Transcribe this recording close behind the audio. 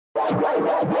You're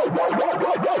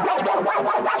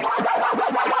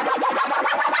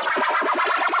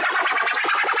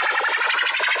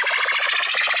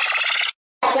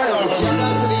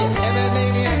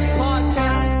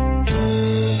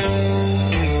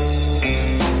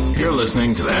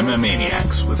listening to the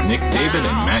MMAniacs with Nick David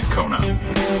and Matt Kona.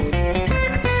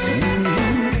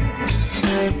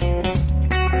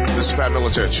 This is Pat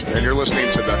Miletich, and you're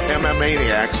listening to the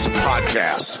MMAniacs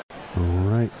podcast. All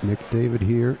right, Nick David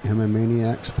here,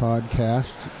 MMAniacs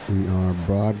podcast. We are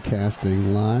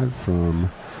broadcasting live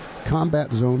from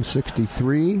Combat Zone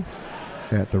 63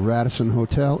 at the Radisson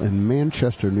Hotel in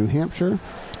Manchester, New Hampshire.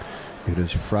 It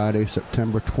is Friday,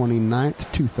 September 29th,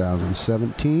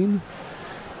 2017,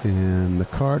 and the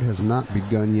card has not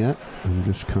begun yet. I'm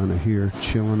just kind of here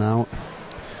chilling out,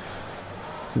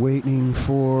 waiting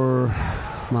for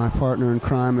my partner in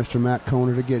crime, Mr. Matt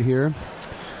Kona, to get here.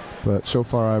 But so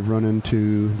far I've run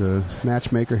into the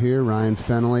matchmaker here, Ryan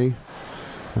Fennelly.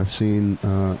 I've seen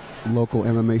local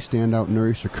MMA standout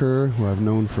Nuri Shakur, who I've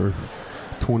known for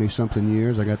 20-something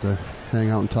years. I got to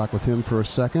hang out and talk with him for a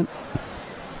second.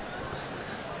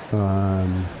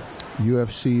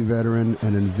 UFC veteran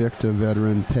and Invicta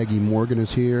veteran Peggy Morgan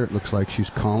is here. It looks like she's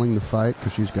calling the fight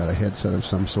because she's got a headset of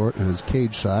some sort and is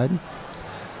cage side.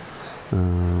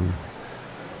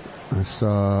 I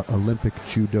saw Olympic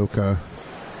judoka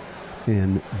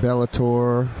and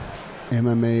Bellator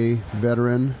MMA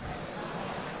veteran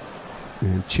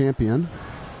and champion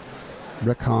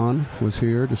Rick Hahn was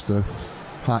here just a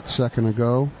hot second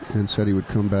ago and said he would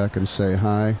come back and say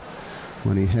hi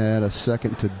when he had a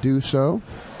second to do so.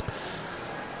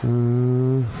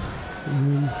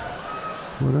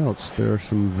 What else? There are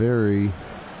some very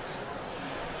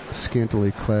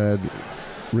scantily clad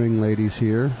ring ladies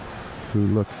here who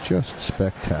look just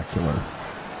spectacular.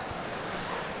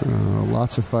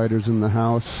 Lots of fighters in the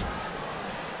house.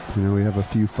 You know, we have a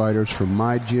few fighters from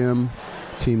my gym,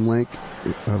 Team Link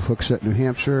of Hooksett, New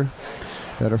Hampshire,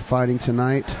 that are fighting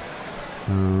tonight.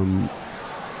 And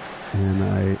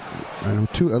I know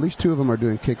at least two of them are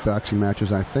doing kickboxing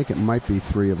matches. I think it might be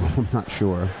three of them. I'm not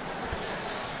sure.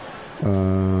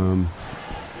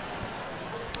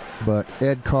 But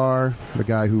Ed Carr, the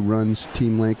guy who runs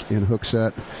Team Link in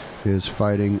Hooksett, is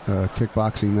fighting a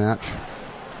kickboxing match.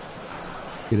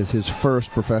 It is his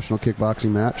first professional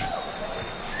kickboxing match.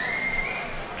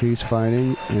 He's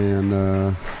fighting, and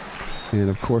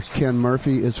of course Ken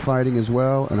Murphy is fighting as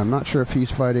well. And I'm not sure if he's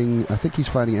fighting. I think he's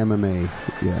fighting MMA.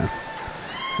 Yeah.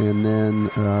 And then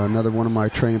another one of my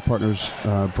training partners,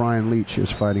 Brian Leach,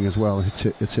 is fighting as well.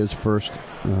 It's his first.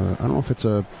 I don't know if it's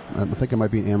I think it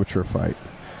might be an amateur fight,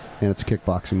 and it's a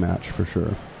kickboxing match for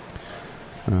sure.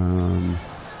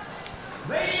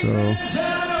 So,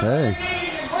 hey,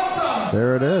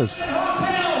 there it is.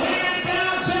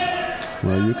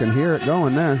 Well, you can hear it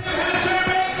going there.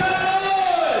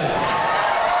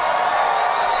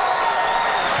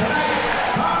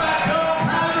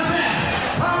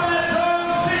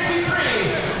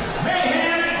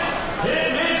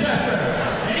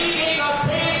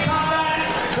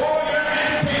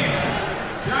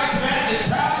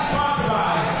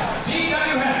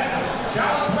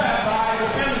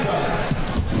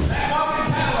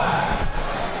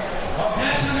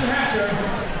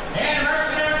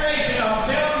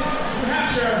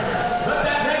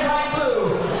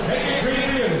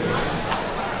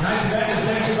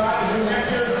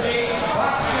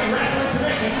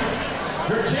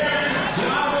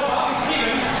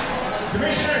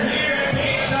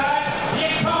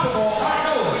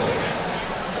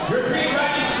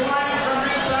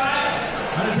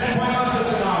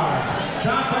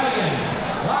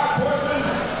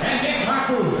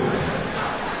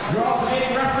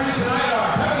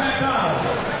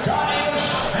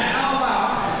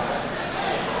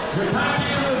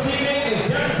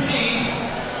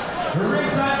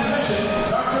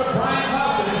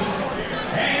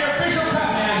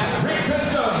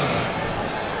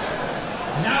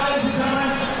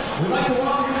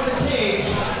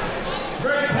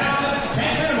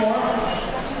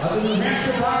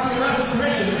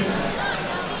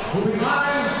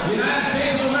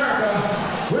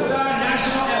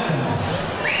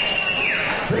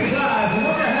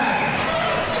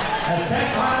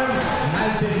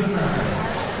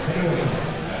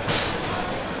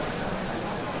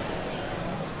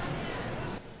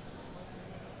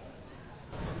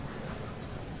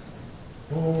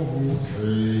 Oh,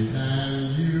 say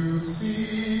can you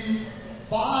see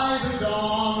by the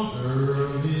dawn's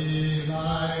early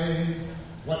light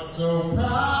what so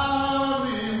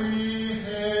proudly we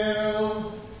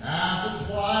hailed at the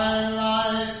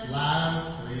twilight's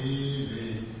last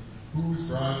gleaming, whose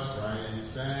broad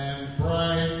stripes and bright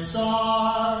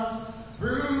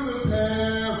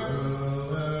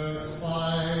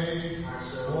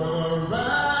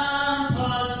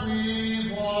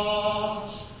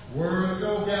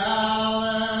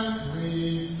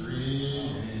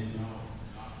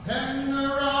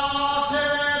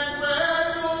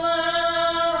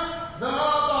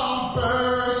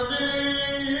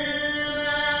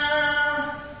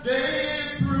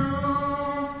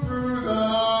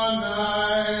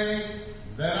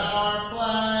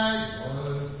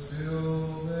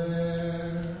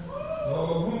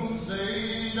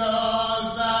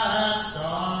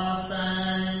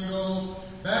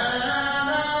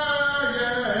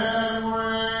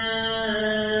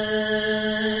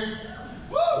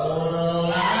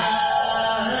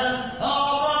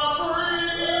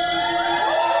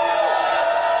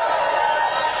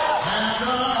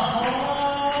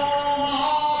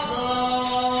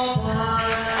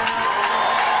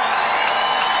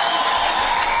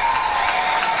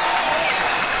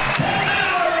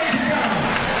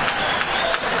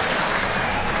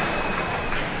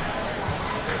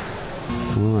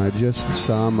Just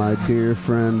saw my dear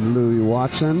friend Louis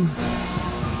Watson,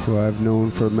 who I've known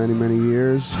for many, many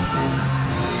years.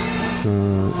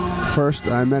 First,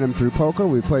 I met him through poker.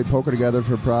 We played poker together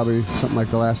for probably something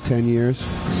like the last 10 years.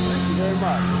 Thank you very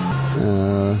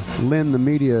much. Lynn, the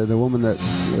media, the woman that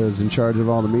is in charge of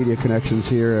all the media connections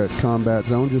here at Combat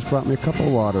Zone, just brought me a couple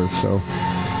of waters. So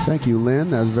thank you, Lynn.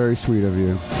 That was very sweet of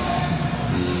you.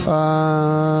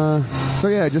 So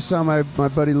yeah, I just saw my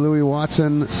buddy Louis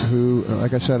Watson, who,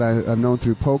 like I said, I've known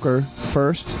through poker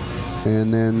first,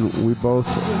 and then we both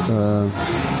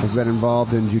have been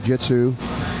involved in jiu-jitsu,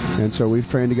 and so we've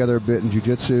trained together a bit in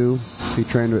jiu-jitsu. He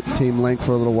trained at Team Link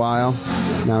for a little while.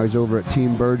 Now he's over at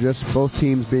Team Burgess. Both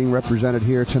teams being represented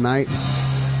here tonight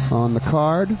on the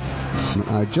card.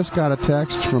 I just got a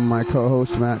text from my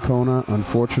co-host Matt Kona.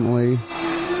 Unfortunately,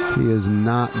 he is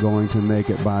not going to make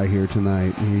it by here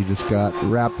tonight. He just got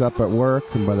wrapped up at work,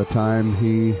 and by the time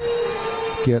he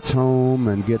gets home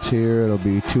and gets here, it'll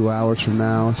be 2 hours from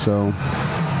now, so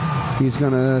he's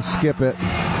going to skip it.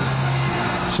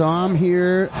 So I'm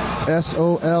here,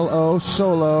 SOLO,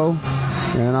 solo,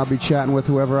 and I'll be chatting with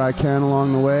whoever I can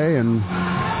along the way and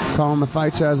calling the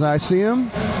fights as I see them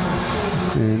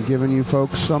and giving you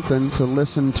folks something to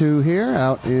listen to here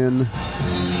out in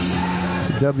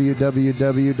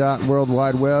www.World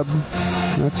Wide Web.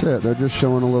 That's it. They're just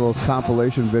showing a little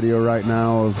compilation video right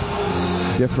now of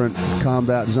different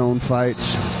Combat Zone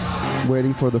fights.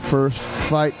 Waiting for the first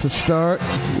fight to start,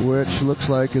 which looks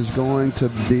like is going to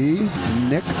be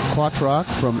Nick Quatrock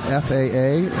from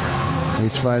FAA.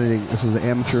 He's fighting, this is an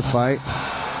amateur fight,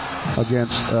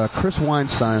 against Chris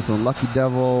Weinstein from Lucky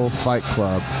Devil Fight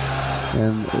Club.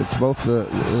 And it's both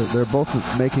they're both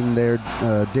making their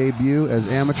debut as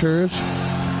amateurs.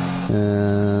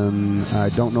 And I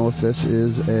don't know if this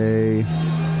is a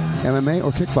MMA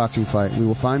or kickboxing fight. We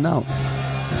will find out.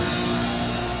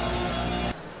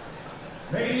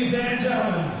 Ladies and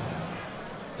gentlemen,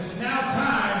 it's now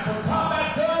time for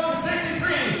Combat Zone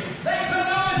 63. Make some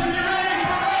noise when you're ready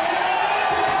for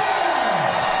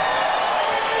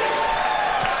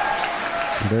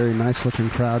right. Very nice looking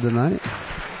crowd tonight.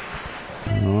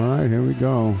 All right, here we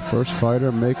go. First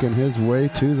fighter making his way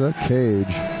to the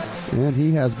cage. And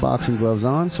he has boxing gloves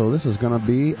on, so this is going to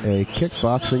be a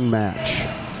kickboxing match.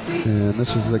 And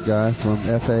this is the guy from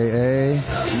FAA,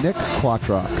 Nick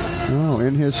Quatrock. Oh,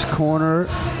 in his corner,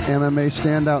 MMA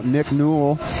standout Nick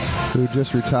Newell, who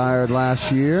just retired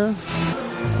last year.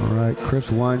 All right,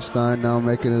 Chris Weinstein now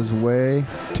making his way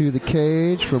to the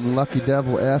cage from Lucky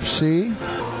Devil FC.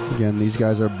 Again, these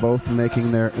guys are both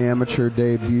making their amateur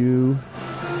debut,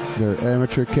 their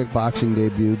amateur kickboxing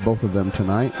debut, both of them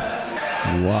tonight.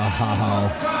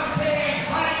 Wow.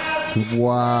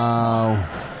 Wow.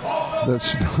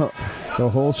 The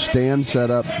whole stand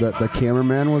setup that the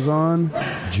cameraman was on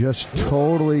just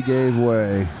totally gave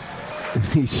way.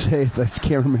 This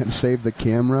cameraman saved the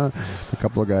camera. A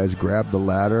couple of guys grabbed the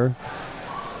ladder.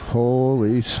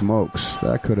 Holy smokes.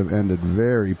 That could have ended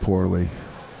very poorly.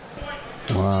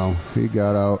 Wow. He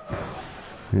got out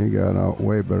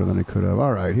way better than he could have.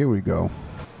 All right, here we go.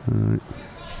 All right.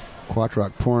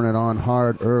 Quatrock pouring it on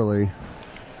hard early.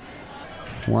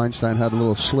 Weinstein had a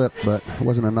little slip, but it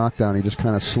wasn't a knockdown. He just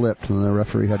kind of slipped, and the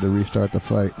referee had to restart the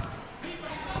fight.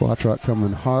 Quatrock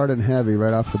coming hard and heavy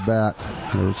right off the bat.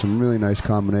 There were some really nice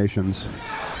combinations.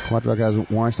 Quatrock has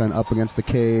Weinstein up against the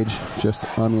cage, just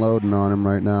unloading on him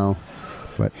right now.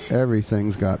 But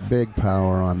everything's got big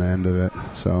power on the end of it.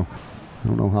 So I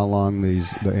don't know how long the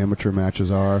amateur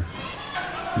matches are.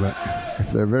 But if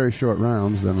they're very short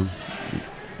rounds, then it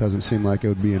doesn't seem like it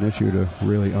would be an issue to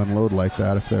really unload like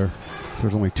that. If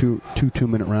there's only two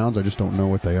 2-minute rounds, I just don't know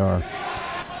what they are.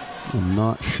 I'm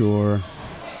not sure.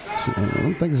 I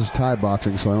don't think this is Thai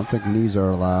boxing, so I don't think knees are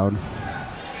allowed.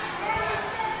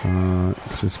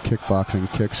 It's just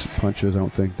kickboxing, kicks, punches. I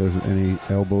don't think there's any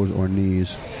elbows or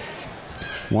knees.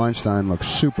 Weinstein looks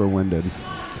super winded.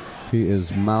 He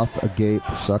is mouth agape,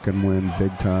 sucking wind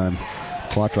big time.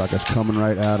 Quatrock is coming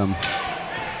right at him.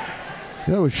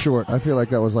 That was short. I feel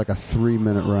like that was like a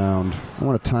 3-minute round. I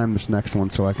want to time this next one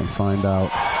so I can find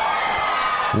out.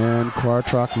 And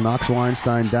Quatrock knocks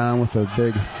Weinstein down with a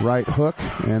big right hook,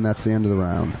 and that's the end of the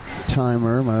round.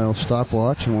 Timer, my little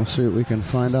stopwatch, and we'll see what we can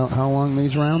find out how long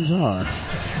these rounds are.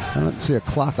 I don't see a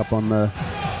clock up on the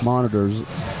monitors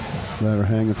that are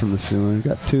hanging from the ceiling. We've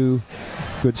got two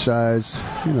good size,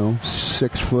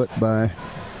 6 foot by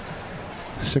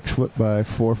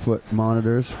 4 foot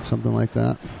monitors, something like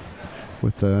that,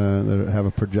 with that have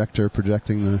a projector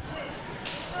projecting the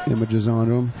images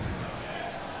onto them.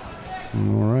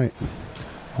 All right,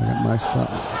 I got my stop.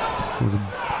 There's a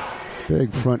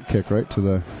big front kick right to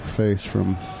the face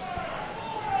from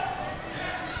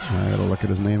I gotta look at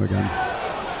his name again.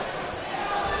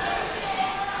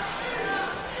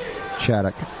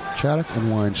 Chaddock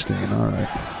and Weinstein. All right.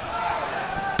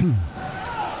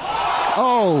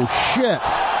 Oh, shit.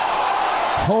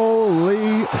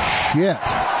 Holy shit.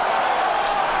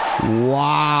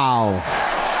 Wow.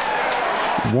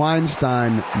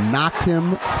 Weinstein knocked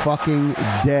him fucking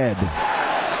dead.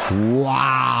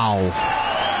 Wow.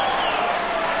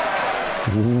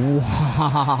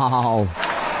 Wow.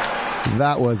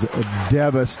 That was a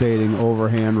devastating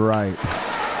overhand right.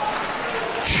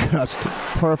 Just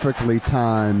perfectly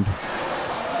timed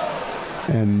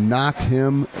and knocked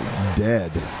him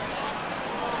dead.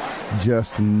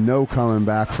 Just no coming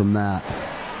back from that.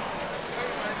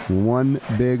 One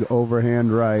big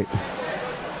overhand right,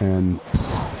 and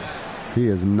he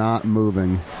is not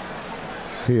moving.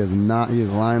 He is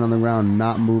lying on the ground,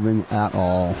 not moving at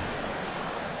all.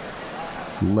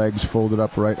 Legs folded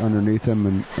up right underneath him,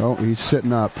 and he's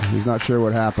sitting up. He's not sure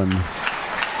what happened.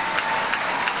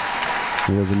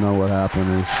 He doesn't know what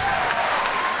happened.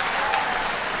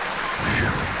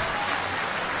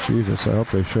 Jesus, I hope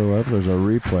they show up. There's a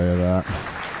replay of that.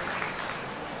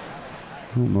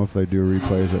 I don't know if they do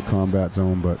replays at Combat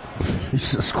Zone, but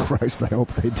Jesus Christ, I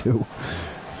hope they do.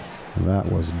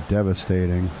 That was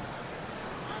devastating.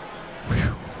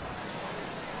 Whew.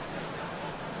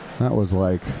 That was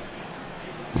like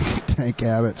Tank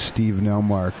Abbott, Steve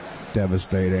Nelmark,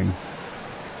 devastating.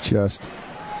 Just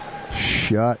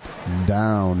shut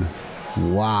down.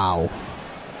 Wow.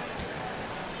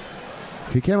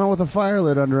 He came out with a fire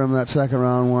lit under him that second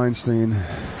round, Weinstein.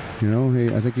 You know,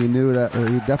 I think he knew that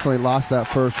he definitely lost that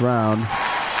first round.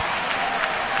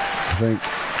 I think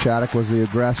Chaddock was the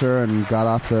aggressor and got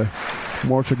off the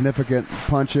more significant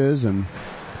punches, and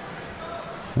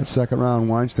that second round,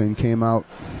 Weinstein came out.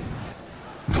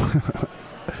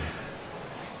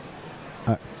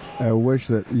 I wish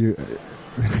that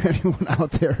anyone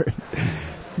out there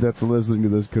that's listening to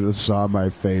this could have saw my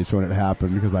face when it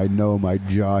happened, because I know my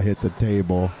jaw hit the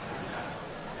table.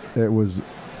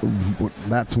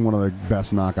 That's one of the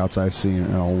best knockouts I've seen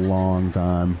in a long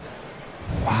time.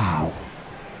 Wow.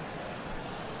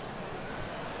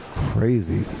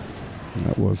 Crazy.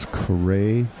 That was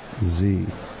crazy.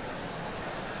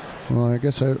 Well, I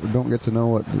guess I don't get to know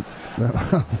what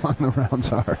how long the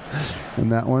rounds are in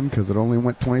that one, because it only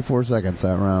went 24 seconds,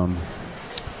 that round.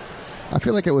 I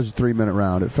feel like it was a 3-minute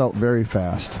round. It felt very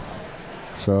fast.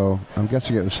 So I'm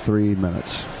guessing it was 3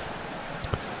 minutes.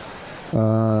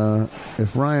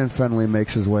 If Ryan Fenley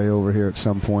makes his way over here at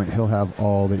some point, he'll have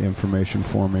all the information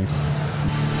for me.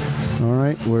 All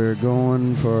right, we're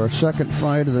going for our second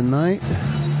fight of the night,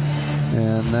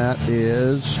 and that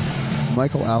is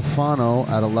Michael Alfano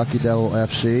out of Lucky Devil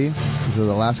FC. This is where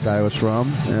the last guy was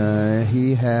from.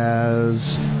 He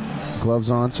has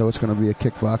gloves on, so it's going to be a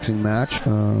kickboxing match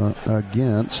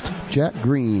against Jack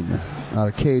Green out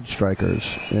of Cage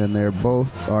Strikers, and they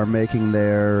both are making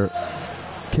their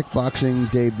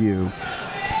kickboxing debut.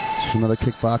 It's another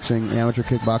amateur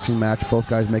kickboxing match. Both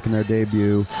guys making their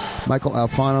debut. Michael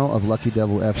Alfano of Lucky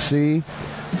Devil FC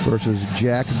versus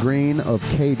Jack Green of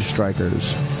Cage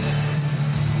Strikers.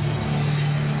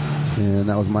 And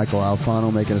that was Michael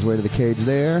Alfano making his way to the cage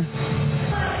there.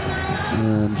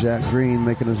 And Jack Green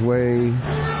making his way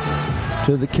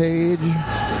to the cage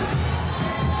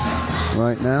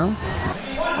right now.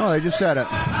 Oh, they just said it.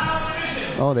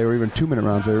 Oh, they were even 2-minute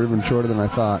rounds. They were even shorter than I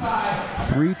thought.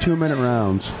 3 2-minute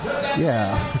rounds.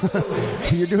 Yeah.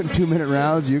 You're doing 2-minute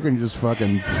rounds, you can just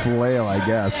fucking flail, I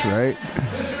guess, right?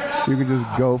 You can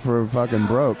just go for fucking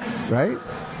broke, right?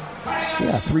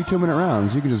 Yeah, 3 2-minute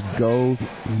rounds. You can just go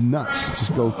nuts.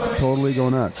 Just totally go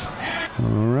nuts.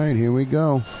 All right, here we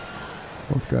go.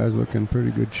 Both guys look in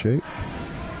pretty good shape.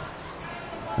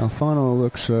 Alfano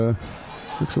looks a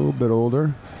little bit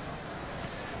older.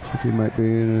 I think he might be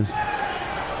in his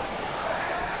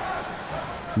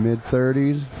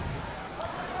mid-30s.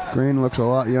 Green looks a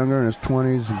lot younger, in his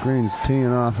 20s. Green's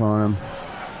teeing off on him.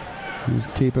 He's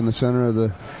keeping the center of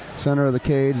the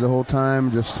cage the whole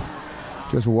time, just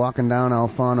walking down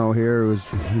Alfano here, who's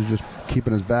just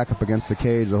keeping his back up against the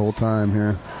cage the whole time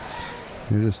here.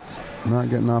 He's just not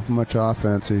getting off much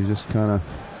offense. He's just kind of,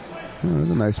 there's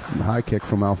a nice high kick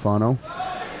from Alfano.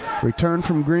 Return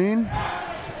from Green.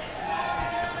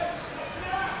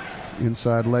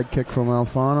 Inside leg kick from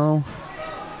Alfano.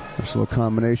 Just a little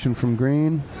combination from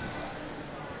Green.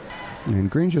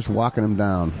 And Green's just walking him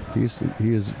down. He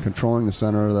is controlling the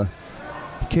center of the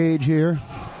cage here.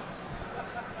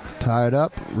 Tied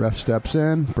up. Ref steps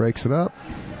in, breaks it up.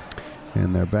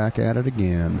 And they're back at it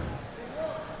again.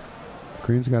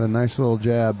 Green's got a nice little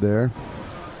jab there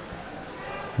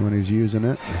when he's using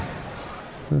it.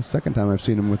 the second time I've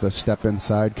seen him with a step-in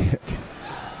side kick.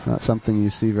 Not something you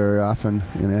see very often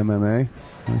in MMA.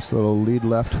 Nice little lead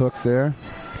left hook there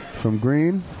from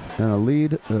Green, and a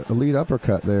lead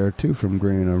uppercut there too from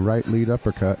Green. A right lead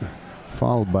uppercut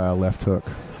followed by a left hook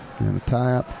and a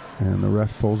tie-up, and the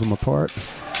ref pulls them apart.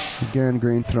 Again,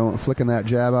 Green flicking that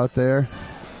jab out there,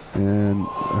 and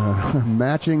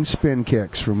matching spin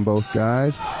kicks from both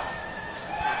guys.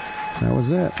 That was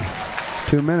it.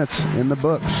 2 minutes in the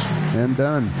books and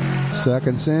done.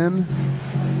 Seconds in,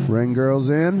 ring girls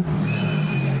in.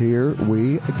 Here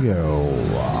we go.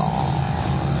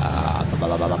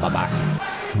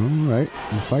 All right,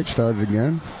 the fight started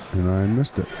again, and I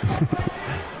missed it.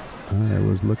 I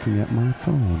was looking at my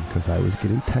phone because I was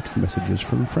getting text messages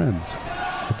from friends.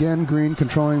 Again, Green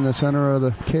controlling the center of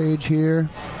the cage here.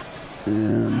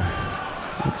 And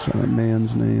what's that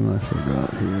man's name? I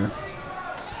forgot here.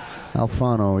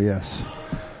 Alfano, yes.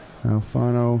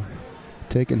 Alfano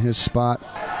taking his spot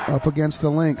up against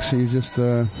the links. He's just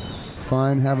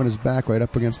fine having his back right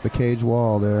up against the cage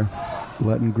wall there.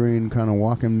 Letting Green kind of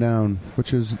walk him down,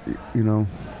 which is, I don't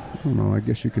know, I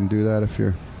guess you can do that if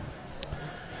you're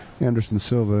Anderson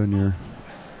Silva and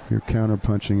your counter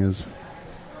punching is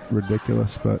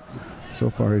ridiculous, but so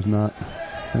far he's not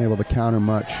been able to counter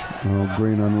much.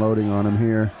 Green unloading on him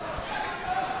here.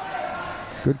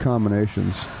 Good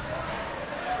combinations.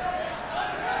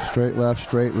 Straight left,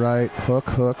 straight right, hook,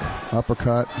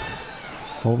 uppercut,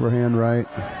 overhand right.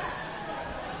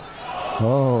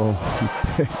 Oh,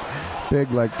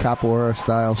 big like capoeira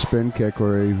style spin kick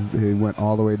where he went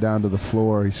all the way down to the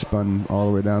floor. He spun all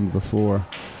the way down to the floor.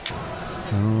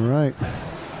 All right.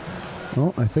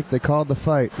 Well, I think they called the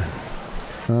fight.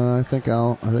 I think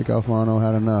Alfano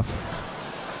had enough.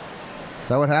 Is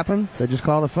that what happened? They just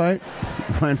called the fight?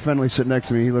 Ryan Fenley sitting next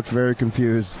to me. He looks very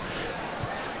confused.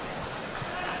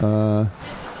 I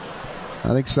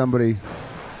think somebody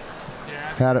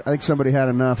had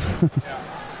enough.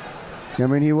 I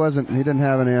mean, he didn't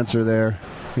have an answer there.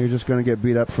 He was just going to get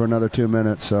beat up for another 2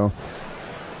 minutes, so.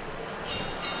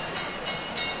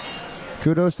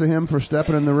 Kudos to him for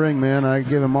stepping in the ring, man. I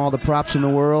give him all the props in the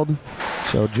world.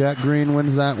 So Jack Green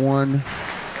wins that one,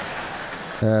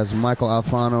 as Michael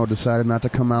Alfano decided not to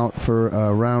come out for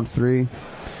round 3.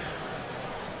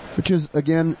 Which is,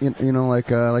 again, like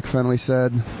Fenley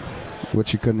said,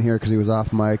 which you couldn't hear because he was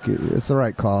off mic. It's the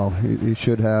right call. He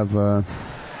should have,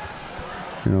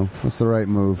 it's the right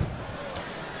move.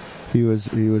 He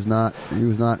was not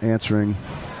answering,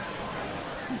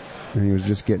 and he was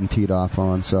just getting teed off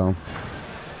on. So,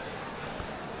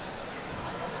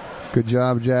 good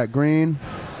job, Jack Green,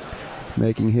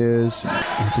 Jack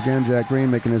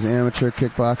Green making his amateur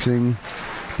kickboxing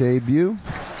debut.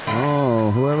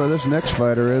 Oh, whoever this next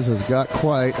fighter is has got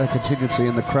quite a contingency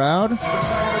in the crowd.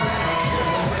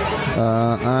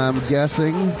 I'm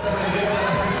guessing,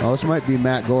 this might be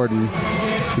Matt Gordon,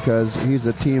 because he's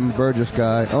a Team Burgess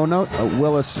guy. Oh, no,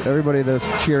 Willis. Everybody that's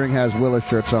cheering has Willis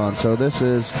shirts on. So this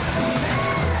is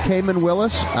Cayman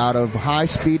Willis out of High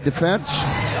Speed Defense.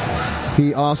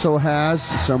 He also has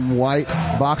some white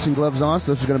boxing gloves on,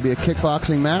 so this is going to be a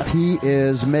kickboxing match. He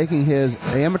is making his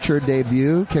amateur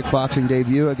kickboxing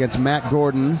debut against Matt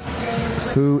Gordon,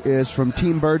 who is from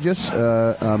Team Burgess,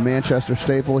 a Manchester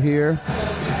staple here,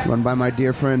 run by my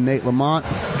dear friend Nate Lamont.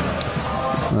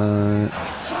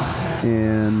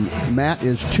 And Matt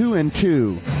is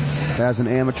 2-2 as an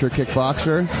amateur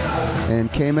kickboxer, and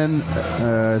Cayman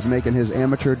is making his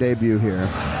amateur debut here.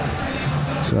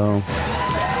 So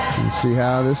we'll see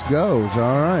how this goes.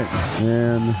 All right,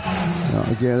 and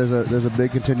again, there's a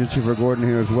big contingency for Gordon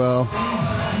here as well.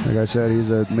 Like I said,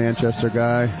 he's a Manchester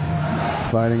guy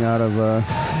fighting out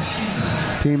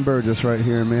of Team Burgess right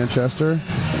here in Manchester.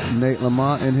 Nate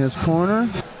Lamont in his corner.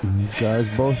 These guys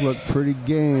both look pretty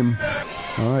game.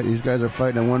 All right, these guys are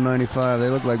fighting at 195. They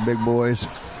look like big boys.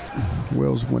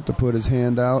 Wills went to put his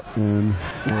hand out and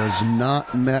was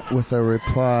not met with a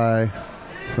reply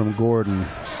from Gordon.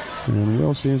 And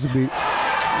Will seems to be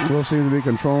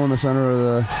controlling the center of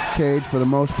the cage for the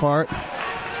most part.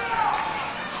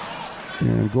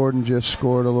 And Gordon just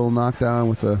scored a little knockdown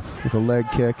with a leg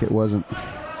kick. It wasn't,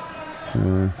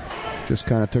 just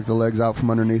kind of took the legs out from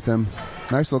underneath him.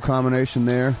 Nice little combination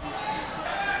there.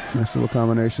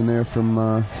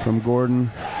 From Gordon.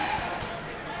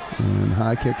 And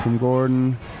high kick from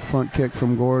Gordon, front kick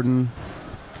from Gordon,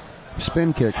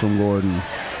 spin kick from Gordon.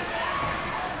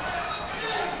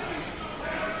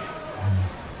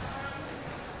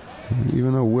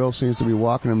 Even though Will seems to be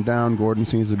walking him down, Gordon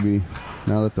seems to be,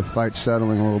 now that the fight's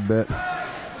settling a little bit,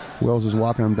 Wills is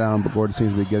walking him down, but Gordon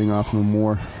seems to be getting off him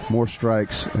more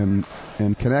strikes and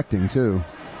connecting too.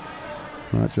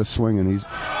 Not just swinging. It's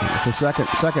a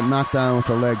second knockdown with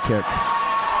a leg kick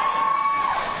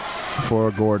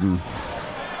for Gordon.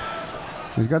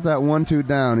 He's got that 1-2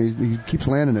 down. He keeps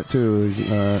landing it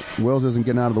too. Wills isn't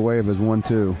getting out of the way of his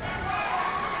 1-2.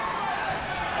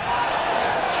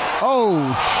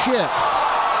 Oh shit!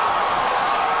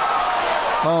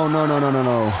 Oh no!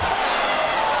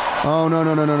 Oh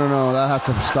no! That has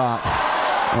to stop.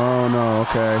 Oh no!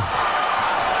 Okay.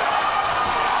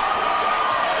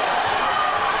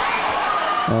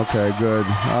 Okay, good.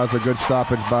 That was a good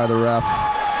stoppage by the ref.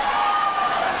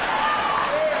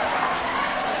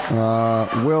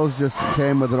 Wills just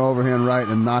came with an overhand right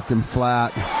and knocked him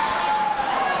flat.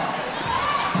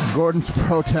 Gordon's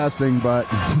protesting, but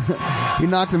he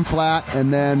knocked him flat,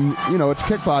 and then, it's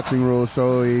kickboxing rules,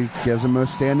 so he gives him a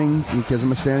standing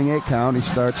 8 count. He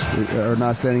starts, or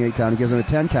not standing 8 count, he gives him a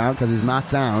 10 count because he's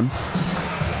knocked down.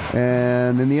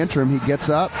 And in the interim, he gets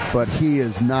up, but he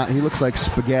looks like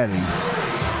spaghetti.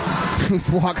 He's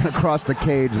walking across the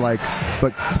cage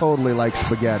but totally like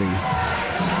spaghetti.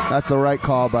 That's the right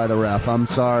call by the ref. I'm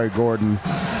sorry, Gordon.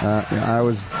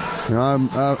 I'm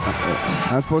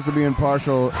supposed to be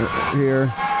impartial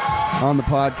here on the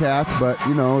podcast, but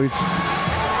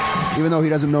even though he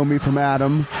doesn't know me from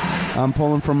Adam, I'm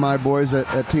pulling from my boys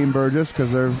at Team Burgess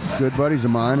because they're good buddies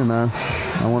of mine, and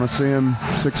I want to see him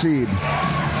succeed.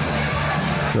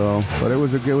 So, but it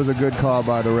was a good call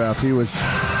by the ref. He was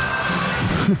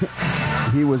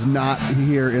he was not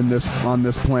here on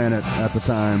this planet at the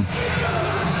time.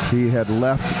 He had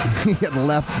left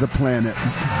the planet.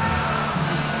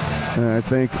 And I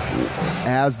think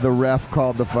as the ref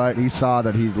called the fight, he saw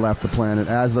that he'd left the planet.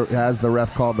 As the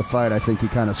ref called the fight, I think he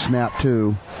kind of snapped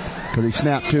to, because he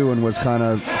snapped to and was kind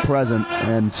of present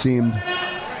and seemed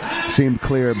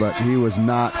clear, but he was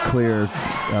not clear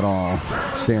at all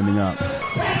standing up.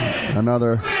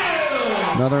 Another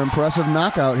impressive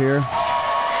knockout here.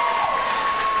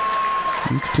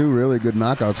 Two really good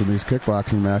knockouts in these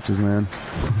kickboxing matches, man.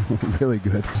 Really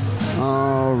good.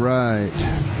 All right.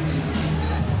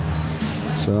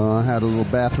 So I had a little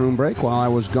bathroom break while I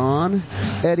was gone.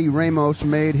 Eddie Ramos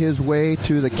made his way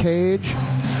to the cage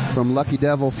from Lucky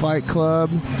Devil Fight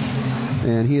Club,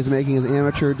 and he is making his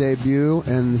amateur debut,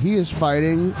 and he is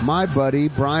fighting my buddy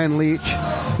Brian Leach,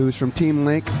 who's from Team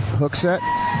Link Hookset,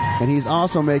 and he's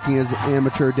also making his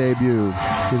amateur debut.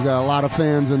 He's got a lot of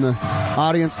fans in the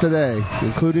audience today,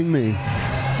 including me.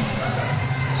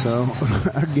 So,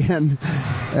 again,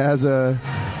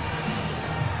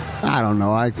 I don't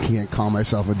know, I can't call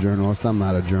myself a journalist. I'm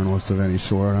not a journalist of any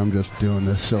sort. I'm just doing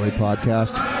this silly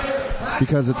podcast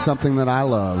because it's something that I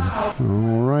love.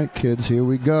 All right, kids, here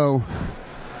we go.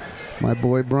 My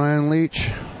boy Brian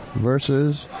Leach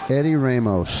versus Eddie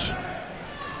Ramos.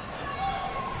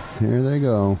 Here they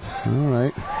go. All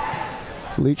right.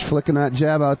 Leach flicking that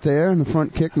jab out there and the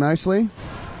front kick nicely.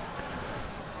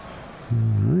 All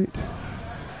right.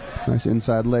 Nice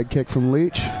inside leg kick from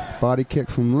Leach. Body kick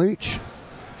from Leach.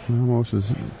 Ramos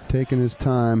is taking his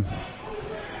time.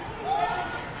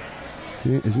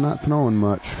 He's not throwing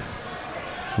much.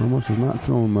 Ramos is not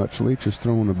throwing much. Leach is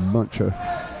throwing a bunch of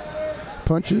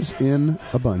punches in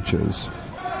a bunches.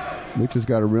 Leach has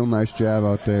got a real nice jab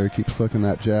out there. He keeps flicking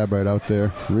that jab right out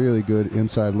there. Really good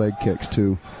inside leg kicks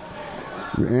too.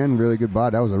 And really good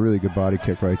body. That was a really good body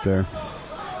kick right there.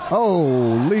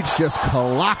 Oh, Leach just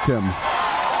clocked him.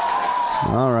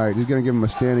 All right, he's going to give him a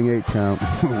standing 8 count.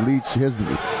 Leach,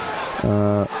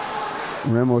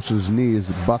 Ramos's knee is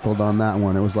buckled on that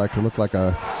one. It looked like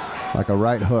a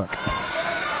right hook,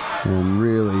 and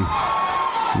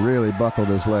really buckled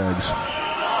his legs.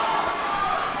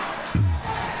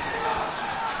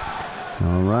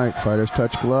 All right, fighters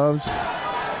touch gloves.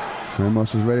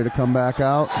 Ramos is ready to come back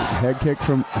out. Head kick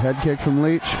from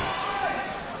Leach.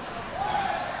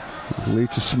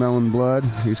 Leach is smelling blood.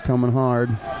 He's coming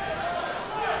hard.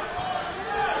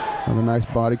 Another nice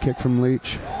body kick from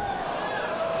Leach.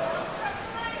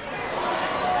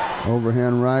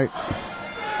 Overhand right.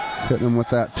 Hitting him with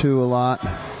that 2 a lot.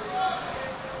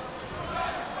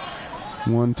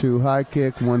 1-2 high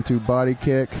kick, 1-2 body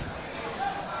kick.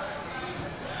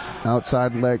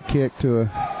 Outside leg kick to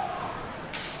a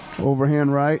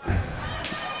overhand right.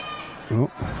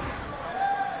 Oh.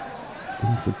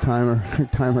 The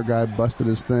timer guy busted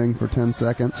his thing for 10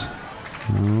 seconds.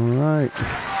 All right.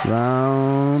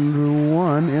 Round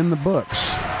 1 in the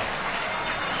books.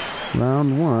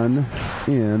 Round 1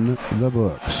 in the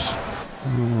books.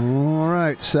 All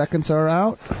right. Seconds are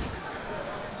out.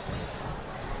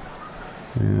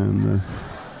 And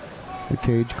the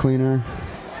cage cleaner.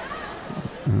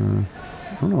 I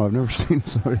don't know. I've never seen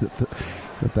somebody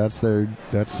that But that's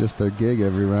just their gig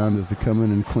every round, is to come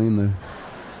in and clean the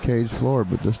cage floor.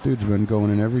 But this dude's been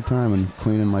going in every time and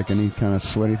cleaning like any kind of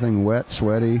sweaty thing, wet,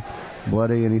 sweaty,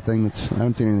 bloody, anything I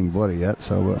haven't seen anything bloody yet,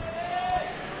 so,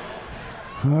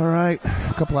 all right,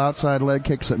 a couple outside leg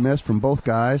kicks that missed from both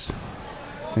guys.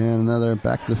 And another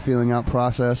back to the feeling out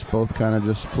process, both kind of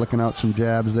just flicking out some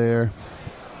jabs there.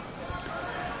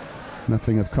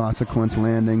 Nothing of consequence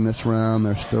landing this round.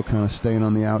 They're still kind of staying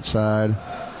on the outside.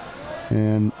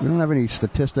 And we don't have any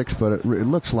statistics, but it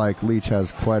looks like Leach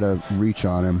has quite a reach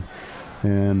on him.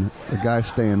 And the guy's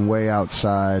staying way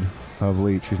outside of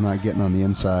Leach. He's not getting on the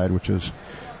inside, which is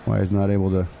why he's not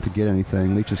able to get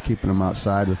anything. Leach is keeping him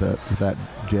outside with that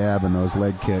jab and those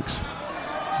leg kicks.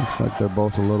 Looks like they're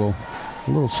both a little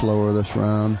slower this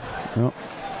round. Oh,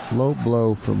 low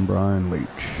blow from Brian Leach.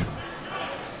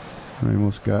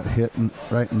 Almost got hit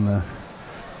right in the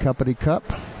cuppity cup.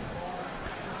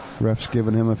 Ref's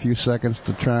giving him a few seconds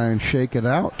to try and shake it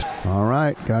out. All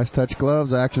right, guys touch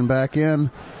gloves, action back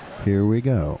in. Here we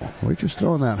go. Leach is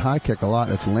throwing that high kick a lot.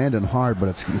 It's landing hard, but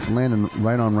it's landing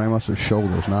right on Ramos'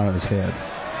 shoulders, not on his head.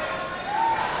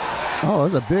 Oh,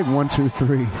 there's a big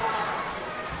 1-2-3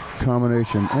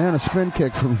 combination. And a spin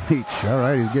kick from Leach. All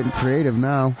right, he's getting creative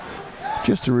now.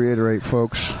 Just to reiterate,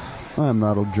 folks, I'm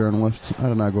not a journalist. I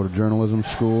did not go to journalism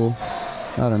school.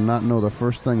 I did not know the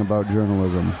first thing about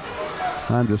journalism.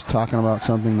 I'm just talking about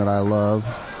something that I love,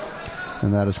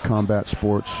 and that is combat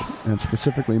sports, and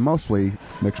specifically, mostly,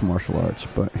 mixed martial arts.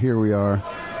 But here we are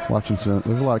watching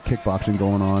there's a lot of kickboxing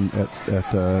going on at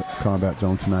Combat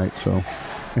Zone tonight.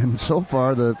 And so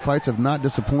far, the fights have not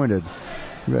disappointed.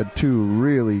 We've had two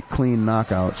really clean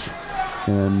knockouts,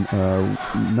 and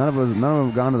none of them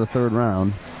have gone to the third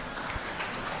round.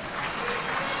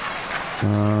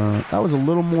 That was a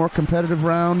little more competitive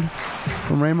round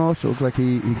from Ramos. It looked like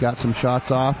he got some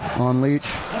shots off on Leach,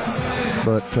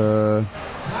 but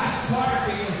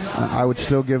I would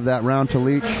still give that round to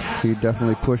Leach. He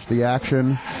definitely pushed the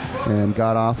action and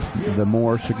got off the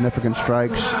more significant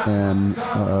strikes and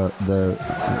the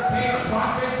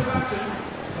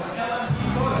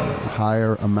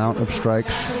higher amount of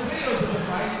strikes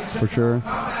for sure.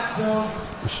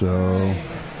 So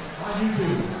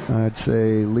I'd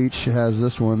say Leach has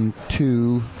this one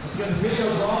two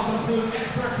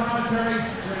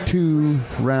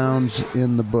rounds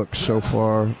in the books so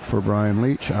far for Brian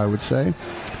Leach, I would say.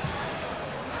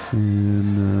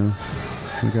 And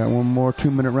we got one more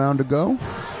 2-minute round to go.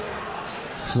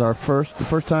 This is the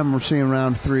first time we're seeing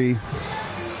round 3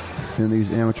 in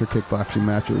these amateur kickboxing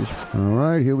matches. All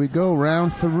right, here we go,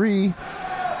 round 3.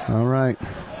 All right,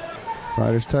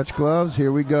 fighters touch gloves.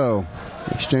 Here we go.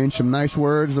 Exchange some nice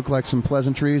words, look like some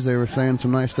pleasantries. They were saying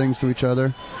some nice things to each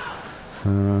other.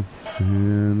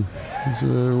 And this is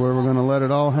where we're going to let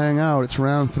it all hang out. It's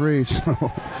round 3, so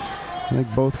I think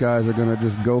both guys are going to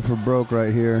just go for broke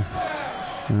right here.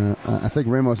 I think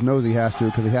Ramos knows he has to,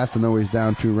 because he has to know he's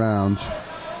down 2 rounds.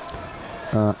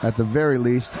 At the very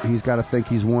least, he's got to think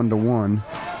he's 1-1.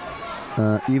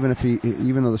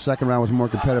 Even though the second round was more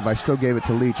competitive, I still gave it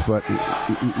to Leach, but he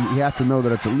has to know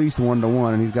that it's at least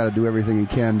 1-1, and he's got to do everything he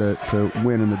can to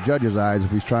win in the judges' eyes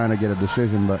if he's trying to get a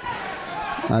decision. But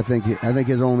I think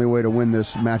his only way to win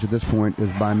this match at this point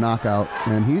is by knockout,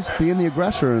 and he's being the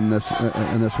aggressor in this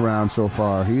round so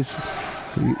far. He's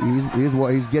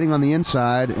getting on the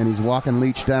inside, and he's walking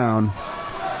Leach down.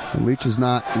 Leach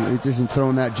isn't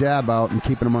throwing that jab out and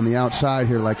keeping him on the outside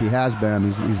here like he has been.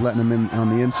 He's letting him in on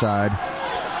the inside.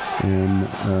 And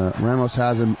Ramos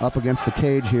has him up against the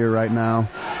cage here right now,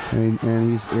 and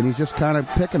he's just kind of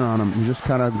picking on him. He's just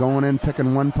kind of going in,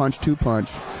 picking 1 punch, 2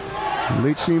 punch.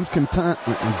 Leach seems content.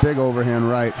 A big overhand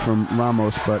right from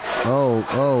Ramos, but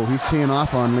he's teeing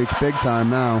off on Leach big time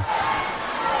now.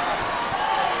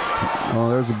 Oh,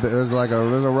 there's a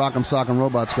rock'em sock'em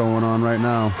robots going on right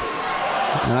now.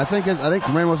 And I think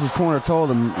Ramos' corner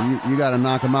told him, you got to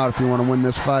knock him out if you want to win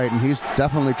this fight, and he's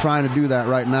definitely trying to do that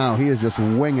right now. He is just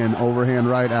winging overhand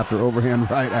right after overhand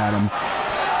right at him.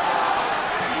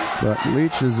 But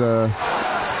Leach is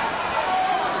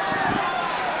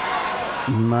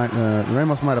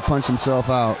Ramos might have punched himself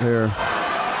out here.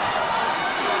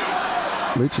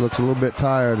 Leach looks a little bit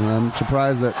tired, and I'm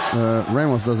surprised that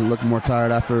Ramos doesn't look more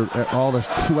tired after all this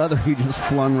leather he just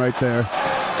flung right there.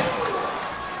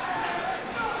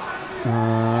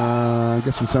 I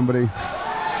guess when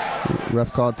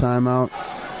ref called timeout,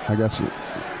 I guess it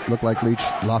looked like Leach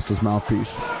lost his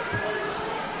mouthpiece.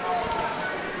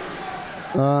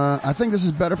 I think this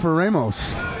is better for Ramos.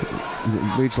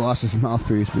 Leach lost his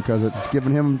mouthpiece because it's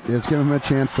given him a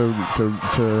chance to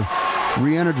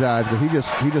re-energize,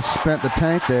 because he just spent the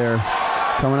tank there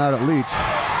coming out at Leach.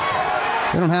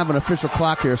 They don't have an official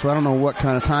clock here, so I don't know what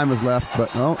kind of time is left,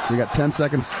 but we got 10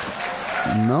 seconds.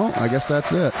 No, I guess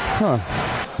that's it. Huh.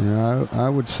 Yeah, I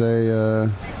would say,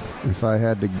 if I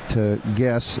had to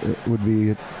guess, it would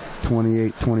be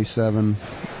 28-27.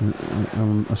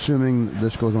 I'm assuming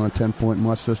this goes on a 10-point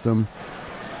must system.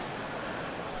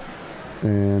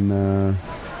 And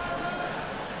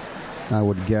I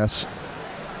would guess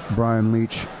Brian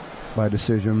Leach by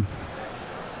decision.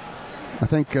 I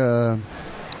think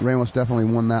Ramos definitely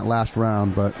won that last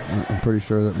round, but I'm pretty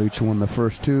sure that Leach won the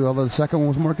first two, although the second one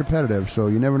was more competitive, so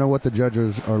you never know what the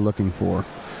judges are looking for.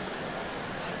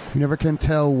 You never can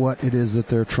tell what it is that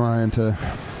they're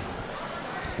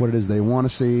what it is they want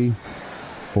to see,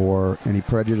 or any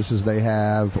prejudices they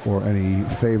have, or any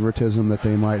favoritism that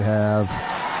they might have,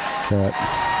 that,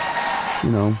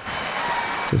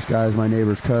 this guy's my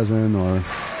neighbor's cousin, or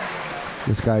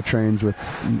this guy trains with,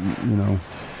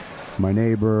 my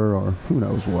neighbor, or who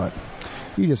knows what.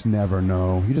 You just never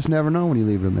know. You just never know when you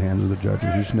leave it in the hands of the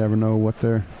judges. You just never know what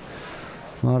they're...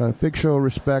 A lot of big show of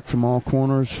respect from all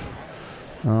corners.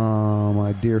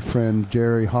 My dear friend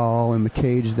Jerry Hall in the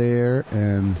cage there,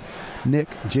 and Nick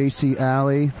J.C.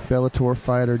 Alley, Bellator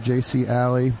fighter J.C.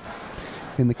 Alley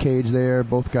in the cage there.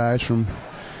 Both guys from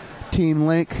Team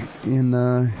Link in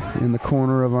the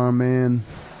corner of our man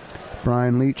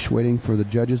Brian Leach, waiting for the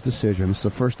judge's decision. It's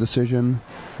the first decision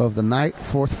of the night,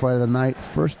 fourth fight of the night,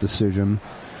 first decision.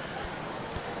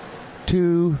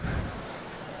 Two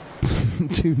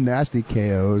nasty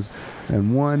KOs,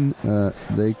 and one,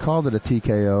 they called it a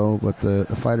TKO, but the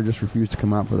fighter just refused to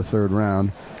come out for the third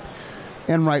round,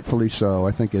 and rightfully so.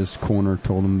 I think his corner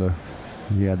told him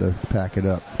he had to pack it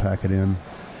in.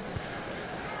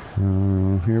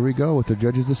 Here we go with the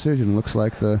judge's decision. Looks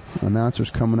like the announcer's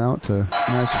coming out to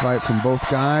nice fight from both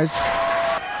guys.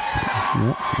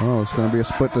 Yep. Oh, it's going to be a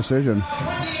split decision.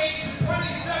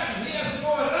 28-27. He has the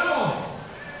board Ramos.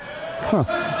 Huh.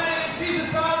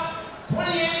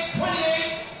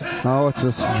 Oh, it's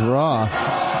a draw.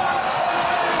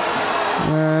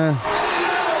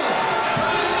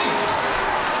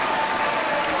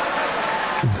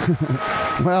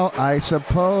 Well, I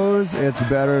suppose it's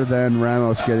better than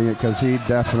Ramos getting it, because he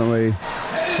definitely...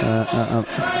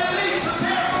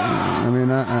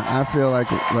 I feel like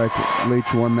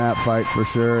Leach won that fight for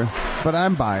sure. But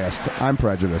I'm biased. I'm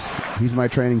prejudiced. He's my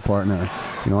training partner.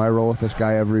 I roll with this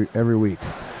guy every week.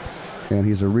 And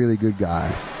he's a really good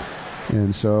guy.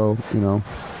 And so,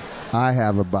 I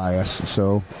have a bias,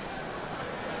 so...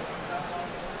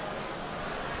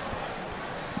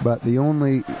 But there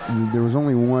was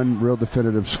only one real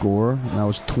definitive score, and that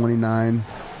was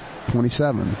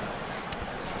 29-27.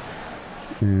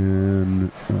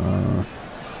 And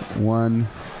one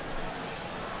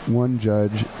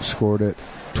judge scored it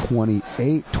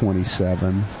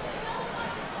 28-27,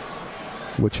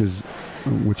 which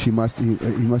he must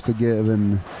have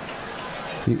given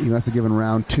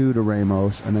round 2 to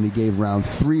Ramos, and then he gave round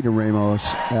 3 to Ramos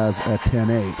as a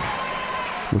 10-8,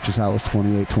 which is how it was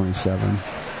 28-27.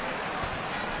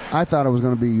 I thought it was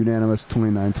going to be unanimous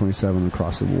 29-27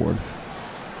 across the board.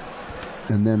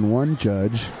 And then one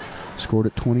judge scored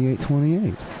it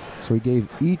 28-28. So he gave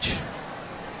each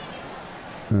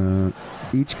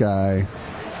guy...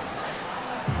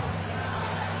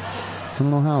 I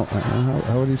don't know how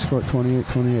would he score it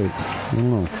 28-28? I don't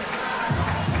know.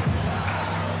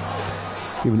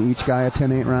 Giving each guy a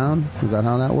 10-8 round? Is that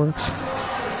how that works?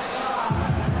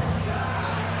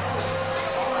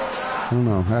 I don't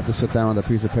know. I have to sit down with a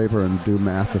piece of paper and do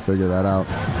math to figure that out.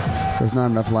 There's not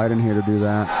enough light in here to do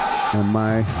that, and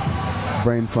my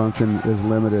brain function is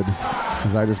limited,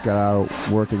 because I just got out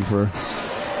working for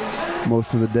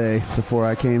most of the day before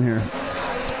I came here.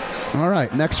 All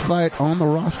right, next fight on the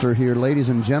roster here, ladies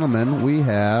and gentlemen, we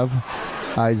have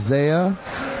Isaiah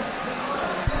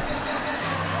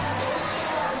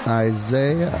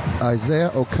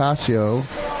Ocasio.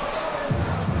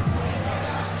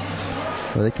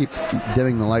 Well, they keep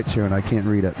dimming the lights here and I can't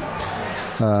read it.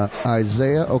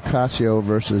 Isaiah Ocasio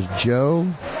versus Joe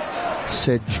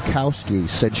Sedgkowski.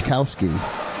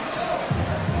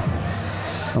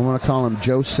 I want to call him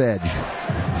Joe Sedge.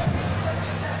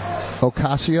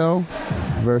 Ocasio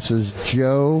versus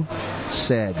Joe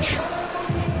Sedge.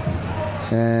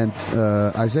 And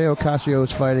Isaiah Ocasio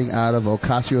is fighting out of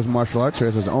Ocasio's Martial Arts. He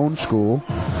has his own school.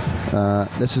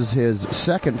 This is his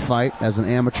second fight as an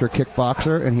amateur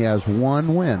kickboxer, and he has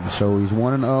one win. So he's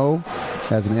 1-0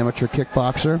 as an amateur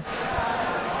kickboxer.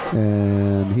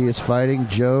 And he is fighting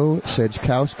Joe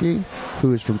Sedgkowski,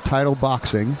 who is from Title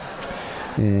Boxing.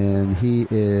 And he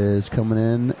is coming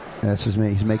in, he's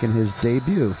making his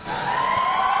debut.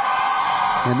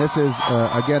 And this is,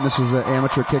 again, this is an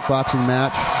amateur kickboxing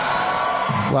match.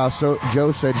 Wow, so Joe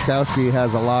Sejkowski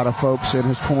has a lot of folks in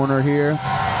his corner here.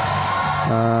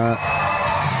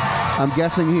 I'm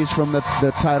guessing he's from the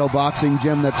title boxing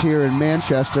gym that's here in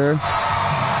Manchester,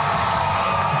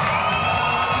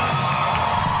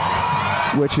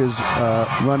 which is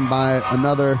run by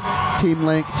another Team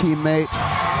Link teammate,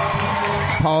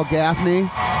 Paul Gaffney.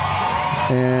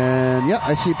 And, yeah,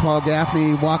 I see Paul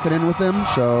Gaffney walking in with him,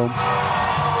 so...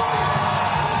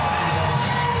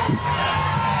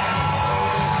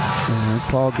 And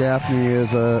Paul Gaffney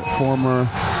is a former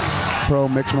pro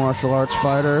mixed martial arts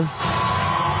fighter.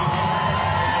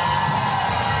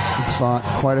 He fought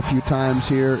quite a few times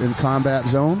here in Combat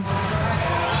Zone.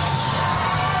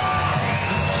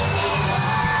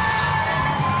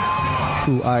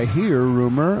 Who I hear,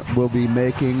 rumor, will be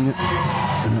making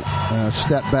a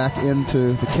step back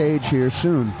into the cage here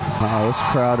soon. Wow, this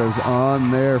crowd is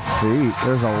on their feet.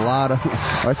 There's a lot of,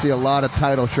 I see a lot of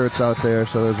title shirts out there,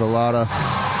 so there's a lot of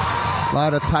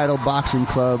Title Boxing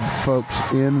Club folks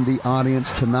in the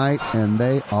audience tonight, and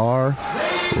they are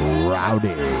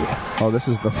rowdy. Oh, this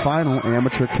is the final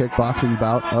amateur kickboxing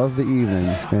bout of the evening,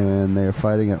 and they are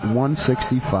fighting at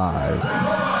 165.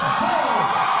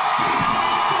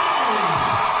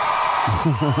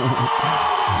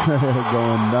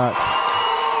 Going nuts.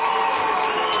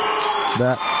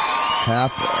 That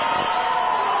half,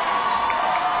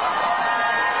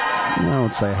 I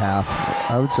won't say half,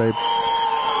 I would say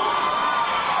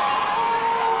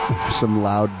some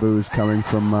loud boos coming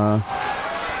from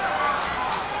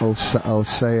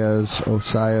Osaya's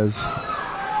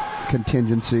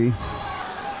contingency.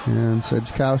 And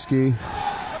Sejkowski,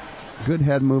 good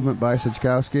head movement by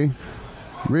Sejkowski.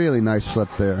 Really nice slip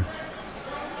there.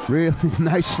 Really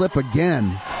nice slip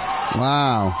again.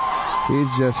 Wow. He's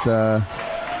just,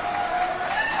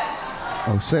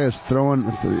 Osaya's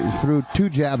threw two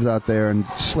jabs out there and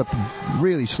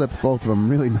really slipped both of them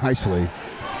really nicely.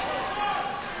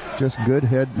 Just good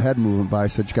head movement by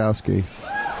Sejkowski.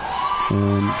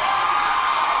 And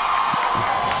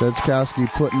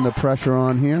Sejkowski putting the pressure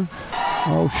on here.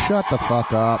 Oh, shut the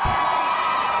fuck up.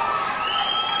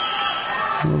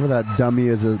 Whoever that dummy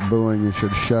is booing, you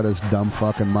should shut his dumb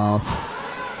fucking mouth.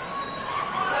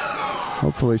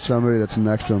 Hopefully somebody that's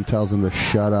next to him tells him to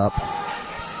shut up.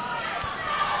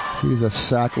 He's a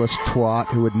sackless twat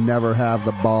who would never have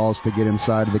the balls to get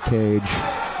inside of the cage.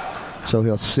 So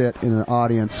he'll sit in an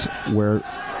audience where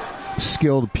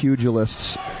skilled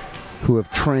pugilists who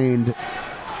have trained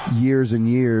years and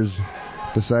years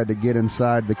decide to get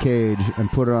inside the cage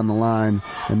and put it on the line,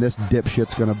 and this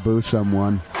dipshit's gonna boo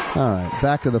someone. Alright,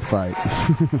 back to the fight.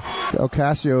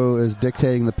 Ocasio is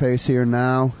dictating the pace here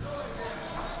now.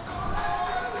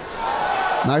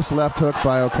 Nice left hook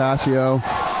by Ocasio.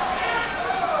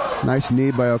 Nice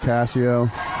knee by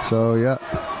Ocasio. So, yeah,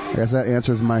 I guess that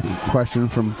answers my question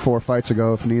from 4 fights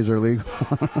ago if knees are legal.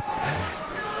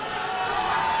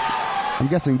 I'm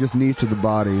guessing just knees to the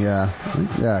body, yeah.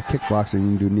 Yeah,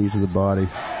 kickboxing, you can do knees to the body.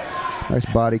 Nice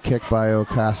body kick by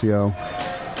Ocasio.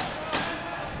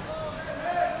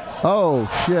 Oh,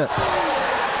 shit.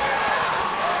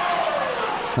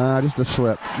 Just a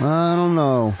slip. I don't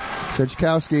know.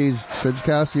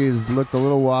 Sejkowski's looked a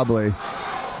little wobbly,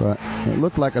 but it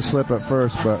looked like a slip at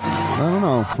first, but I don't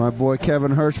know. My boy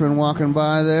Kevin Hirschman walking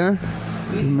by there,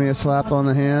 giving me a slap on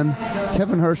the hand.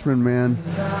 Kevin Hirschman, man,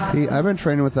 I've been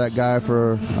training with that guy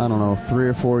for, I don't know, 3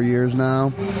 or 4 years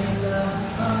now,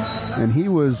 and he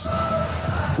was,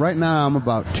 right now I'm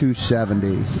about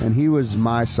 270, and he was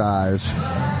my size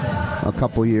a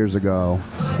couple years ago,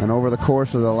 and over the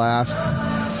course of the last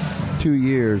 2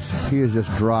 years, he has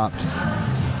just dropped.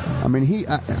 I mean, he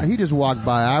just walked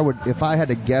by. If I had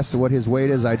to guess what his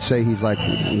weight is, I'd say he's like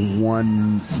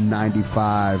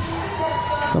 195.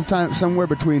 Somewhere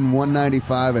between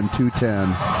 195 and 210.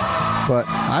 But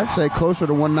I'd say closer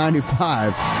to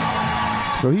 195.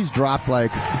 So he's dropped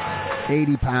like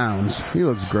 80 pounds. He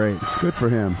looks great. Good for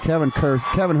him. Kevin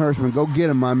Hirschman, go get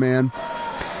him, my man.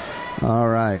 All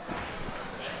right.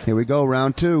 Here we go,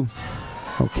 round 2.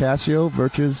 Ocasio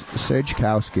versus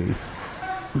Sejkowski.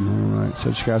 All right,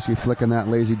 Sejkowski flicking that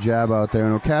lazy jab out there,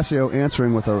 and Ocasio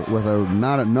answering with a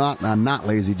not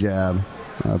lazy jab,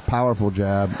 a powerful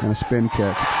jab and a spin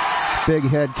kick. Big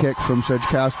head kick from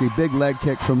Sejkowski, big leg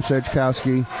kick from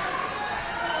Sejkowski.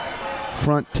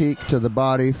 Front teak to the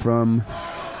body from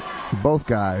both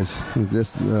guys.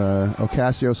 Just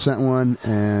Ocasio sent one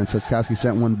and Sejkowski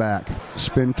sent one back.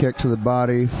 Spin kick to the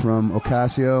body from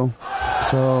Ocasio.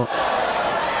 So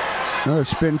another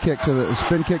spin kick to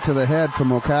the head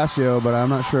from Ocasio, but I'm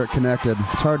not sure it connected.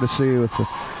 It's hard to see with the,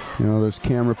 there's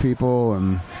camera people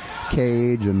and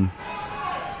cage and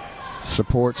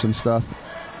supports and stuff,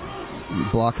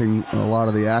 blocking a lot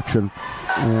of the action.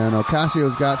 And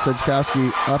Ocasio's got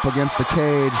Sejkowski up against the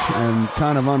cage and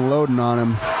kind of unloading on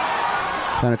him.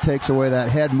 Kind of takes away that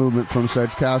head movement from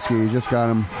Sejkowski. He's just got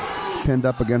him pinned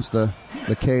up against the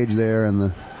cage there, and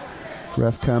the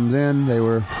ref comes in. They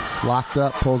were locked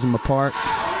up, pulls them apart.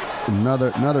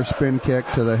 Another spin kick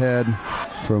to the head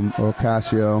from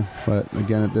Ocasio, but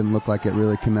again, it didn't look like it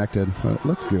really connected, but it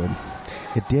looked good.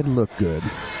 It did look good.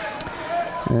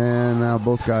 And now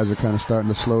both guys are kind of starting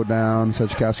to slow down.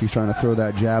 Sejkowski's trying to throw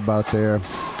that jab out there.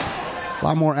 A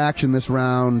lot more action this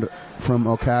round from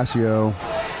Ocasio.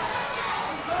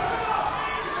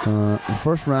 The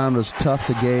first round was tough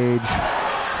to gauge.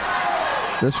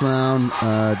 This round,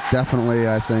 definitely,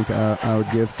 I think, I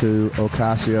would give to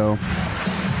Ocasio.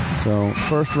 So,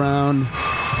 first round,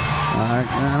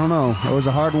 I don't know. It was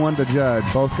a hard one to judge.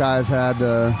 Both guys had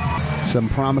some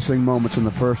promising moments in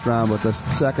the first round, but the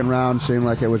second round seemed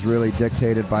like it was really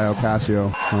dictated by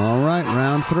Ocasio. All right,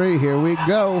 round 3, here we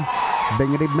go.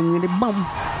 Bingity, bingity, bum.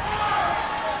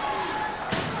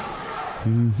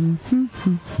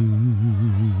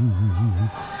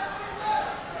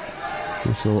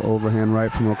 This little overhand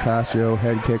right from Ocasio,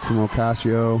 head kick from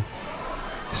Ocasio,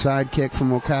 side kick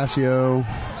from Ocasio,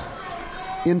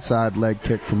 inside leg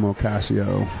kick from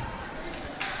Ocasio.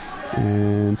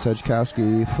 And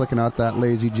Sejkowski flicking out that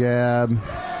lazy jab.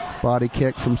 Body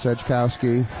kick from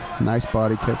Sejkowski. Nice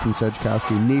body kick from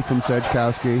Sejkowski. Knee from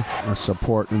Sejkowski. A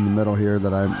support in the middle here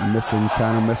that I'm missing,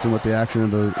 kind of missing with the action.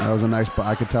 That was a nice,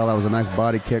 I could tell that was a nice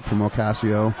body kick from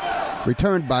Ocasio.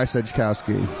 Returned by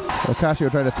Sejkowski.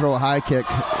 Ocasio tried to throw a high kick.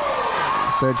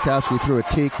 Sejkowski threw a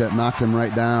teak that knocked him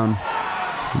right down.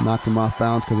 Knocked him off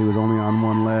balance because he was only on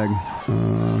one leg.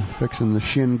 Fixing the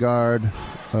shin guard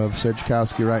of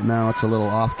Sejkowski right now. It's a little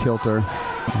off kilter.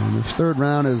 And this third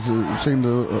round seemed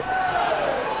a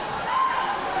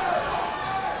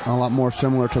lot more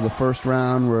similar to the first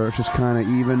round, where it's just kind of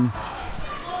even.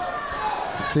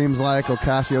 It seems like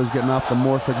Ocasio's getting off the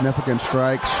more significant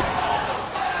strikes.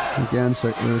 Again,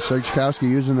 Sejkowski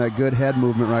using that good head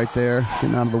movement right there,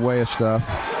 getting out of the way of stuff.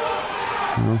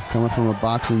 Coming from a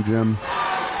boxing gym.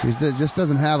 He just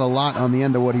doesn't have a lot on the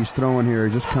end of what he's throwing here.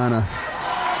 He's just kind of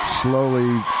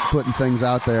slowly putting things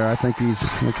out there. I think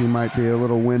he might be a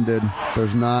little winded.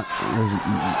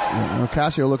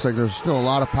 Ocasio looks like there's still a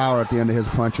lot of power at the end of his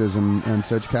punches, and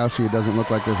Sejkowski, it doesn't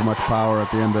look like there's much power at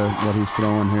the end of what he's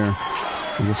throwing here.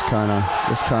 He's just kind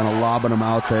of lobbing him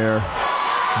out there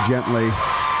gently.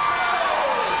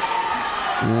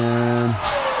 And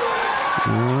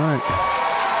all right.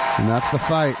 And that's the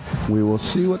fight. We will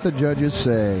see what the judges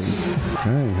say.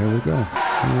 Okay, here we go.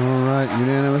 All right,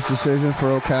 unanimous decision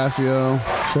for Ocasio.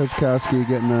 Sejkowski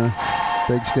getting a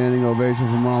big standing ovation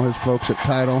from all his folks at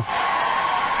Title.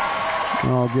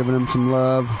 All giving him some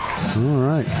love. All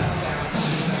right.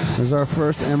 This is our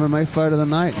first MMA fight of the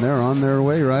night. They're on their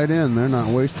way right in. They're not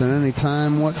wasting any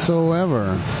time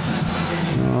whatsoever.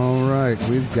 All right,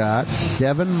 we've got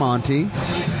Devin Monty.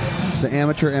 It's an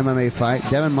amateur MMA fight.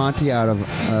 Devin Monty out of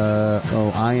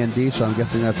IND, so I'm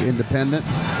guessing that's independent.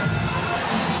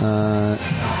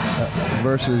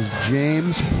 Versus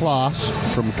James Ploss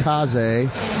from Kaze,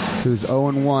 who's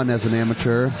 0-1 as an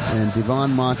amateur, and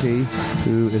Devon Monty,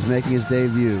 who is making his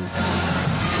debut.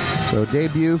 So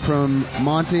debut from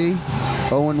Monty,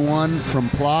 0-1 from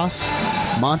Ploss.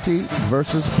 Monty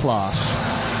versus Ploss.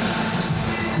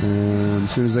 And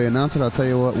as soon as they announce it, I'll tell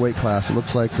you what weight class. It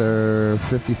looks like they're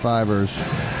 55ers,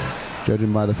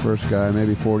 judging by the first guy,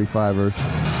 maybe 45ers.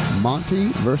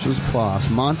 Monty versus Ploss.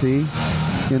 Monty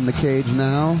in the cage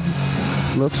now.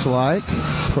 Looks like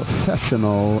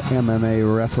professional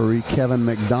MMA referee Kevin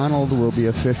McDonald will be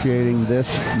officiating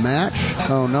this match.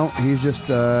 Oh no, he's just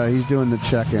he's doing the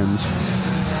check-ins.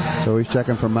 So he's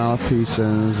checking for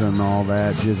mouthpieces and all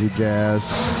that jizzy jazz.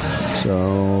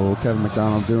 So Kevin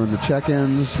McDonald doing the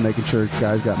check-ins, making sure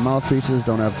guys got mouthpieces,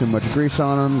 don't have too much grease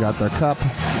on them, got their cup.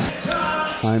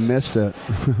 I missed it.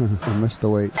 I missed the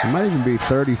weight. It might even be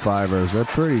 35ers. They're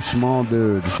pretty small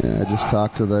dudes. Yeah, I just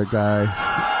talked to the guy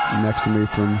next to me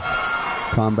from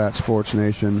Combat Sports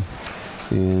Nation,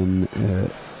 and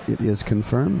it is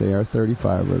confirmed they are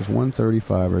 35ers.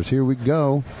 135ers. Here we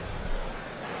go.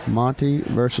 Monty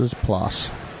versus Ploss.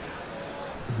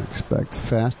 Expect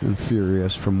fast and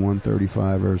furious from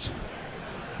 135ers.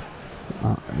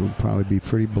 It would probably be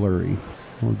pretty blurry.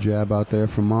 Little jab out there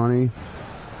from Monty.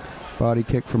 Body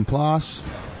kick from Ploss.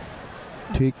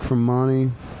 Teak from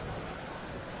Monty.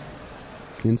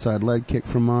 Inside leg kick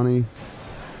from Monty.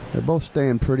 They're both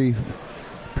staying pretty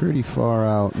far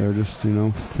out. They're just,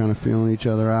 kind of feeling each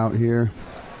other out here.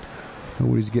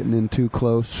 Nobody's getting in too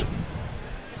close.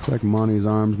 Looks like Monty's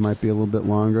arms might be a little bit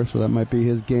longer, so that might be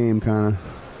his game, kind of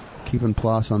keeping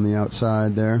Ploss on the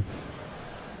outside there.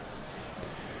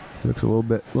 He looks a little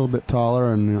bit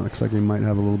taller, and it looks like he might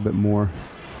have a little bit more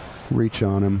reach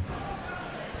on him.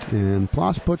 And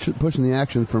Ploss pushing the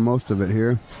action for most of it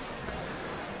here.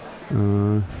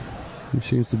 He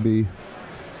seems to be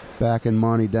backing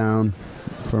Monty down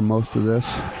for most of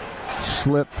this.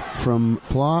 Slip from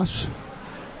Ploss,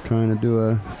 trying to do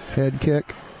a head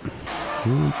kick.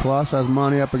 Ploss has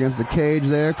Monty up against the cage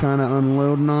there, kind of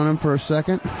unloading on him for a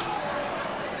second.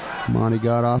 Monty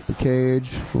got off the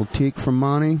cage. A little teak from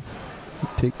Monty.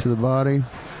 Teak to the body.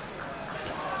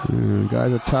 And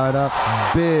guys are tied up.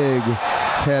 Big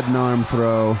head and arm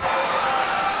throw.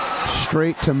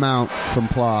 Straight to mount from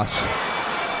Ploss.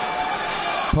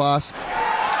 Ploss.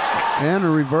 And a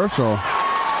reversal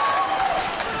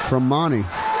from Monty.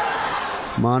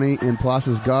 Monty in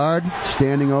Ploss's guard.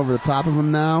 Standing over the top of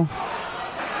him now.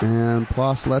 And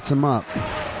Ploss lets him up.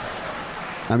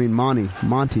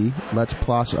 Monty lets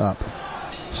Ploss up.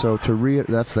 So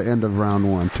that's the end of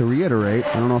round 1. To reiterate,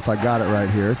 I don't know if I got it right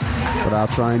here, but I'll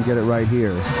try and get it right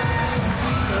here.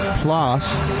 Ploss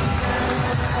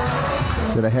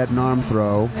did a head and arm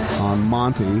throw on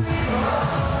Monty.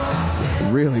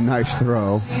 Really nice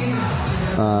throw.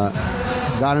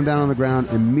 Got him down on the ground,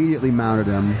 immediately mounted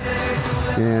him,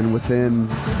 and within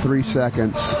 3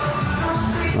 seconds,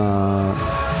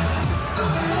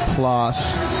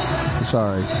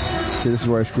 this is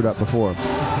where I screwed up before.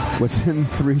 Within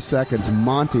 3 seconds,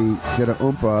 Monty did a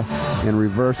oompa and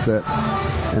reversed it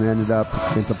and ended up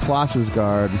into Ploss's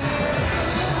guard.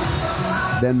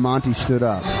 Then Monty stood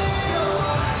up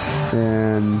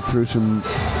and threw some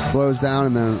blows down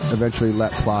and then eventually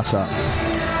let Ploss up.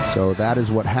 So that is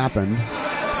what happened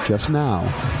just now.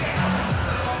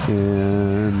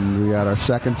 And we got our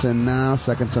seconds in now.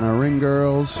 Seconds in our ring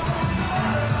girls.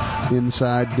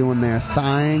 Inside doing their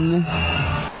thing.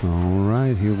 All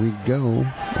right, here we go.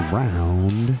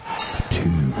 Round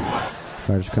 2.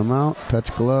 Fighters come out,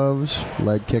 touch gloves,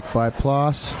 leg kick by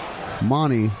Ploss.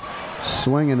 Monty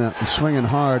swinging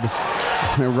hard.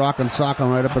 They're rocking socking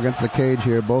right up against the cage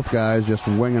here. Both guys just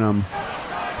winging them.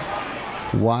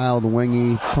 Wild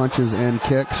wingy punches and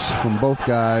kicks from both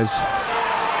guys.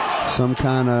 Some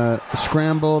kind of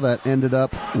scramble that ended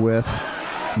up with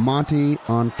Monty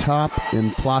on top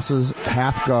in Ploss's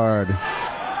half guard.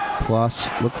 Ploss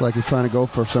looks like he's trying to go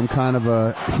for some kind of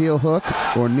a heel hook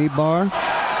or knee bar.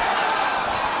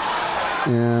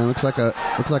 And looks like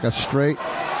a straight.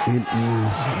 He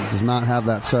does not have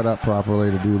that set up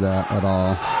properly to do that at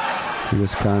all. He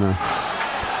just kind of,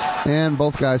 and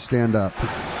both guys stand up.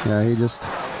 Yeah,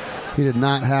 he did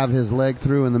not have his leg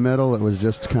through in the middle. It was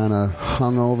just kind of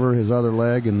hung over his other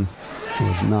leg, and it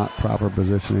was not proper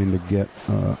positioning to get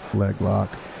a leg lock,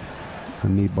 a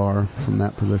knee bar from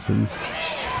that position.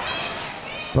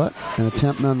 But an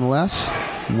attempt nonetheless,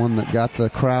 one that got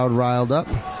the crowd riled up.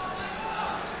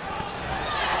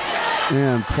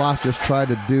 And Ploss just tried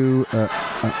to do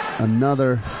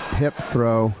another hip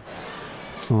throw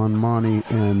on Monty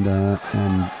and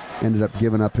ended up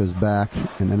giving up his back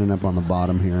and ended up on the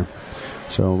bottom here.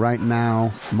 So right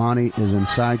now, Monty is in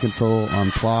side control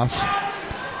on Ploss.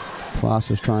 Ploss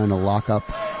is trying to lock up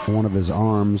one of his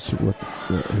arms with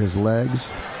his legs.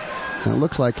 And it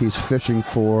looks like he's fishing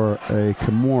for a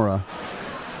Kimura.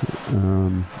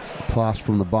 Ploss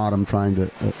from the bottom trying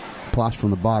to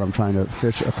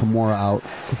fish a Kimura out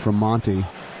from Monty.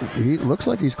 He looks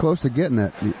like he's close to getting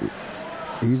it.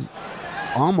 He's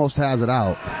almost has it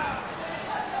out.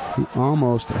 He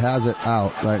almost has it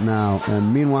out right now.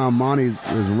 And meanwhile, Monty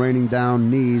is raining down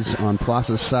knees on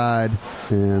Ploss's side,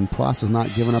 and Ploss is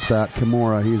not giving up that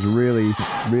Kimura. He's really,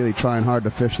 really trying hard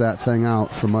to fish that thing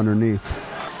out from underneath.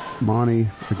 Monty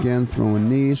again throwing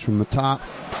knees from the top.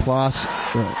 Ploss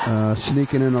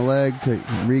sneaking in a leg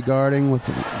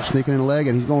sneaking in a leg,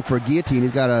 and he's going for a guillotine.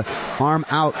 He's got a arm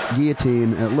out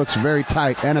guillotine, and it looks very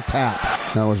tight, and a tap.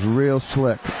 That was real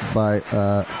slick by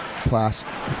Ploss.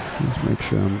 Let's make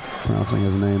sure I'm pronouncing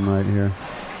his name right here.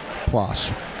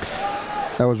 Ploss.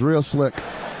 That was real slick.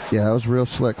 Yeah, that was real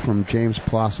slick from James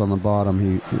Ploss on the bottom.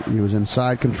 He was in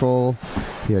side control.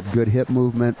 He had good hip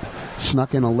movement.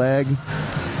 Snuck in a leg.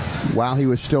 While he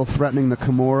was still threatening the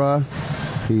Kimura,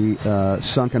 he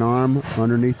sunk an arm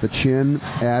underneath the chin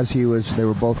as they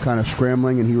were both kind of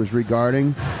scrambling, and he was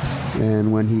regarding.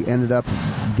 And when he ended up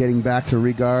getting back to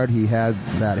regard, he had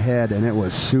that head, and it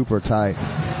was super tight.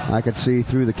 I could see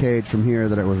through the cage from here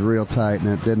that it was real tight, and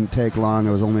it didn't take long.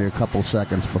 It was only a couple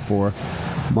seconds before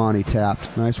Monty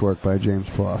tapped. Nice work by James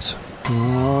Ploss.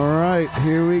 All right,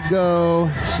 here we go.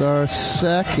 It's our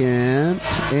second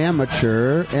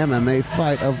amateur MMA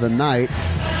fight of the night.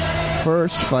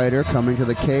 First fighter coming to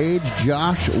the cage,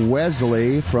 Josh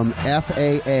Wesley from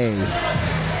FAA.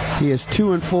 He is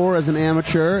 2-4 as an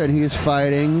amateur, and he is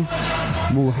fighting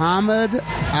Muhammad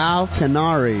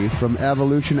Al-Kanari from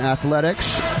Evolution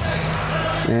Athletics,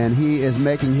 and he is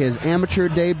making his amateur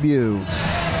debut.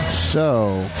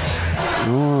 So,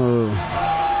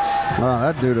 wow,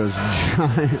 that dude is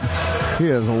giant. He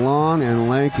is long and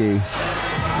lanky.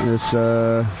 This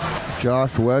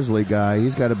Josh Wesley guy,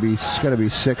 he's got to be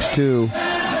 6'2".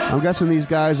 I'm guessing these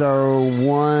guys are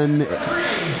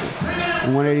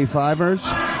 185ers.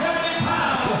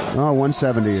 Oh,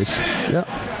 170s. Yep.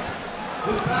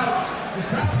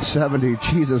 70.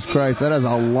 Jesus Christ, that is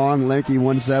a long, lanky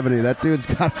 170. That dude's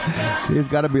he's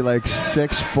got to be like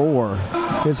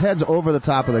 6'4". His head's over the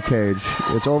top of the cage.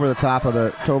 It's over the top of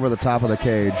the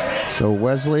cage. So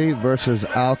Wesley versus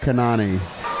Al-Kanani.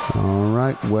 All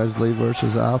right, Wesley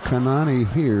versus Al-Kanani.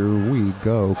 Here we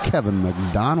go. Kevin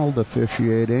McDonald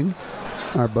officiating.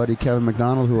 Our buddy Kevin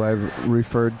McDonald, who I've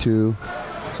referred to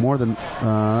more than it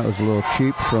was a little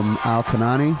cheap from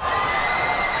Al-Kanani.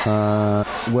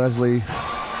 Wesley,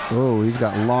 he's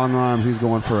got long arms. He's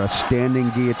going for a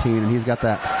standing guillotine, and he's got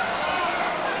that.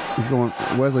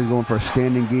 Wesley's going for a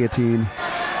standing guillotine,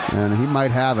 and he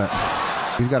might have it.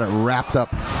 He's got it wrapped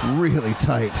up really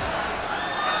tight.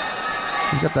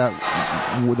 He's got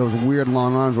those weird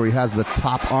long arms where he has the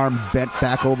top arm bent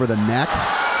back over the neck.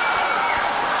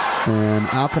 And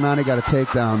Al-Kanani got a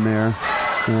takedown there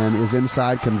and is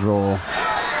inside control.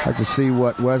 I'd like to see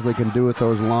what Wesley can do with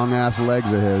those long-ass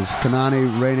legs of his.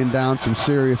 Kanani raining down some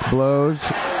serious blows,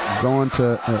 going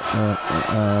to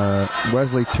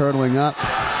Wesley turtling up.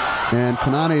 And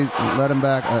Kanani let him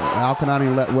back.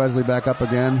 Al-Kanani let Wesley back up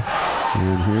again.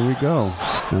 And here we go.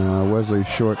 Wesley's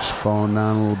shorts falling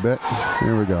down a little bit.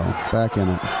 Here we go. Back in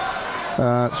it.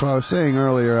 So I was saying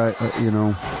earlier,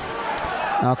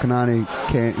 Al-Kanani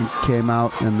came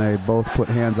out and they both put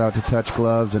hands out to touch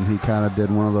gloves, and he kind of did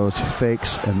one of those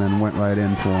fakes and then went right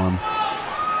in for him.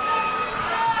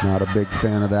 Not a big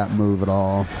fan of that move at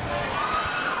all.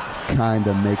 Kind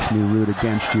of makes me root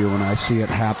against you when I see it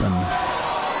happen.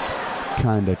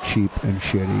 Kind of cheap and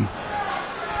shitty.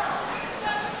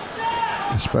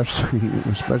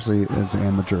 Especially as an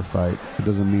amateur fight. It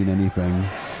doesn't mean anything.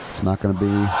 It's not going to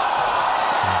be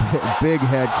big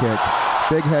head kick.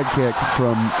 Big head kick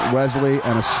from Wesley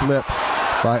and a slip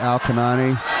by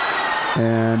Al-Kanani.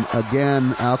 And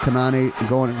again, Al-Kanani he's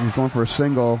going for a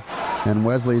single, and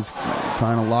Wesley's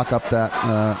trying to lock up that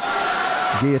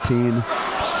guillotine.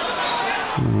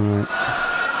 All right.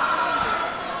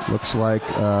 Looks like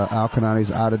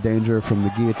Al-Kanani's out of danger from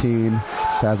the guillotine.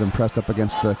 Just has him pressed up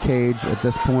against the cage at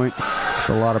this point. Just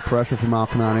a lot of pressure from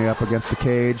Al-Kanani up against the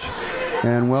cage.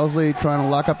 And Wesley trying to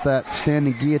lock up that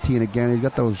standing guillotine again. He's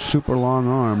got those super long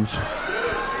arms.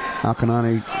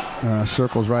 Al-Kanani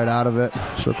circles right out of it.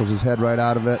 Circles his head right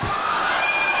out of it.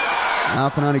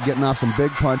 Al-Kanani getting off some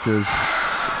big punches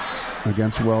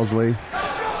against Wesley.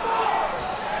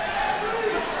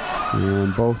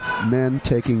 And both men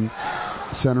taking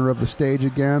center of the stage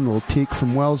again. A little teak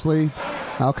from Wesley.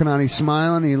 Al-Kanani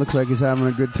smiling. He looks like he's having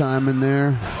a good time in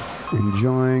there.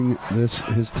 Enjoying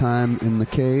his time in the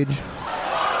cage.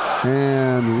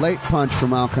 And late punch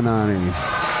from Al-Kanani.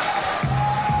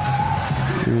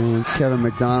 And Kevin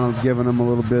McDonald giving him a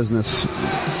little business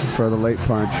for the late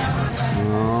punch.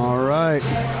 All right.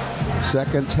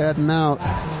 Seconds heading out.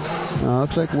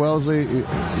 Looks like Wesley, he's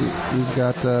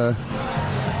got, I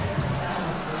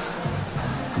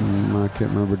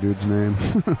can't remember dude's name.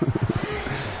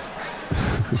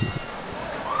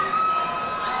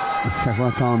 I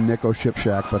want to call him Nico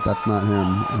Shipshack, but that's not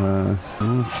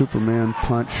him. Superman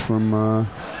punch from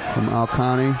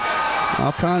Al-Kanani.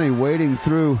 Al-Kanani wading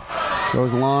through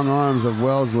those long arms of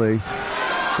Wesley,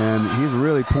 and he's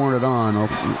really pouring it on.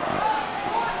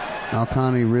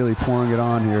 Al-Kanani really pouring it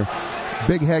on here.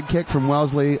 Big head kick from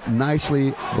Wesley,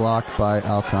 nicely blocked by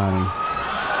Al-Kanani.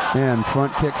 And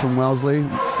front kick from Wesley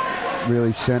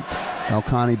really sent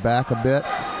Al-Kanani back a bit.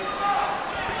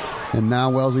 And now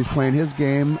Wesley's playing his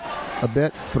game a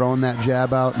bit, throwing that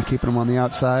jab out and keeping him on the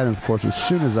outside. And of course, as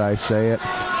soon as I say it,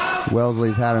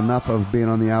 Wesley's had enough of being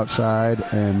on the outside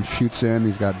and shoots in.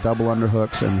 He's got double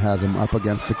underhooks and has him up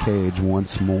against the cage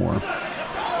once more.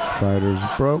 Fighters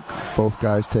broke. Both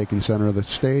guys taking center of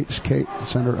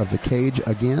the cage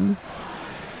again.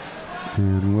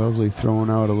 And Wesley throwing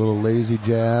out a little lazy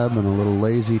jab and a little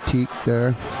lazy teak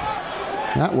there.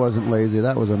 That wasn't lazy.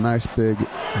 That was a nice big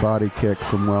body kick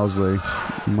from Wesley.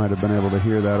 You might have been able to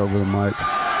hear that over the mic.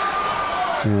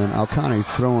 And Al-Khani's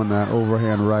throwing that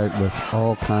overhand right with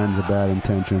all kinds of bad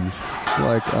intentions. It's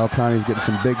like Al-Khani's getting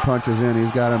some big punches in.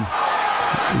 He's got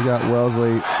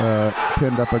Wellesley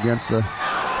pinned up against the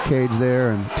cage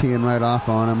there and teeing right off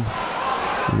on him.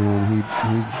 And he's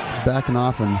backing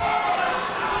off and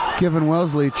giving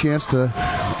Wellesley a chance to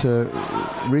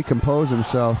recompose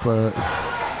himself. But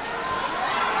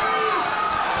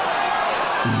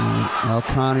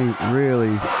Al-Khani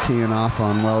really teeing off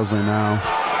on Wellesley now.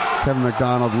 Kevin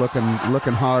McDonald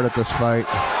looking hard at this fight.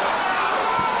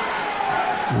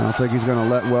 I don't think he's going to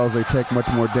let Wellesley take much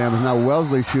more damage. Now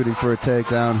Wellesley's shooting for a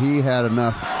takedown. He had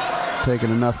taken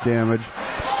enough damage.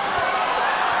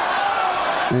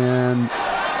 And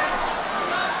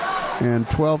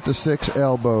 12-6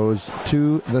 elbows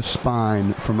to the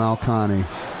spine from Al-Khani.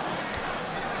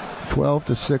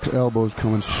 12-6 elbows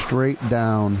coming straight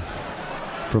down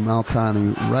from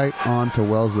Al-Khani right onto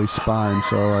Wellesley's spine.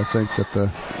 So I think that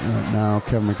now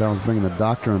Kevin McDonald's bringing the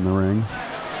doctor in the ring.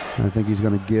 And I think he's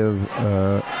going to give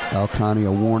Al-Khani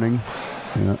a warning.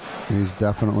 Yeah, he's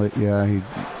definitely, I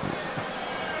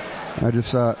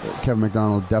just saw Kevin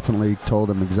McDonald definitely told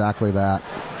him exactly that.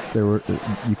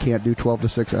 You can't do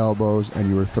 12-6 elbows, and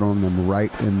you were throwing them right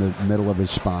in the middle of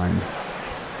his spine.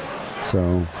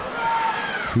 So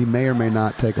he may or may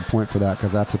not take a point for that,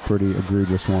 because that's a pretty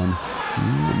egregious one.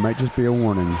 It might just be a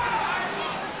warning.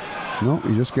 Nope,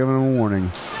 he's just giving him a warning.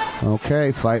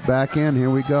 Okay, fight back in. Here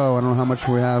we go. I don't know how much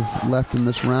we have left in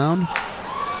this round.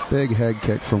 Big head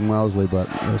kick from Wellesley, but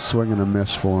a swing and a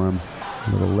miss for him.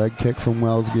 A little leg kick from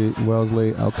Wellesley.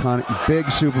 Al-Khani, big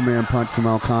Superman punch from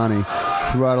Al-Khani.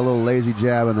 Threw out a little lazy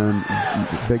jab and then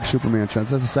big Superman punch.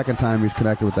 That's the second time he's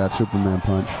connected with that Superman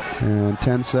punch. And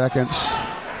 10 seconds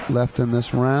left in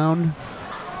this round.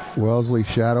 Wellesley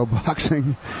shadow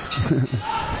boxing,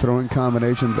 throwing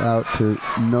combinations out to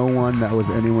no one that was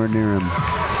anywhere near him.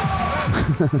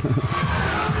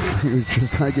 He was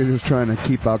just trying to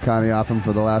keep Al-Khani off him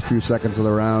for the last few seconds of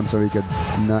the round so he could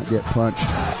not get punched.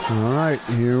 All right,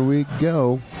 here we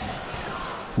go.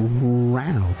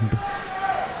 Round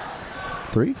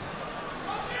 3?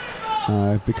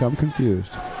 I've become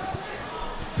confused.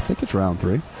 I think it's round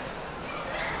 3.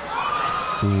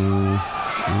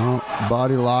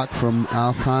 Body lock from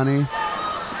Al-Khani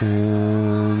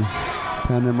and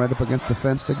pinned him right up against the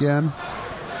fence again.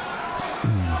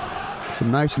 Some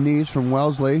nice knees from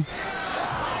Wellesley,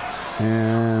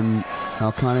 and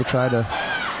Al-Khani tried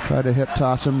to hip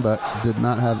toss him, but did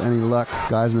not have any luck.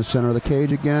 Guys in the center of the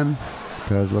cage again.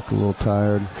 Guys look a little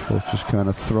tired. Both just kind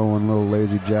of throwing little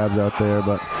lazy jabs out there,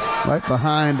 but right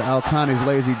behind Al-Khani's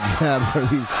lazy jabs are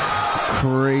these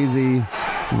crazy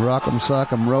rock'em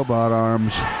sock'em robot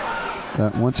arms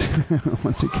that once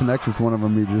he connects with one of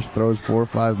them, he just throws 4 or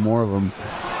 5 more of them.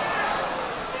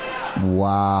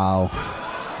 Wow.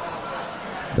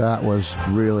 That was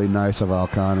really nice of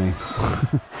Al-Khani.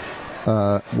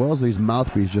 Wellesley's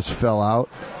mouthpiece just fell out,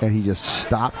 and he just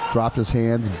stopped, dropped his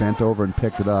hands, bent over, and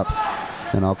picked it up.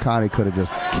 And Al-Khani could have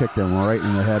just kicked him right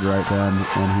in the head right then,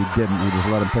 and he didn't. He just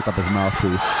let him pick up his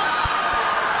mouthpiece.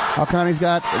 Al-Khani's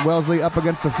got Wellesley up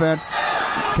against the fence.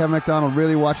 Kevin McDonald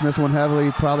really watching this one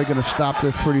heavily. Probably going to stop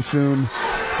this pretty soon.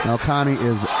 Al-Khani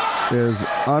is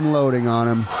unloading on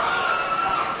him.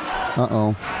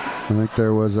 Uh-oh. I think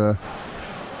there was a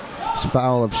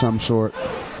foul of some sort.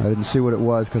 I didn't see what it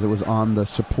was because it was on the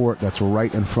support that's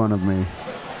right in front of me.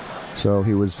 So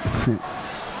he was...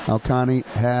 Al-Khani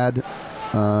had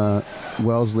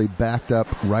Wellesley backed up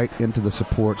right into the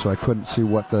support, so I couldn't see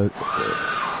what the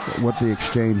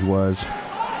exchange was.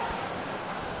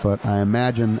 But I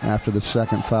imagine after the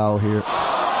second foul here,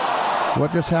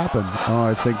 what just happened? Oh,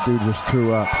 I think dude just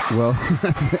threw up. Well,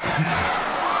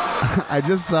 I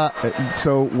just saw,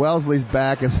 so Wellesley's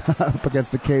back is up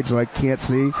against the cage, so I can't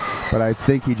see, but I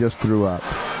think he just threw up.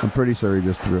 I'm pretty sure he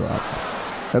just threw up.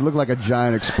 It looked like a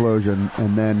giant explosion,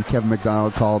 and then Kevin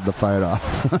McDonald called the fight off.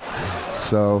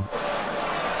 So,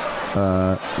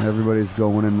 everybody's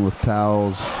going in with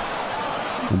towels.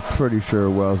 I'm pretty sure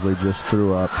Wellesley just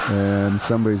threw up, and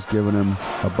somebody's giving him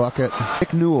a bucket.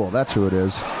 Nick Newell, that's who it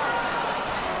is.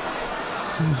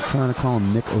 I was trying to call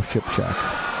him Nick Oshipchak.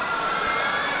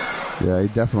 Yeah, he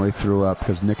definitely threw up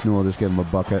because Nick Newell just gave him a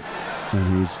bucket,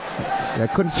 and I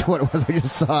couldn't see what it was. I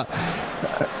just saw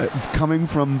coming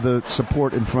from the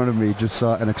support in front of me, just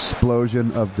saw an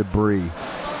explosion of debris,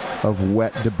 of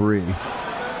wet debris.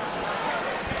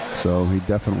 So he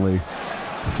definitely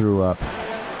threw up.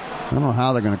 I don't know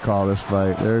how they're going to call this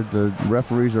fight. The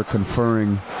referees are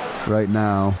conferring right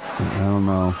now. I don't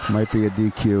know. Might be a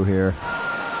DQ here.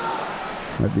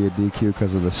 Might be a DQ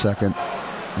because of the second.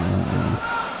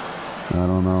 I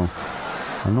don't know.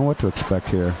 I don't know what to expect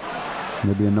here.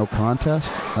 Maybe a no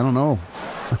contest? I don't know.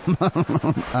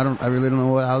 I really don't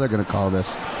know how they're going to call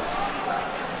this.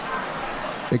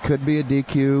 It could be a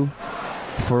DQ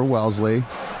for Wellesley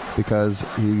because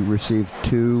he received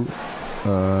 2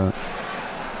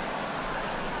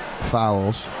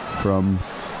 fouls from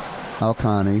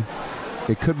Alcani.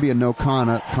 It could be a no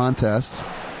contest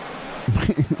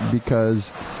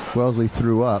because Wellesley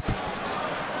threw up.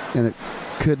 And it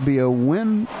could be a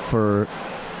win for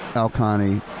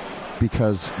Alcani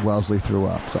because Wellesley threw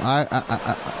up. So I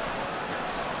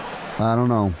don't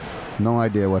know. No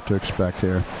idea what to expect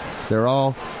here. There's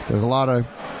a lot of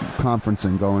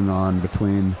conferencing going on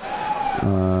between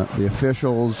the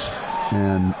officials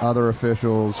and other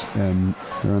officials, and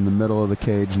they're in the middle of the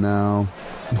cage now.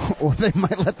 Or they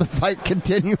might let the fight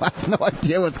continue. I have no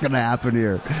idea what's going to happen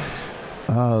here.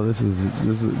 Oh, this is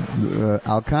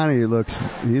Alcani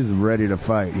he's ready to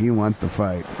fight. He wants to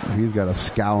fight. He's got a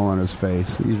scowl on his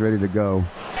face. He's ready to go.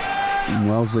 And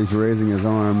Wellesley's raising his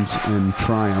arms in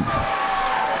triumph.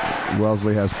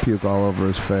 Wellesley has puke all over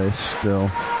his face still.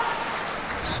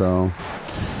 So,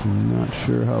 I'm not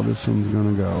sure how this one's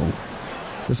going to go.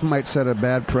 This might set a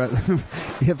bad precedent.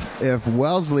 If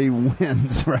Wellesley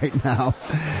wins right now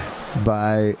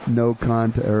by no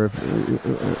contest, or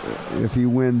if he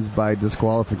wins by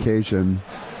disqualification,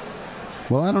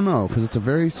 well, I don't know, because it's a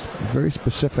very, very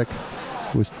specific.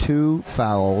 It was 2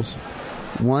 fouls.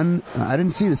 One, I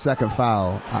didn't see the second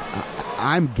foul.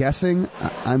 I'm guessing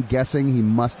he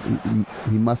must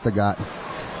have got.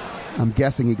 I'm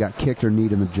guessing he got kicked or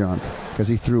kneed in the junk because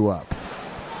he threw up.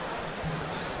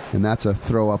 And that's a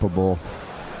throw-upable.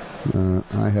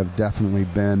 I have definitely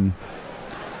been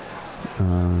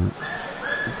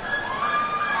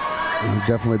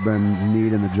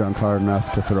kneed in the junk hard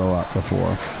enough to throw up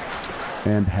before,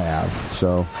 and have.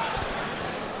 So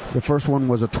the first one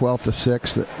was a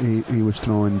 12-6 that he was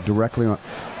throwing directly on.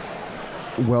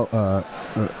 Well,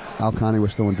 Alcani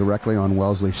was throwing directly on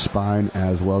Wellesley's spine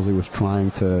as Wellesley was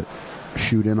trying to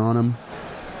shoot in on him.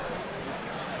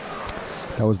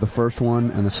 That was the first one,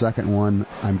 and the second one,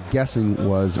 I'm guessing,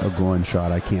 was a groin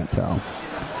shot. I can't tell.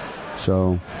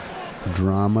 So,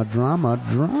 drama.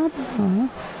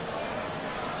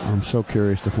 I'm so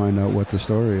curious to find out what the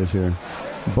story is here.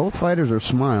 Both fighters are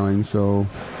smiling, so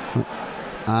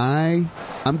I'm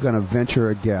going to venture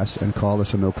a guess and call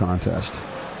this a no contest.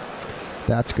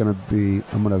 I'm going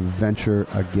to venture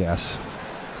a guess,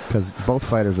 because both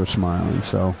fighters are smiling,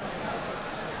 so...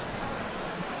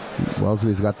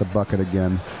 Wellesley's got the bucket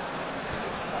again.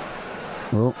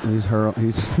 Oh,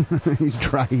 he's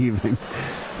dry heaving.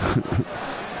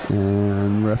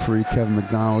 And referee Kevin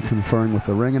McDonald conferring with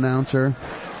the ring announcer,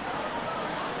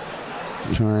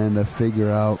 trying to figure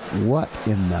out what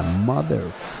in the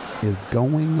mother is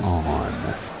going on.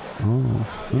 Oh,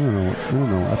 I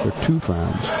don't know. After 2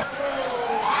 rounds.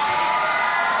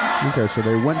 Okay, so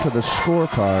they went to the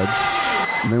scorecards.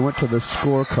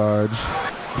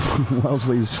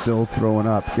 Wellesley's still throwing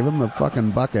up. Give him the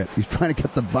fucking bucket. He's trying to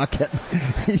get the bucket.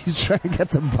 He's trying to get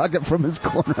the bucket from his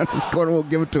corner. His corner won't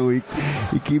give it to him.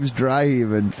 He keeps dry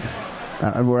heaving.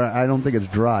 I don't think it's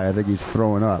dry. I think he's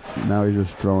throwing up. Now he's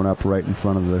just throwing up right in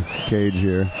front of the cage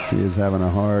here. He is having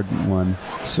a hard one.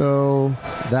 So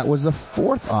that was the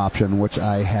 4th option, which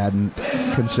I hadn't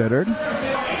considered.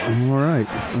 All right.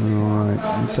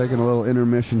 I'm taking a little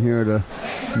intermission here to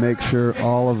make sure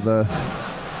all of the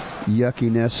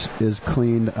yuckiness is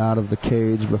cleaned out of the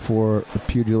cage before the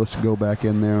pugilists go back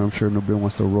in there. I'm sure nobody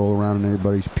wants to roll around in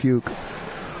anybody's puke,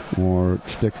 or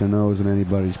stick their nose in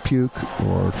anybody's puke,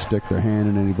 or stick their hand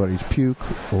in anybody's puke,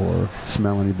 or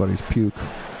smell anybody's puke,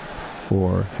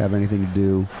 or have anything to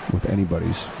do with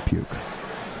anybody's puke.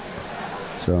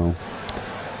 So,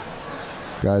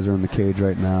 guys are in the cage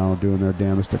right now doing their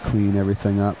damnedest to clean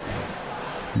everything up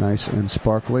nice and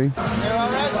sparkly.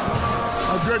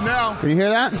 I'm good now. Can you hear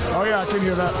that? Oh, yeah, I can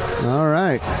hear that. All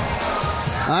right.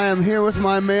 I am here with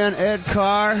my man, Ed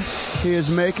Carr. He is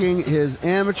making his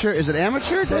amateur, is it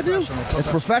amateur debut? It's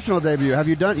professional debut.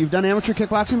 You've done amateur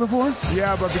kickboxing before?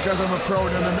 Yeah, but because I'm a pro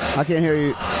in MMA. I can't hear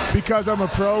you. Because I'm a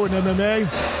pro in MMA,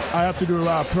 I have to do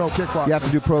pro kickboxing. You have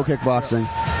to do pro kickboxing.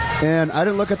 And I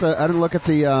didn't look at the,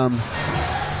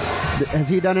 has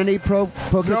he done any pro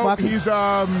kickboxing? No, he's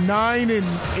 9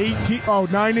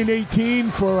 and 18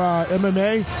 for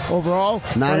MMA overall.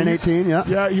 9 and 18, yeah.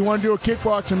 Yeah, he wanted to do a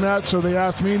kickboxing match, so they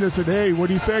asked me and they said, hey, what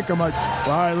do you think? I'm like, all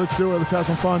right, let's do it. Let's have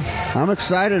some fun. I'm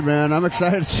excited, man. I'm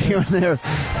excited to see you in there.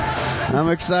 I'm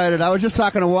excited. I was just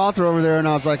talking to Walter over there, and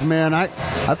I was like, man, I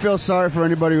feel sorry for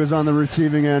anybody who's on the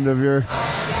receiving end of your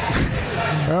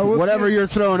whatever you're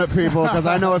throwing at people, because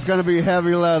I know it's going to be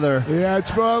heavy leather. Yeah,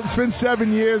 it's been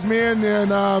 7 years, man,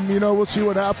 and we'll see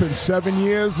what happens. 7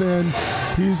 years, and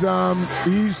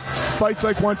he's fights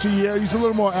like once a year. He's a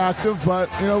little more active, but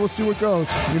we'll see what goes.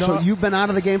 So you've been out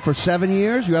of the game for 7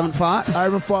 years? You haven't fought? I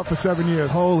haven't fought for 7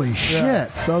 years. Holy shit!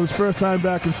 Yeah. So it was first time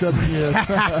back in 7 years.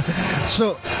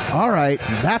 So, all right,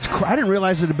 I didn't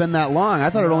realize it had been that long. I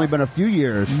thought it had only been a few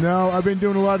years. No, I've been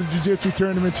doing a lot of jiu-jitsu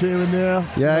tournaments here and there.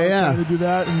 Yeah. Trying to do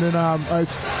that, and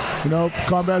then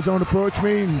Combat Zone approached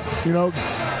me and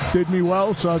did me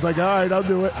well, so I was like, all right, I'll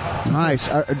do it. Nice.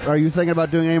 Are you thinking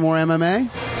about doing any more MMA?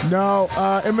 No,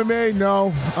 MMA,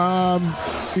 no.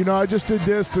 I just did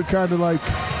this to kind of like,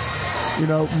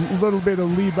 a little bit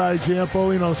of lead by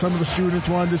example. Some of the students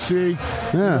wanted to see.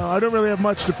 Yeah. I don't really have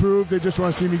much to prove. They just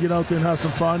want to see me get out there and have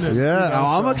some fun. And,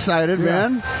 I'm excited,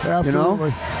 man.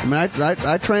 Absolutely.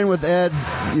 I train with Ed,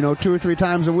 2 or 3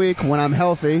 times a week when I'm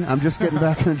healthy. I'm just getting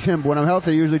back in the gym. But when I'm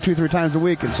healthy, usually 2 or 3 times a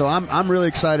week. And so I'm really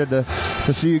excited to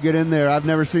see you get in there. I've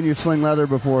never seen you sling leather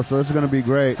before, so this is going to be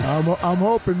great. I'm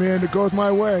hoping, man, it goes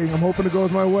my way. I'm hoping it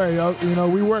goes my way.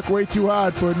 We work way too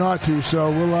hard for it not to, so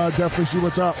we'll definitely see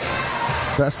what's up.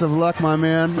 Best of luck, my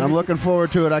man. I'm looking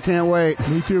forward to it. I can't wait.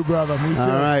 Me too, brother. Me too. All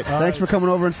right. Thanks for coming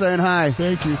over and saying hi.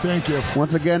 Thank you.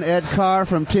 Once again, Ed Carr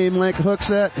from Team Link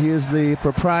Hookset. He is the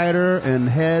proprietor and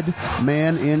head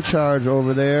man in charge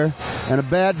over there. And a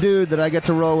bad dude that I get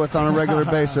to roll with on a regular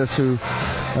basis who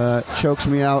chokes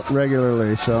me out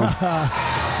regularly. So,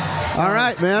 all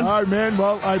right, man. All right, man.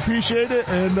 Well, I appreciate it,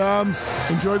 and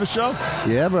enjoy the show.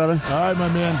 Yeah, brother. All right, my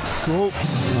man. Cool.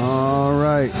 All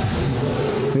right.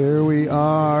 Here we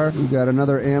are. We've got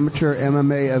another amateur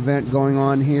MMA event going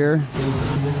on here.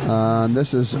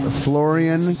 This is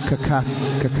Florian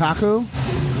Kakaku.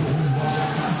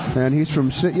 And he's from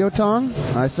Sityodtong,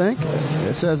 I think.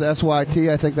 It says SYT.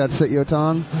 I think that's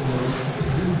Sityodtong.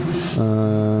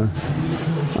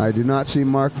 I do not see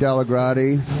Mark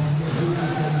Delagrati.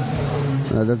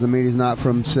 That doesn't mean he's not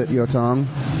from Sityodtong.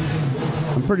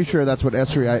 I'm pretty sure that's what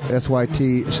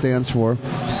SYT stands for.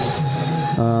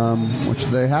 Which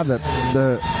they have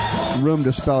the room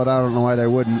to spell it out. I don't know why they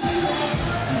wouldn't.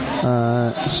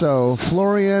 So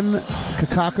Florian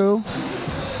Kakaku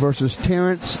versus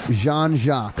Terrence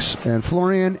Jean-Jacques. And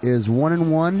Florian is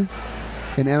 1-1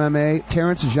 in MMA.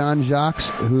 Terrence Jean-Jacques,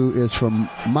 who is from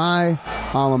my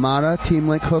alma mater, Team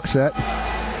Link Hookset,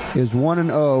 is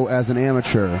 1-0 as an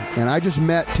amateur. And I just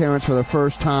met Terrence for the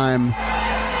first time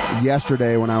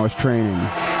yesterday when I was training.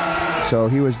 So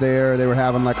he was there. They were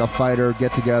having like a fighter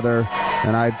get together,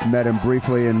 and I met him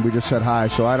briefly, and we just said hi.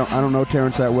 So I don't know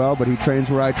Terrence that well, but he trains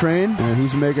where I train, and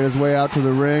he's making his way out to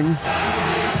the ring.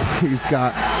 He's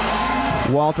got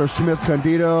Walter Smith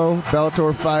Condito,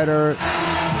 Bellator fighter.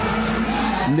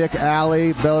 Nick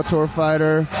Alley, Bellator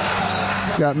fighter.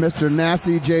 He's got Mr.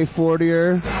 Nasty J.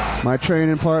 Fortier, my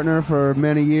training partner for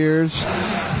many years.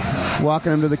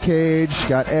 Walking him to the cage.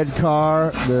 Got Ed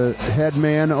Carr, the head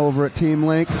man over at Team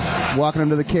Link, walking him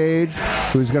to the cage,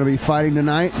 who's going to be fighting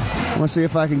tonight. I want to see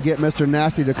if I can get Mr.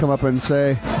 Nasty to come up and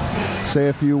say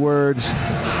a few words.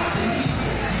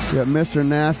 Got Mr.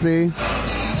 Nasty,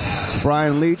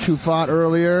 Brian Leach, who fought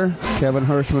earlier, Kevin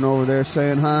Hirschman over there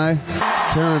saying hi.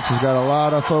 Terrence has got a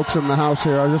lot of folks in the house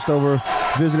here. I was just over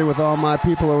visiting with all my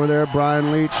people over there.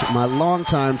 Brian Leach, my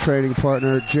longtime training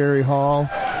partner, Jerry Hall,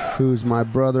 who's my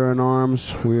brother in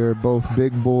arms. We are both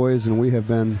big boys, and we have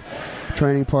been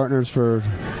training partners for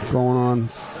going on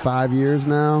 5 years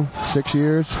now, 6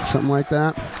 years, something like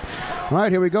that. All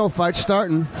right, here we go. Fight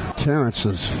starting. Terrence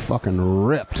is fucking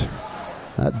ripped.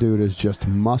 That dude is just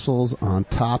muscles on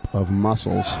top of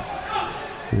muscles.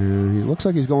 And he looks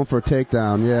like he's going for a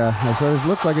takedown. Yeah, so it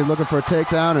looks like he's looking for a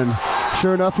takedown, and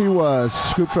sure enough he was.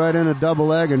 Scooped right in a double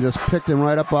leg and just picked him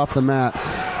right up off the mat.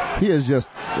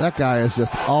 That guy is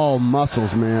just all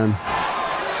muscles, man.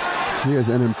 He is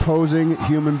an imposing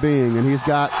human being, and he's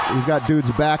got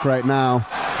dude's back right now.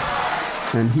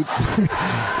 And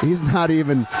he's not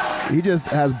even, he just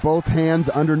has both hands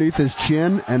underneath his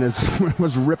chin and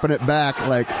was ripping it back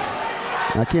like,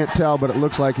 I can't tell, but it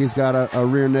looks like he's got a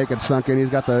rear naked sunk in. He's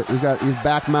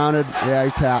back mounted. Yeah,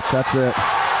 he tapped. That's it.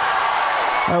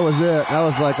 That was it. That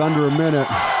was like under a minute.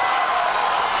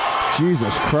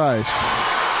 Jesus Christ.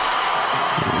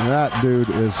 That dude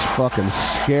is fucking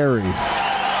scary.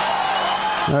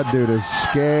 That dude is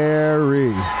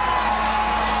scary.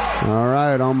 All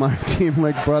right, all my Team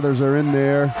Link brothers are in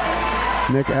there.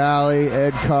 Nick Alley,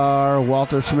 Ed Carr,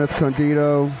 Walter Smith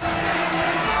Condito.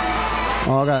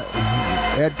 All got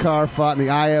Ed Carr fought in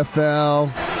the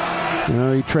IFL.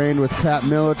 He trained with Pat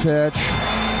Militich.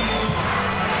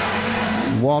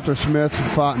 Walter Smith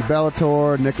fought in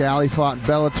Bellator. Nick Alley fought in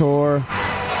Bellator.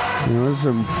 You know, there's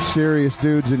some serious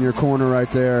dudes in your corner right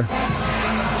there.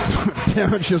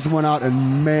 Terrence just went out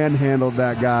and manhandled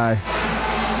that guy.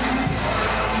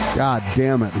 God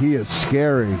damn it. He is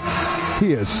scary.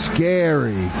 He is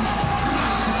scary.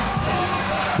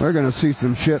 We're going to see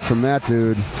some shit from that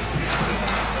dude.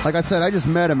 Like I said, I just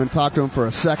met him and talked to him for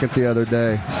a second the other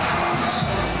day.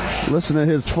 Listen to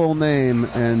his full name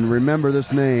and remember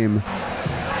this name.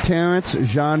 Terrence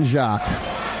Jean-Jacques.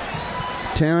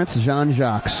 Terrence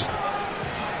Jean-Jacques.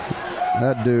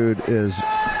 That dude is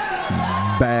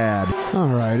bad. All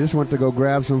right, I just went to go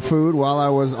grab some food. While I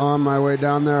was on my way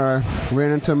down there, I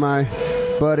ran into my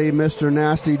buddy, Mr.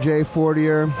 Nasty J.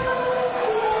 Fortier,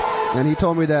 and he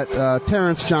told me that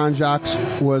Terrence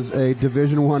Jean-Jacques was a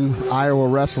Division I Iowa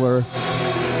wrestler,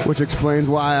 which explains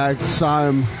why I saw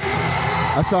him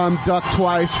duck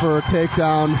twice for a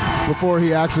takedown before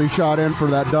he actually shot in for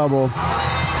that double.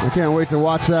 I can't wait to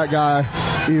watch that guy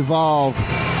evolve.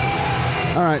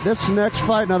 All right, this next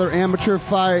fight, another amateur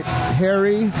fight,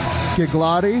 Harry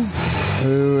Giglotti,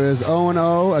 who is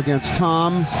 0-0 against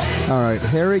Tom. All right,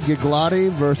 Harry Giglotti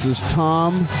versus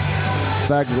Tom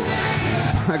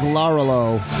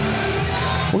Baglarolo.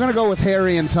 We're going to go with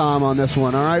Harry and Tom on this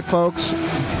one, all right, folks?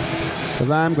 Because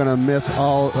I'm going to miss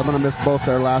both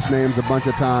their last names a bunch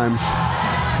of times.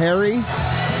 Harry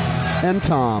and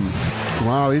Tom.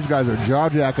 Wow, these guys are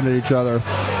jaw-jacking at each other.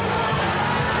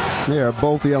 They are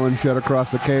both yelling shit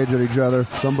across the cage at each other.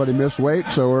 Somebody missed weight,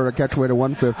 so we're at a catch weight of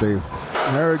 150.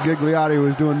 Harry Gigliotti, who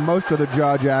was doing most of the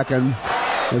jaw-jacking,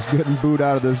 is getting booed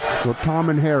out of this. So Tom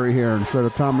and Harry here instead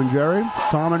of Tom and Jerry.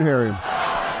 Tom and Harry.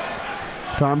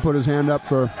 Tom put his hand up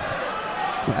to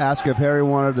ask if Harry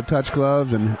wanted to touch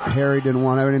gloves, and Harry didn't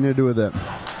want anything to do with it.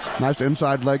 Nice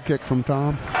inside leg kick from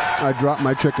Tom. I dropped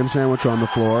my chicken sandwich on the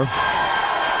floor.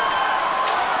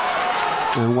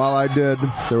 And while I did,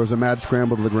 there was a mad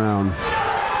scramble to the ground.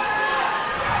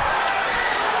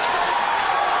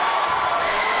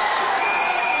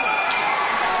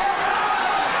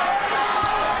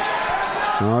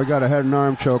 Now I got a head and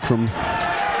arm choke from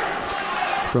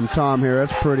Tom here.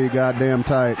 That's pretty goddamn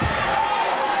tight.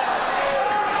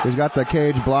 He's got the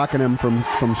cage blocking him from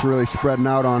really spreading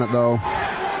out on it, though.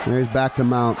 And he's back to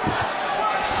mount.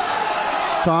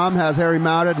 Tom has Harry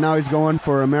mounted. Now he's going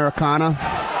for Americana.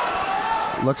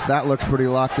 That looks pretty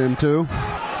locked in too.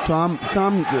 Tom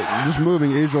just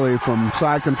moving easily from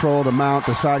side control to mount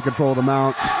to side control to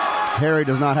mount. Harry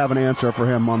does not have an answer for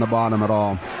him on the bottom at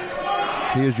all.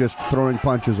 He is just throwing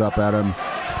punches up at him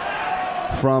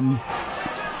from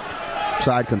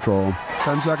side control.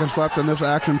 10 seconds left in this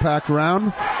action-packed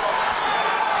round.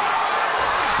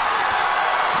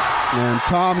 And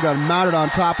Tom got mounted on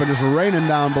top and just raining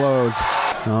down blows.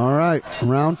 All right,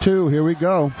 round 2, here we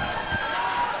go.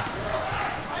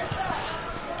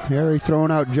 Harry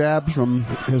throwing out jabs from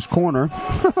his corner.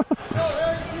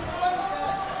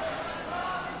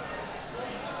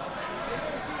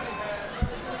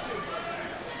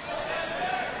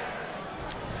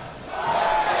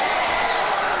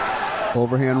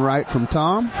 Overhand right from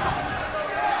Tom.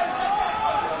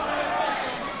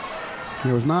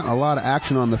 There was not a lot of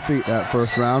action on the feet that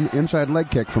first round. Inside leg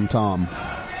kick from Tom.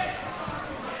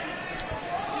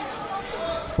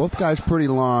 Both guys pretty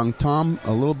long. Tom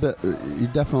a little bit, he's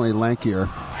definitely lankier.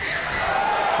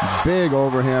 Big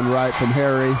overhand right from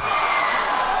Harry.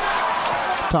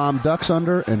 Tom ducks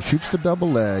under and shoots the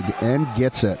double leg and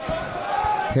gets it.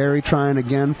 Harry trying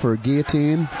again for a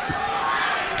guillotine.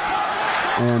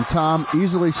 And Tom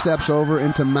easily steps over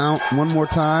into mount one more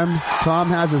time. Tom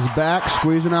has his back,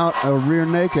 squeezing out a rear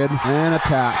naked and a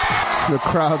tap. The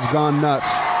crowd's gone nuts.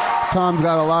 Tom's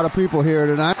got a lot of people here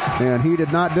tonight, and he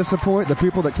did not disappoint the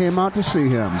people that came out to see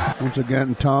him. Once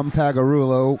again, Tom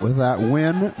Pagarulo with that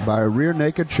win by rear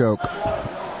naked choke.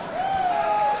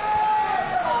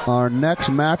 Our next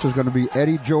match is going to be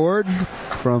Eddie George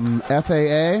from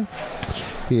FAA.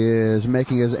 He is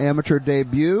making his amateur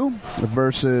debut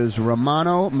versus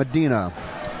Romano Medina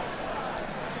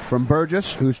from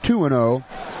Burgess, who's 2-0.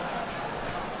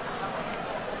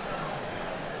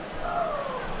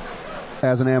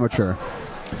 As an amateur.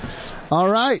 All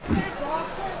right.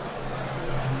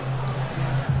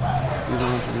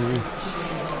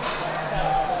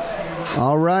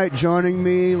 All right, joining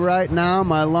me right now,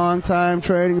 my longtime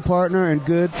trading partner and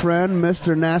good friend,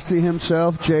 Mr. Nasty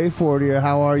himself, Jay Fortier.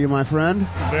 How are you, my friend?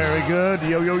 Very good.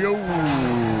 Yo, yo, yo.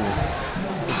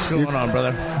 What's going on,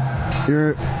 brother?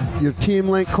 Your Team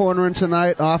Link cornering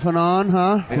tonight off and on,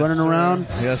 huh? Yes, running sir. around?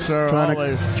 Yes, sir,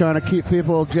 always. Trying to keep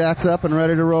people jacked up and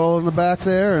ready to roll in the back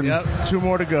there? And yep, two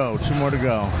more to go.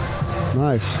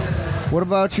 Nice. What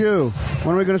about you?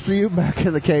 When are we going to see you back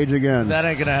in the cage again? That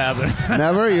ain't gonna happen.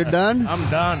 Never? You're done? I'm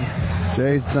done.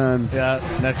 Jay's done. Yeah,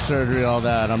 neck surgery, all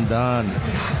that. I'm done.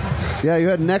 Yeah, you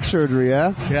had neck surgery,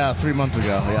 yeah? Yeah, 3 months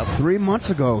ago. Yep. 3 months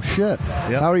ago. Shit.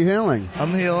 Yep. How are you healing?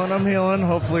 I'm healing.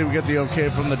 Hopefully we get the okay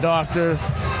from the doctor.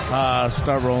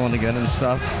 Start rolling again and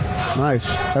stuff. Nice.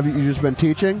 Have you just been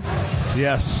teaching?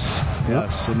 Yes.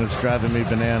 And it's driving me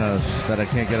bananas that I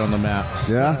can't get on the mats.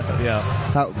 Yeah? Yeah.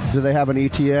 Do they have an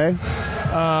ETA?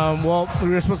 Well, we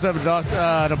were supposed to have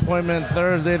an appointment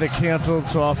Thursday. They canceled,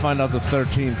 so I'll find out the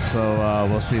 13th. So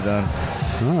we'll see then.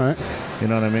 All right. You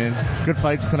know what I mean? Good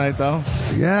fights tonight, though.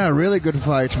 Yeah, really good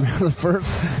fights, man. The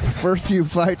first few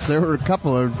fights, there were a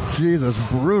couple of, Jesus,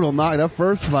 brutal knock. That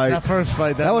first fight,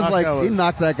 that was like, he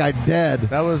knocked that guy dead.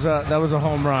 That was a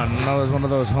home run. That was one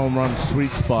of those home run sweet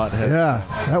spot hits. Yeah,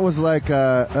 that was like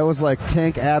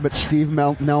Tank Abbott, Steve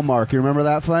Nelmark. You remember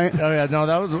that fight? Oh yeah, no,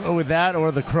 that was with that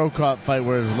or the Crow Cop fight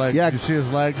where his legs. Yeah, did you see his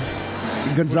legs?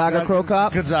 Gonzaga Crow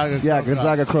Cop?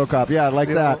 Gonzaga Crow Cop. Yeah, like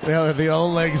that. Yeah, the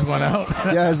old legs went out.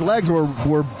 Yeah, his legs were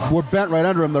bent right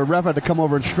under him. The ref had to come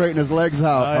over and straighten his legs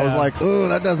out. I was like, ooh,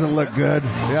 that doesn't look good.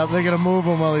 Yeah, they're going to move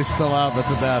him while he's still out.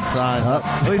 That's a bad sign.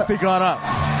 At least he got up.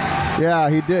 Yeah,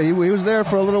 he did. He was there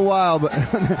for a little while, but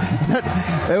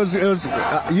it was.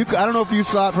 I don't know if you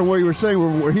saw it from where you were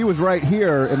sitting, where he was right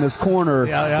here in this corner,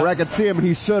 where I could see him, and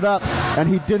he stood up, and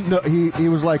he didn't know. He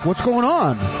was like, "What's going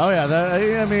on?" Oh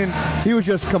yeah, he was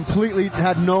just completely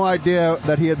had no idea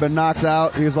that he had been knocked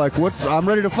out. He was like, "What? I'm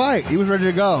ready to fight." He was ready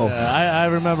to go. I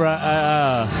remember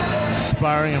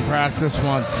sparring in practice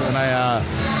once, and I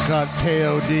got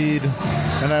KO'd.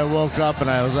 And I woke up and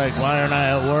I was like, why aren't I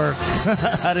at work?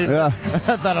 I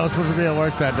thought I was supposed to be at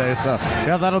work that day. So,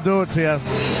 yeah, that'll do it to you,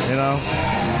 you know.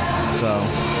 So,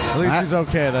 at least he's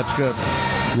okay. That's good.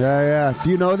 Yeah.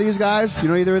 Do you know these guys? Do you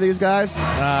know either of these guys?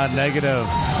 Negative.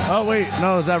 Oh, wait.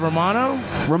 No, is that Romano?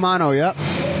 Romano, yep.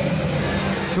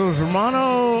 So is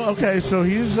Romano, okay, so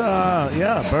he's,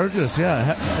 Burgess,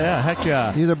 heck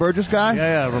yeah. He's a Burgess guy?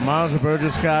 Yeah, Romano's a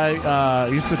Burgess guy.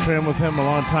 Used to train with him a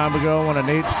long time ago, one of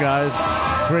Nate's guys.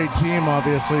 Great team,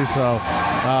 obviously, so,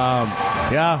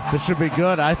 this should be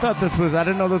good. I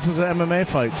didn't know this was an MMA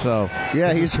fight, so.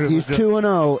 Yeah, he's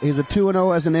 2-0. He's a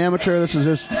 2-0 as an amateur. This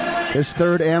is his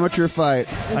third amateur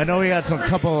fight. I know he had some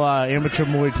couple, amateur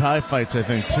Muay Thai fights, I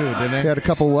think, too, didn't he? He had a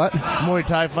couple what? Muay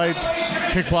Thai fights.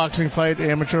 Kickboxing fight,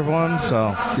 amateur one,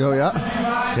 so. Oh,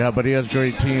 yeah? Yeah, but he has a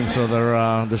great team, so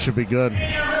this should be good.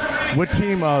 What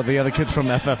team? Oh, the other kids from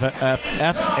FAA,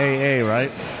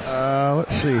 right?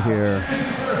 Let's see here.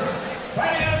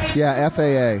 Yeah,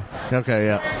 FAA. Okay,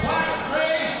 yeah.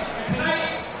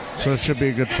 So it should be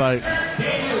a good fight.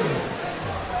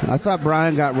 I thought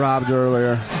Brian got robbed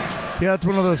earlier. Yeah, it's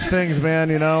one of those things, man,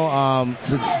 you know,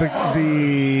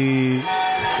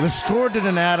 the score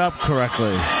didn't add up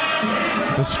correctly.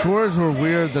 The scores were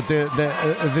weird that they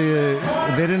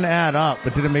didn't add up.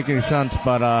 It didn't make any sense,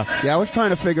 but I was trying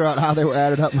to figure out how they were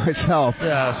added up myself.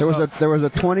 Yeah, there was a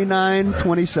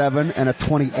 29-27 and a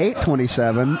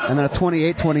 28-27 and then a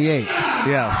 28-28.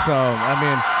 Yeah, so I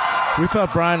mean, we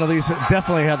thought Brian at least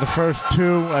definitely had the first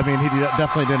two. I mean, he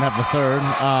definitely didn't have the third.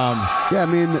 I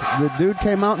mean, the dude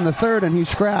came out in the third and he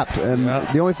scrapped, and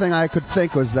the only thing I could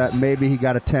think was that maybe he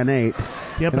got a 10-8.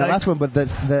 Yeah, but the last one, but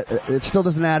it still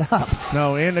doesn't add up.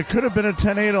 No, and it could have been a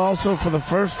 10-8 also for the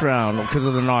first round because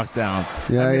of the knockdown.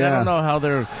 Yeah, I don't know how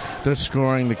they're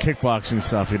scoring the kickboxing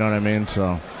stuff. You know what I mean?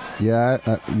 So. Yeah,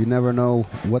 you never know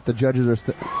what the judges are.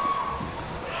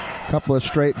 Couple of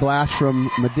straight blasts from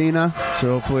Medina.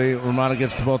 So hopefully Romano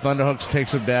gets to both underhooks,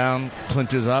 takes him down,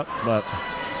 clinches up, but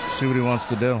see what he wants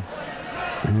to do.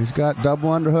 And he's got double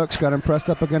underhooks, got him pressed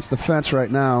up against the fence right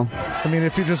now. I mean,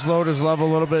 if he just lowered his level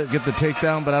a little bit, get the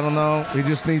takedown, but I don't know.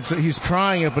 He's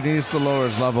trying it, but he needs to lower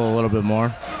his level a little bit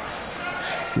more.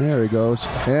 There he goes.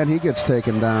 And he gets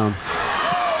taken down.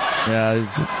 Yeah, he's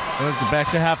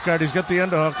back to half guard. He's got the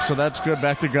underhook, so that's good.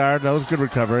 Back to guard. That was good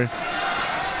recovery.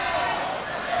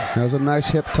 That was a nice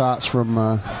hip toss from,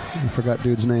 I forgot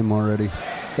dude's name already.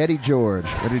 Eddie George.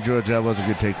 That was a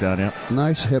good takedown, yeah.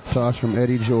 Nice hip toss from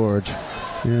Eddie George.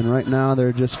 And right now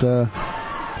they're just,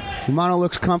 Romano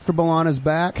looks comfortable on his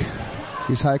back.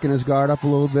 He's hiking his guard up a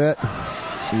little bit.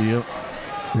 Yep.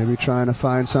 Maybe trying to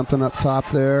find something up top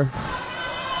there.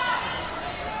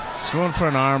 He's going for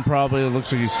an arm probably. It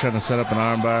looks like he's trying to set up an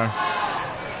arm bar.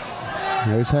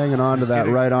 Yeah, he's hanging on to that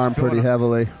right arm pretty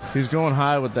heavily. He's going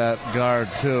high with that guard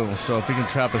too, so if he can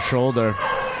trap a shoulder.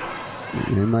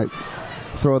 He might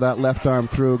throw that left arm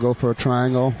through, go for a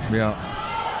triangle. Yeah.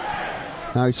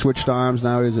 Now he switched arms.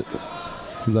 Now he's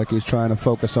like he's trying to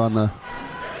focus on the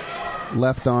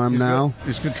left arm now.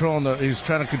 He's trying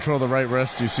to control the right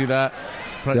wrist. Do you see that?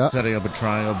 Probably setting up a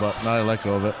triangle, but now I let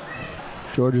go of it.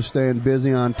 George is staying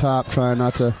busy on top, trying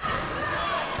not to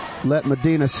let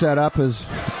Medina set up his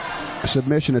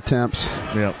submission attempts.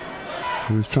 Yep.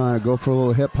 He was trying to go for a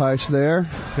little hip heist there.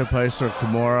 Hip heist or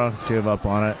Kimura, gave up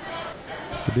on it.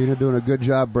 Medina doing a good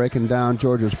job breaking down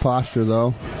George's posture,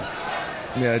 though.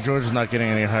 Yeah, George is not getting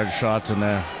any hard shots in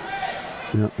there.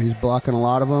 Yeah, he's blocking a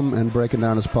lot of them and breaking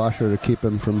down his posture to keep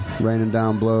him from raining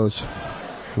down blows.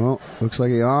 Well, looks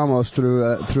like he almost threw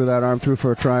that arm through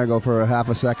for a triangle for a half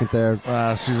a second there.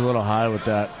 So he's a little high with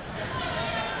that.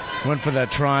 Went for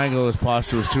that triangle. His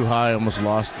posture was too high. Almost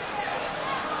lost.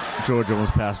 George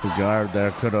almost passed the guard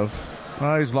there. Could have.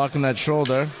 Oh, he's locking that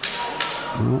shoulder.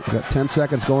 Well, got 10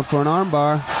 seconds going for an arm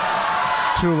bar.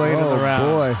 Too late in the round.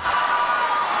 Oh, boy.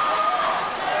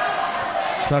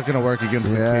 It's not going to work against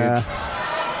the cage.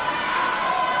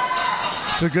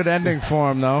 It's a good ending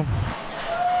for him, though.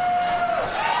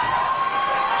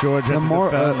 George had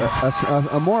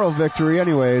a moral victory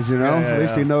anyways, you know. At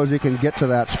least he knows he can get to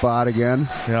that spot again.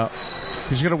 Yeah.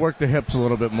 He's going to work the hips a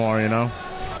little bit more, you know.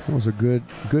 It was a good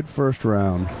first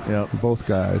round. Yeah. Both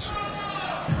guys.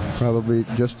 Probably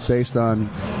just based on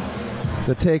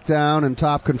the takedown and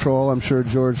top control. I'm sure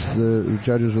the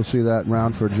judges will see that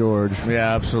round for George.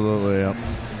 Yeah, absolutely. Yeah.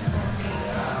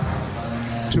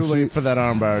 Too late for that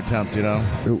armbar attempt, you know.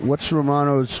 What's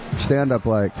Romano's stand-up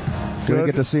like? Didn't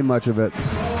get to see much of it.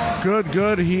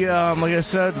 Good. He, like I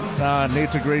said,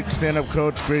 Nate's a great stand-up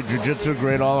coach, great jiu-jitsu,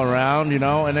 great all-around, you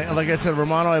know. And like I said,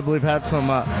 Romano, I believe, has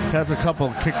a couple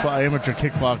amateur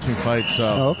kickboxing fights.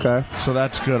 So, okay. So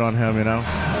that's good on him, you know.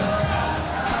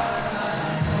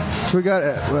 So we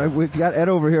got Ed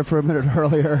over here for a minute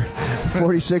earlier.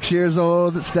 46 years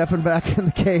old, stepping back in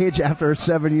the cage after a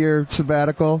 7-year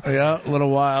sabbatical. Yeah, a little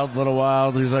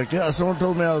wild. He's like, yeah, someone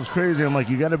told me I was crazy. I'm like,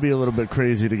 you got to be a little bit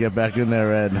crazy to get back in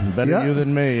there, Ed. Better you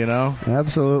than me, you know?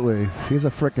 Absolutely. He's a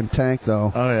frickin' tank,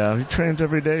 though. Oh, yeah. He trains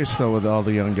every day still with all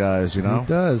the young guys, you know? He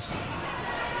does.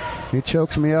 He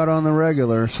chokes me out on the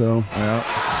regular, so. Yeah.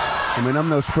 I mean, I'm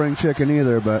no spring chicken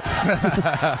either, but.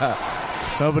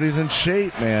 No, but he's in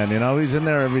shape, man. You know, he's in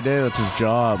there every day. That's his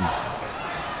job.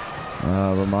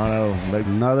 Romano.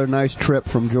 Another nice trip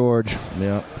from George.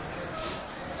 Yeah.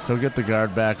 He'll get the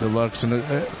guard back. It looks. And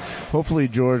hopefully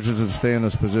George doesn't stay in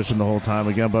this position the whole time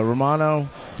again. But Romano,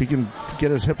 if he can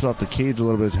get his hips off the cage a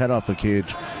little bit, his head off the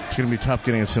cage, it's going to be tough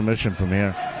getting a submission from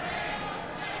here.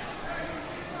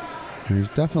 He's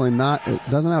definitely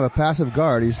doesn't have a passive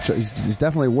guard. He's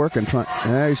definitely working.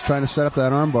 He's trying to set up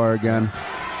that armbar again.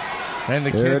 And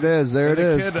the there kid,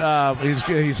 it is.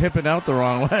 He's hipping out the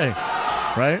wrong way,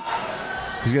 right?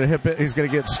 He's gonna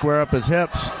get square up his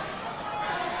hips.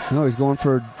 No, he's going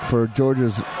for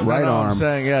George's right arm. I'm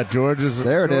saying, yeah, George is.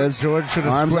 There it is. George should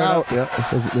have arms out. Yep.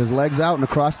 His legs out and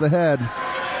across the head.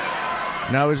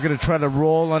 Now he's gonna try to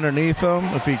roll underneath him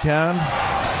if he can.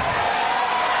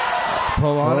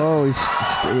 Pull on it.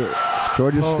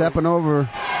 George is stepping over.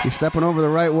 He's stepping over the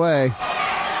right way.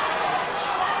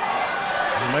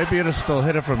 He might be able to still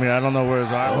hit it from here. I don't know where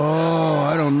his arm is. Oh,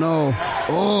 I don't know.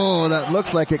 Oh, that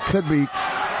looks like it could be.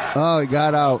 Oh, he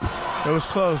got out. It was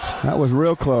close. That was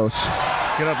real close.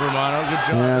 Get up, Romano. Good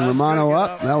job. And Romano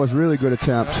up. That was really good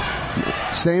attempt.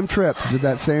 Yep. Same trip. Did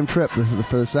that same trip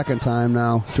for the second time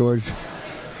now, George.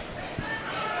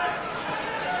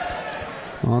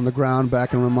 On the ground,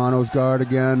 back in Romano's guard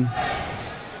again.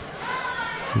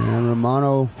 And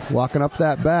Romano walking up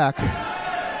that back.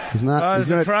 He's not. He's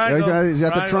got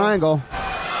the triangle.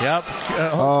 Yep.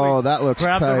 That looks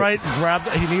tight.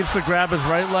 He needs to grab his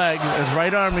right leg. His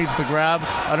right arm needs to grab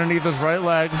underneath his right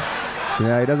leg.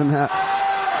 Yeah, he doesn't have.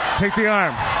 Take the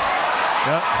arm.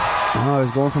 Yep. Oh,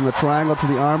 he's going from the triangle to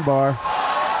the arm bar.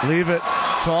 Leave it.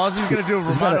 So all he's going to do,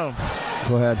 Romano.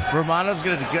 Go ahead. Romano's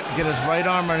going to get his right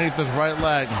arm underneath his right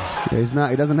leg. Yeah, he's not.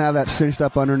 He doesn't have that cinched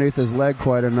up underneath his leg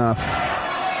quite enough.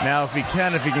 Now, if he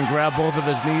can grab both of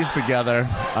his knees together,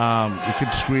 you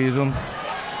could squeeze him,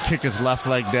 kick his left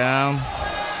leg down.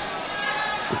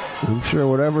 I'm sure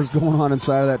whatever's going on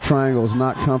inside of that triangle is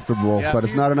not comfortable, but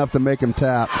it's not enough to make him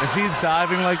tap. If he's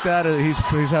diving like that,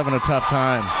 he's having a tough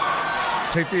time.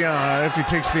 If he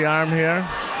takes the arm here,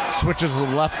 switches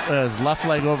his left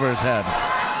leg over his head.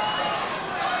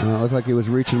 It looked like he was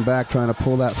reaching back trying to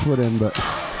pull that foot in, but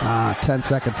 10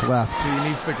 seconds left. So he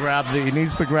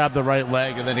needs to grab the right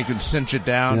leg, and then he can cinch it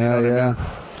down. Yeah, you know what I mean?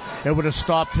 It would have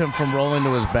stopped him from rolling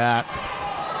to his back.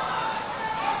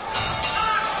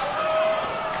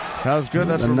 That was good.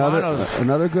 That's Romano's.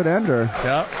 Another good ender.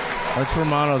 Yep. That's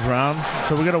Romano's round.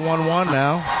 So we got a 1-1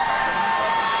 now.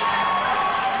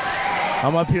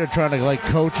 I'm up here trying to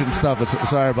coach and stuff.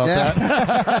 Sorry about that.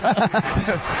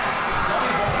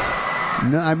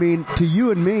 No, I mean, to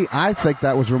you and me, I think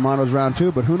that was Romano's round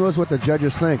 2, but who knows what the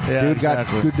judges think. Yeah, Dude got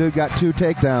 2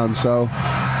 takedowns, so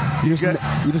you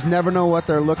just never know what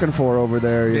they're looking for over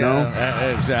there, you know?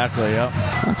 Exactly, yeah.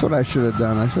 That's what I should have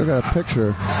done. I should have got a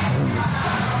picture.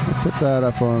 I'll put that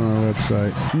up on our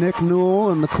website. Nick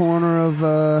Newell in the corner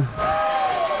of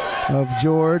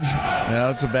George. Yeah,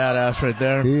 that's a badass right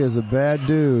there. He is a bad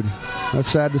dude.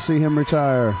 That's sad to see him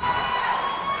retire.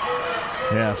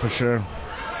 Yeah, for sure.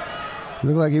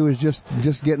 Looked like he was just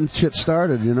getting shit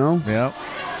started, you know? Yep.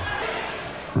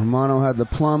 Romano had the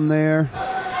plum there.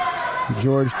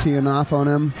 George teeing off on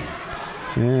him.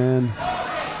 And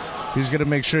he's going to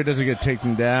make sure he doesn't get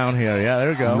taken down here. Yeah, there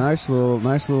we go. Nice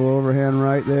little overhand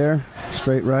right there.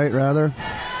 Straight right, rather,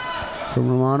 from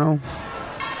Romano.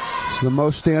 It's the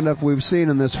most stand-up we've seen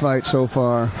in this fight so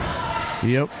far.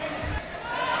 Yep.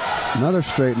 Another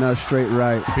straight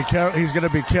right. He's going to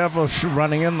be careful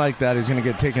running in like that. He's going to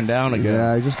get taken down again.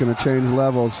 Yeah, he's just going to change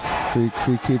levels. If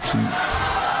he keeps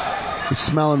he's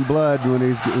smelling blood when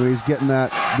he's getting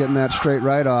that straight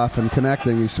right off and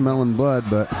connecting. He's smelling blood,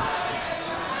 but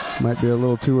might be a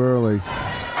little too early.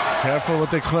 Careful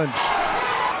with the clinch.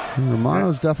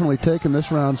 Romano's definitely taken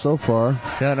this round so far.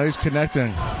 Yeah, no, he's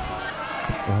connecting.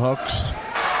 The hooks.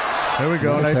 There we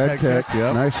go. Nice head kick.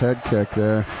 Yep. Nice head kick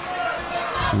there.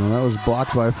 Well, that was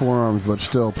blocked by forearms, but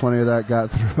still, plenty of that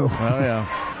got through. Oh, yeah.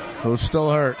 Those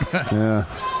still hurt. Yeah.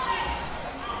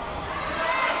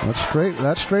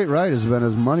 That straight right has been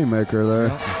his moneymaker there.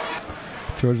 Yep.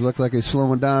 George looked like he's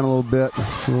slowing down a little bit. A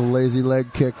little lazy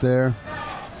leg kick there.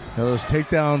 Yeah, those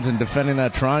takedowns and defending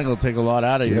that triangle take a lot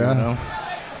out of you, you know?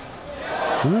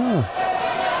 Yeah.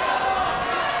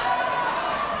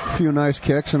 A few nice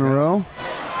kicks in a row.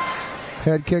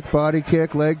 Head kick, body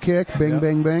kick, leg kick, bing,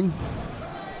 bing, bing.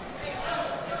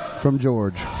 From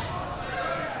George.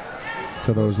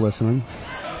 To those listening.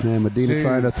 And Medina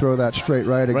trying to throw that straight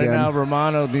right again. Right now,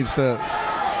 Romano needs to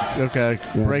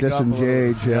break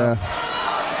disengage, up.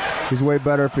 Yeah. He's way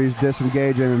better if he's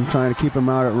disengaging and trying to keep him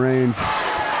out at range.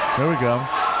 There we go.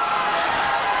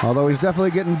 Although he's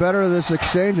definitely getting better at this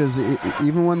exchanges.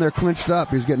 Even when they're clinched up,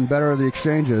 he's getting better at the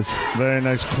exchanges. Very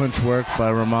nice clinch work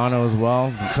by Romano as well.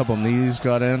 A couple knees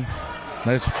got in.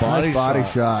 Nice body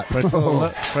shot. Right to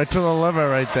the liver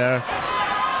right there.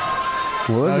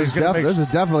 Well, this is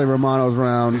definitely Romano's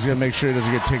round. He's going to make sure he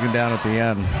doesn't get taken down at the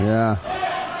end. Yeah.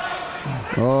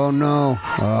 Oh, no.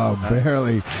 Oh,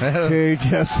 barely. He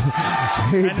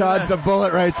dodged the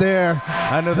bullet right there.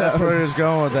 I know that's where he was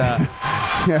going with that.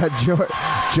 Yeah,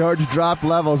 George dropped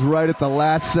levels right at the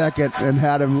last second and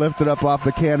had him lifted up off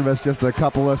the canvas just a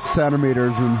couple of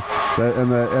centimeters, and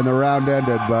the round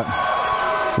ended. But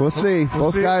we'll see.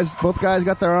 Both guys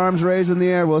got their arms raised in the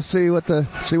air. We'll see what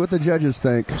the judges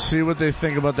think. See what they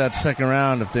think about that second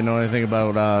round, if they know anything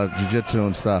about jiu-jitsu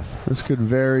and stuff. This could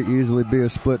very easily be a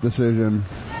split decision.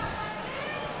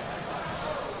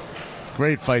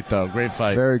 Great fight, though. Great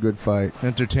fight. Very good fight.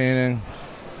 Entertaining.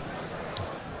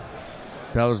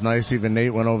 That was nice. Even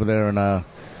Nate went over there and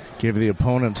gave the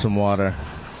opponent some water.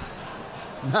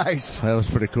 Nice. That was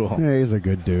pretty cool. Yeah, he's a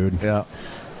good dude. Yeah.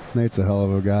 Nate's a hell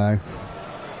of a guy.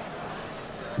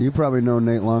 You probably know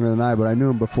Nate longer than I, but I knew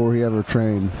him before he ever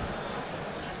trained.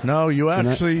 No, you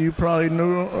probably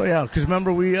knew, because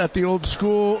remember we at the old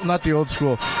school, not the old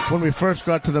school, when we first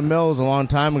got to the mills a long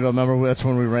time ago, remember that's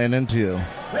when we ran into you.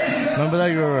 Remember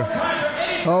that you were...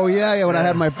 Oh, yeah, when I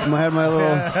had my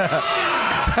little...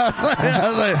 I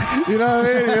was like, you know what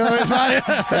I mean? You know what I'm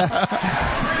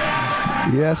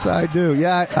saying? Yes, I do.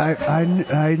 Yeah,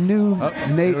 I knew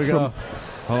Nate from... Go.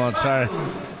 Hold on, sorry.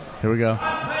 Here we go.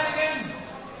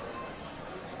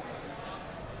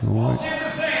 All stand the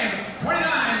same,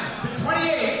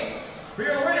 29-28 for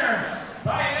your winner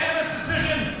by unanimous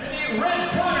decision in the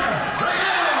red corner.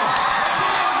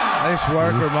 Nice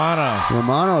work,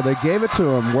 Romano, they gave it to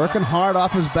him. Working hard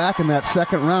off his back in that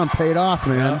second round paid off,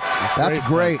 man. Yeah, that's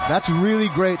great. That's really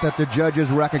great that the judges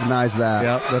recognize that.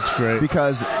 Yeah, that's great.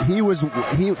 Because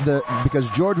because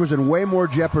George was in way more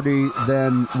jeopardy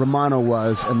than Romano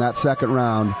was in that second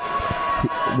round.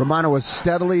 Romano was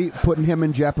steadily putting him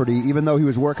in jeopardy, even though he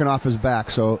was working off his back.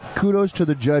 So kudos to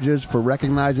the judges for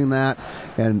recognizing that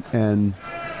and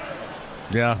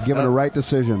giving a right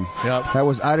decision. Yep.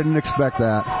 I didn't expect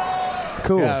that.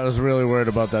 Cool. Yeah, I was really worried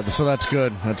about that. So that's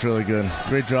good. That's really good.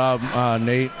 Great job,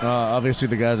 Nate. Obviously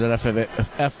the guys at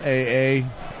FAA.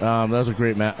 That was a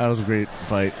great match. That was a great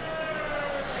fight.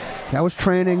 I was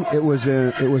training. It was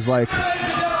like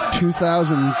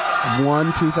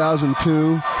 2001,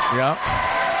 2002. Yeah.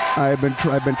 I've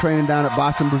been training down at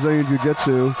Boston Brazilian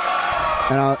Jiu-Jitsu,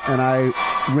 and I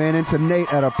ran into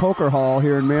Nate at a poker hall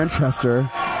here in Manchester,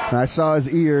 and I saw his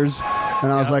ears,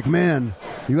 and I was like, man,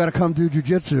 you got to come do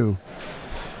jiu-jitsu.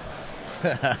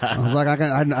 I was like,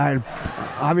 I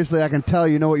obviously I can tell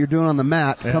you know what you're doing on the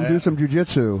mat. Come do some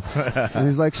jiu-jitsu. And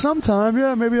he's like, sometime,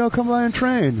 yeah, maybe I'll come by and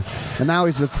train. And now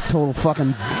he's a total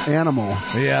fucking animal.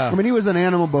 Yeah. I mean, he was an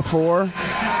animal before.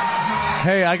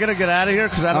 Hey, I gotta get out of here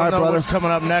because I don't know brother. what's coming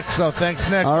up next. So thanks,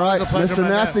 Nick. All right, Mr.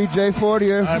 Nasty, Jay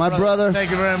Fortier, right, my brother. Thank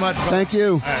you very much. Brother. Thank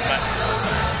you. All right,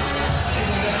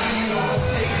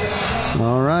 bye.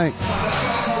 All right.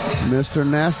 Mr.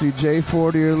 Nasty, Jay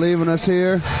Fortier leaving us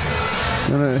here.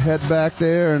 Gonna head back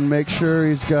there and make sure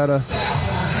he's got a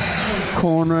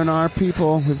corner in our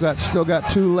people. We've still got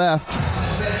 2 left.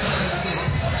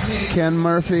 Ken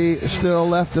Murphy still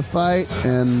left to fight,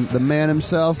 and the man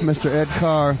himself, Mr. Ed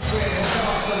Carr.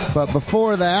 But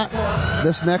before that,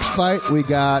 this next fight, we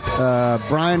got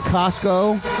Brian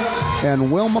Costco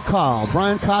and Will McCall.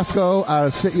 Brian Costco out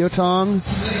of Sityodtong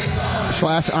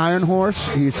 / Iron Horse.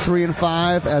 He's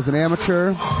 3-5 as an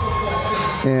amateur.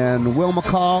 And Will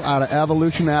McCall out of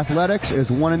Evolution Athletics is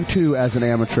 1-2 as an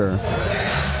amateur.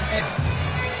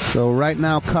 So right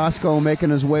now, Costco making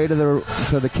his way to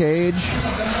the cage.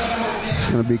 It's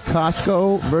going to be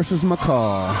Costco versus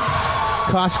McCall.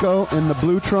 Costco in the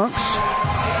blue trunks.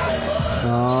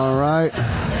 All right.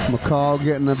 McCall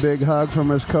getting a big hug from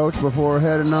his coach before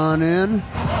heading on in.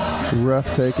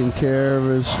 Ref taking care of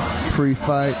his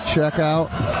pre-fight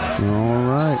checkout. All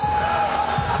right.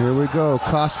 Here we go.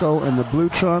 Costco in the blue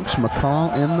trunks,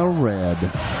 McCall in the red. I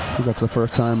think that's the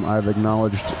first time I've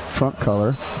acknowledged trunk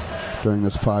color during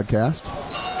this podcast.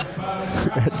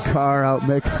 Ed Carr out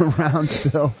making the round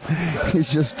still. He's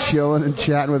just chilling and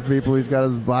chatting with people. He's got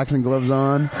his boxing gloves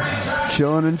on,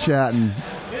 chilling and chatting.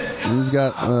 He's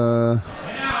got,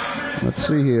 let's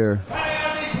see here.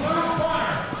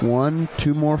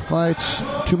 2 more fights,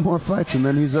 and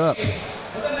then he's up.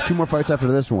 2 more fights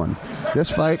after this one. This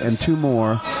fight and 2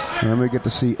 more. And then we get to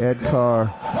see Ed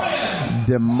Carr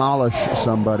demolish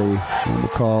somebody. And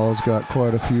McCall's got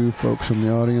quite a few folks in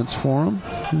the audience for him.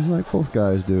 Seems like both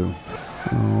guys do.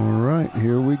 All right,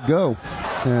 here we go.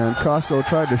 And Costco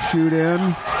tried to shoot in.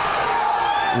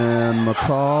 And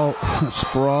McCall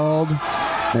sprawled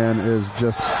and is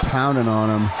just pounding on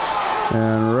him.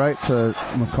 And right to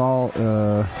McCall,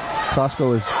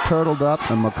 Costco is turtled up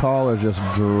and McCall is just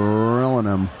drilling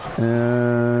him.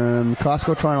 And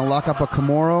Costco trying to lock up a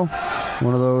Kimura,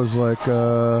 one of those like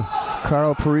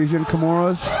Caro Parisian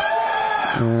Kimuras.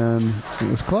 And it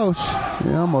was close.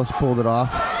 He almost pulled it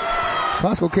off.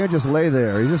 Costco can't just lay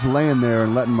there. He's just laying there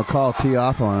and letting McCall tee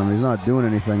off on him. He's not doing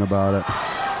anything about it.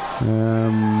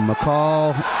 And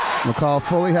McCall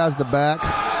fully has the back.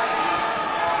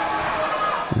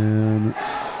 And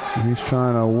he's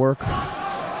trying to work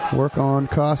on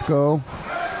Costco,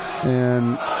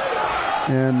 and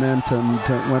then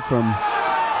went from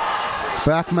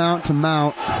back mount to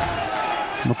mount.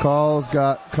 McCall's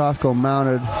got Costco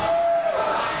mounted,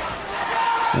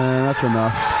 and that's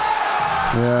enough.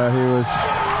 Yeah,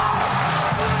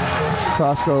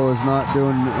 Costco was not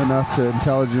doing enough to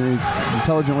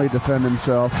intelligently defend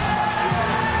himself.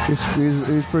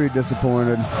 He's pretty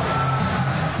disappointed.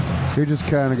 He just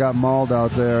kind of got mauled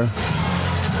out there.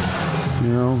 You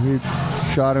know, he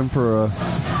shot him for a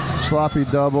sloppy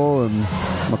double, and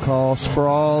McCall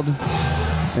sprawled,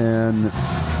 and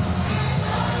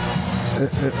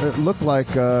it looked like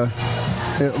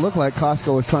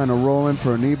Costco was trying to roll in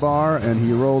for a knee bar, and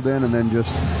he rolled in, and then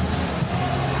just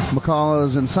McCall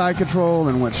was in side control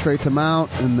and went straight to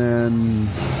mount, and then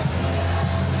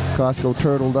Costco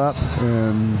turtled up,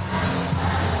 and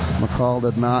McCall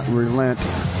did not relent.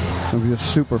 It was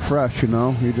just super fresh, you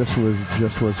know. He just was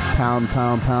pounding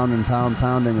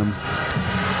him.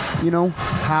 You know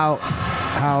how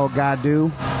God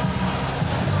do.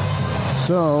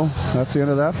 So that's the end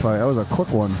of that fight. That was a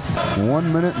quick one.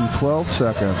 1 minute and 12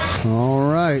 seconds. All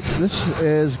right, this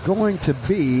is going to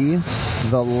be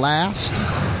the last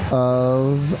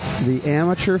of the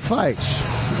amateur fights.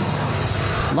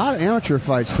 A lot of amateur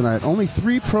fights tonight. Only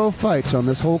 3 pro fights on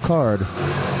this whole card.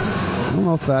 I don't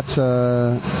know if that's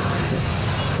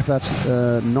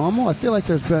normal. I feel like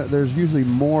there's usually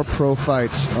more pro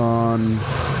fights on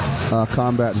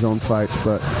combat zone fights,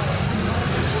 but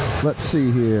let's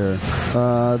see here.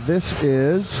 This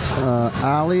is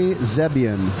Ali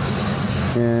Zebian,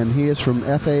 and he is from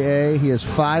FAA. He is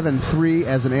 5-3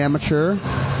 as an amateur,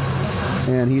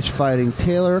 and he's fighting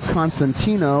Taylor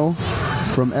Constantino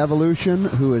from Evolution,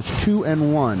 who is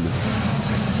 2-1.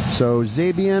 So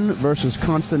Zebian versus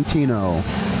Constantino.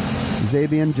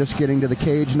 Zabian just getting to the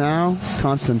cage now.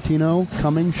 Constantino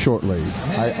coming shortly.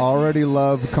 I already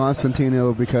love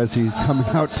Constantino because he's coming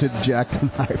out to jack the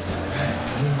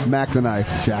knife. Mac the knife.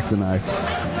 Jack the knife.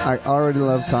 I already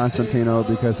love Constantino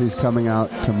because he's coming out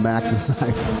to mac the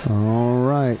knife. All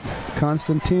right.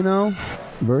 Constantino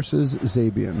versus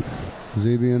Zabian.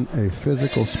 Zabian, a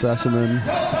physical specimen.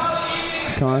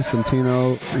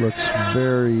 Constantino looks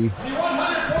very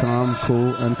calm,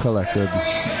 cool, and collected.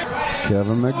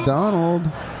 Kevin McDonald.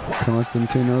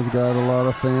 Constantino's got a lot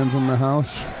of fans in the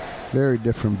house. Very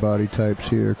different body types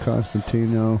here.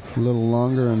 Constantino, a little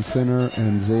longer and thinner,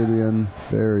 and Zabian,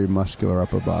 very muscular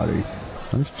upper body.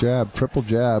 Nice jab, triple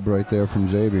jab right there from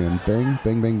Zabian. Bang,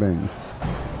 bang, bang, bang.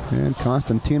 And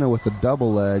Constantino with a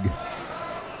double leg.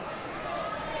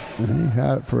 And he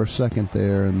had it for a second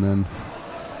there, and then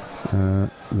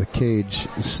the cage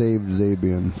saved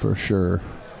Zabian for sure.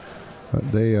 But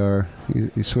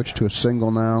he switched to a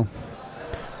single now.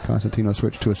 Constantino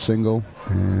switched to a single,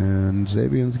 and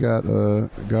Zabian's got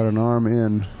an arm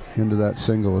into that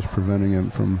single, is preventing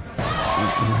him from.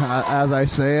 As I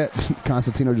say it,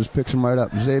 Constantino just picks him right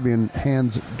up. Zabian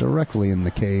hands directly in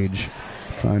the cage,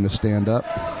 trying to stand up.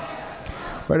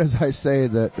 Right as I say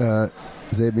that,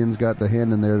 Zabian's got the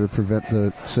hand in there to prevent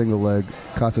the single leg.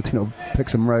 Constantino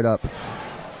picks him right up,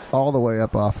 all the way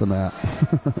up off the mat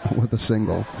with a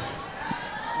single,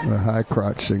 a high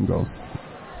crotch single.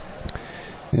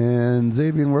 And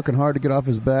Zabian working hard to get off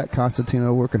his back.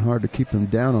 Constantino working hard to keep him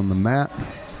down on the mat.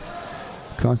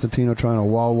 Constantino trying to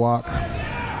wall walk.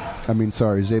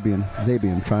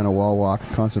 Zabian trying to wall walk.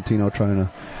 Constantino trying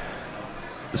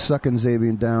to sucking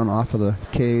Zabian down off of the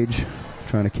cage,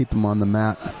 trying to keep him on the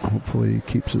mat. Hopefully he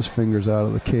keeps his fingers out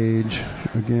of the cage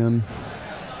again.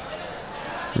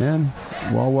 And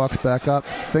wall walks back up.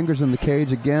 Fingers in the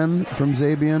cage again from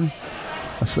Zabian.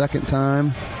 A second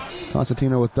time.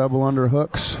 Constantino with double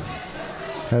underhooks.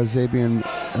 Has Zabian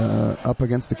up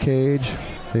against the cage.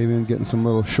 Zabian getting some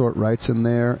little short rights in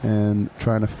there and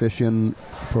trying to fish in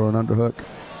for an underhook.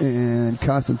 And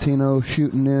Constantino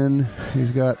shooting in.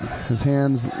 He's got his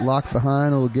hands locked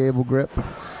behind, a little gable grip.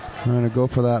 Trying to go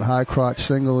for that high crotch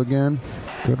single again.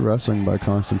 Good wrestling by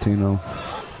Constantino.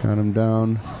 Got him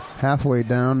down, halfway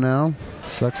down now.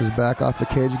 Sucks his back off the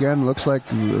cage again. Looks like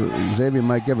Zabian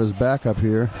might give his back up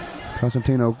here.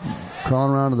 Constantino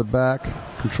crawling around to the back,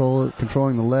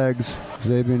 controlling the legs.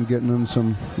 Zabian getting him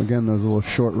those little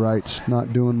short rights.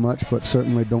 Not doing much, but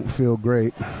certainly don't feel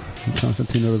great. And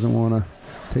Constantino doesn't want to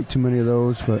take too many of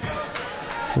those, but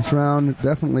this round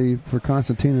definitely for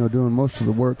Constantino doing most of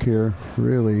the work here.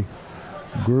 Really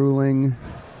grueling,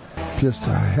 just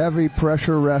heavy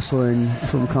pressure wrestling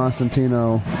from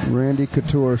Constantino. Randy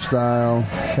Couture style,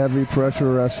 heavy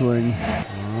pressure wrestling.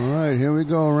 All right, here we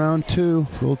go, round two.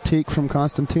 Little teak from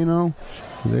Constantino.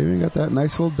 Zabian got that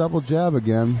nice little double jab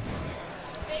again.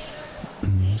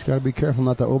 He's got to be careful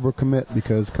not to overcommit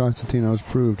because Constantino's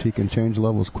proved he can change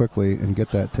levels quickly and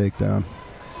get that takedown.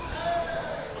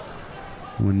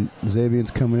 When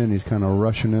Zabian's coming in, he's kind of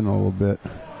rushing in a little bit.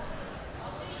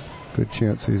 Good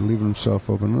chance he's leaving himself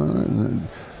open.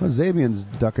 Zabian's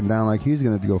ducking down like he's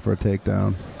going to go for a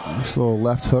takedown. This little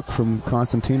left hook from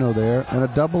Constantino there, and a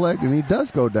double leg, and he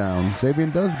does go down.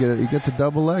 Zabian does get it. He gets a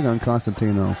double leg on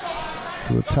Constantino.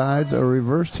 So the tides are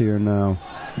reversed here now.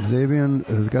 Zabian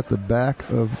has got the back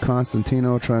of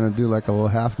Constantino trying to do like a little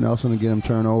half Nelson to get him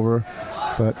turned over,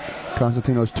 but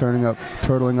Constantino's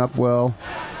turtling up well.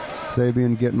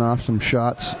 Zabian getting off some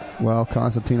shots while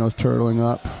Constantino's turtling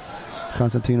up.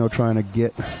 Constantino trying to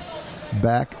get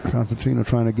back. Constantino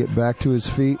trying to get back to his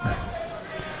feet.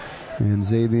 And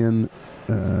Zabian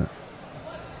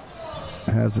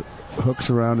has hooks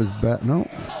around his back. No,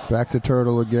 back to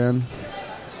turtle again.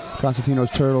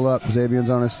 Constantino's turtle up. Zabian's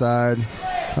on his side.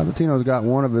 Constantino's got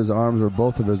one of his arms or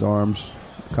both of his arms.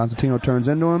 Constantino turns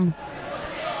into him.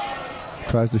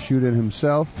 Tries to shoot in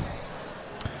himself.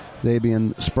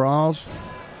 Zabian sprawls.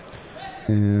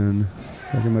 And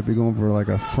I think he might be going for like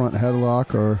a front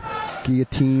headlock or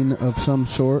guillotine of some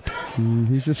sort. And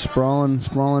he's just sprawling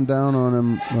down on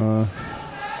him.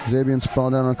 Zabian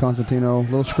sprawling down on Constantino.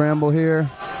 Little scramble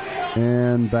here.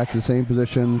 And back to the same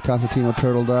position. Constantino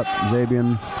turtled up.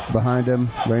 Zabian behind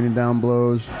him, raining down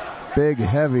blows. Big,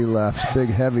 heavy lefts. Big,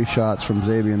 heavy shots from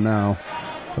Zabian now.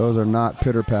 Those are not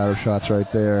pitter-patter shots right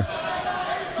there.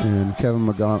 And Kevin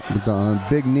McDonald,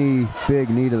 big knee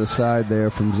to the side there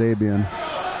from Zabian.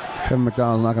 Kevin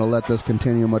McDonald's not going to let this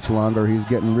continue much longer. He's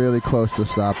getting really close to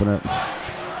stopping it.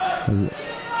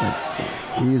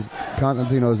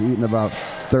 Constantino's eating about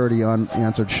 30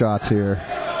 unanswered shots here.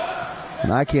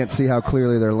 And I can't see how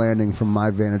clearly they're landing from my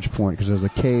vantage point because there's a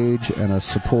cage and a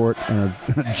support and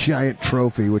a giant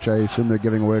trophy, which I assume they're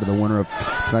giving away to the winner of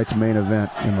tonight's main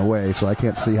event in the way. So I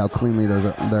can't see how cleanly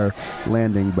they're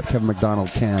landing, but Kevin McDonald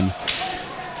can.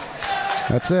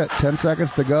 That's it. 10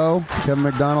 seconds to go. Kevin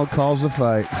McDonald calls the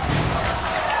fight.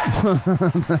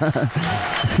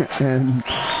 And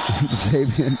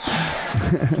Sabian...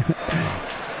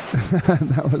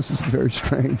 that was very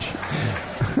strange.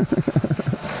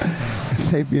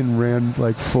 Sabian ran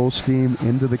like full steam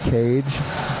into the cage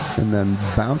and then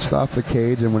bounced off the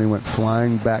cage, and when he went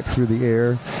flying back through the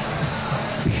air,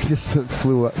 he just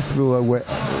flew away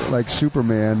like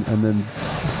Superman and then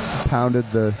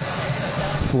pounded the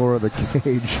floor of the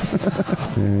cage.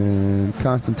 And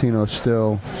Constantino's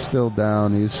still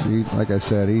down. He like I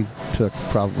said, he took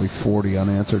probably 40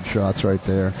 unanswered shots right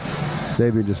there.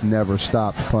 Sabian just never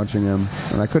stopped punching him,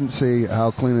 and I couldn't see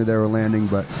how cleanly they were landing,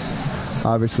 but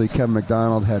obviously Kevin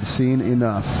McDonald had seen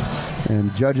enough.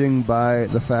 And judging by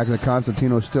the fact that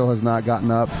Constantino still has not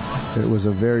gotten up, it was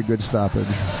a very good stoppage.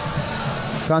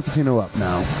 Constantino up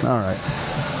now. All right.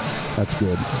 That's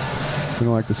good. We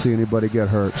don't like to see anybody get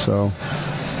hurt, so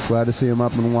glad to see him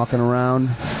up and walking around.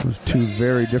 Those two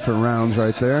very different rounds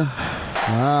right there.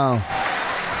 Wow.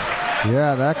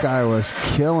 Yeah, that guy was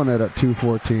killing it at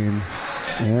 214.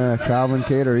 Yeah, Calvin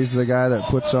Cater, he's the guy that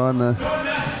puts on the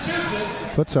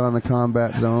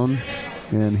Combat Zone,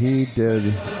 and he had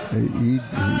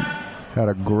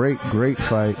a great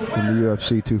fight in the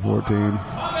UFC 214.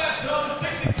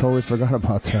 I totally forgot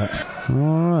about that.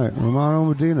 All right, Romano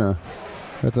Medina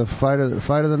at the fight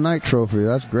of the night trophy.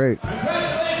 That's great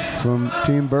from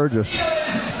Team Burgess.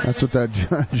 That's what that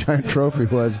giant trophy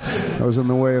was. I was in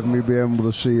the way of me being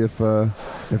able to see if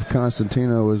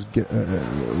Constantino was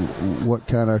what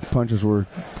kind of punches were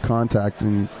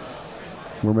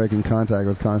making contact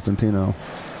with Constantino.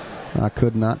 I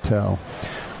could not tell.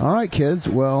 All right, kids.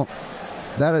 Well,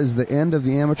 that is the end of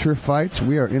the amateur fights.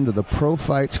 We are into the pro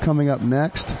fights coming up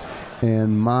next,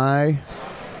 and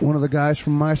one of the guys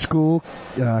from my school,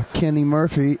 Kenny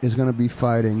Murphy, is going to be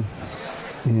fighting.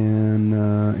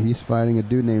 And he's fighting a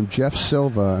dude named Jeff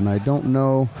Silva, and I don't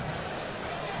know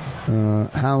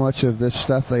how much of this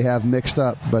stuff they have mixed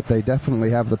up, but they definitely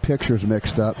have the pictures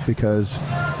mixed up, because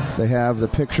they have the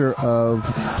picture of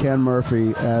Ken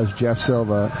Murphy as Jeff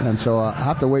Silva, and so I'll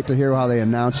have to wait to hear how they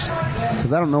announce,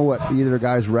 because I don't know what either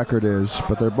guy's record is,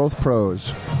 but they're both pros.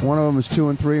 One of them is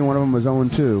 2-3, one of them is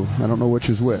 0-2. I don't know which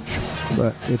is which,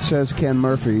 but it says Ken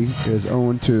Murphy is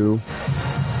 0-2.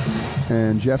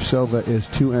 And Jeff Silva is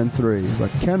 2-3.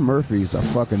 But Ken Murphy's a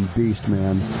fucking beast,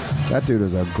 man. That dude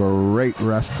is a great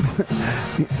wrestler.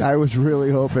 I was really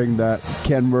hoping that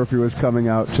Ken Murphy was coming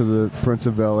out to the Prince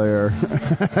of Bel-Air.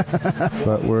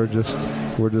 But we're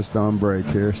just on break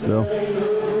here still.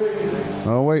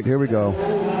 Oh wait, here we go.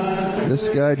 This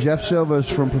guy, Jeff Silva, is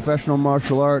from Professional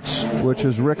Martial Arts, which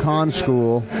is Rick Hahn's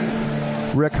school.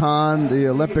 Rick Hahn, the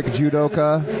Olympic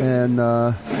judoka and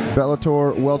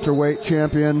Bellator welterweight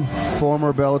champion,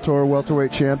 former Bellator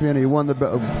welterweight champion. He won the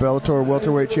Bellator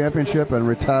welterweight championship and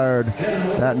retired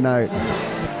that night.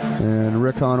 And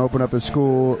Rick Hahn opened up his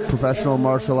school, Professional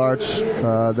Martial Arts,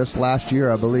 this last year,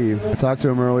 I believe. I talked to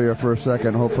him earlier for a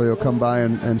second. Hopefully he'll come by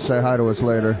and say hi to us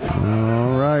later.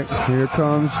 All right, here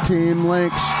comes Team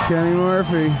Lynx, Kenny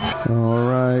Murphy. All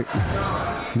right,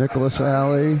 Nicholas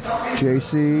Alley,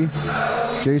 JC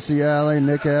Alley,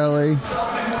 Nick Alley,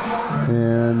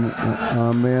 and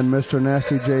our man Mr.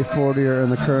 Nasty J. Fortier in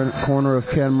the current corner of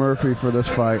Ken Murphy for this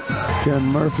fight. Ken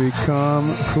Murphy,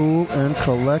 calm, cool, and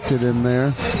collected in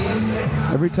there.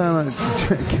 Every time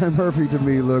Ken Murphy to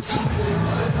me looks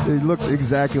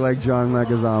exactly like John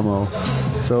Leguizamo.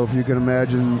 So if you can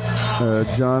imagine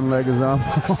John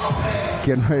Leguizamo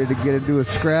getting ready to get into a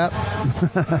scrap,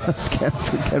 that's what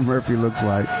Ken Murphy looks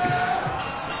like.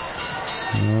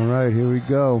 All right, here we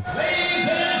go.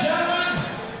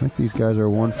 I think these guys are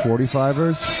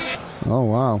 145ers. Oh,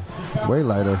 wow. Way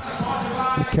lighter.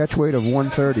 A catch weight of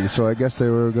 130, so I guess they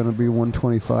were going to be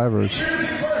 125ers.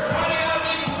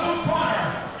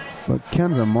 But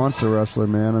Ken's a monster wrestler,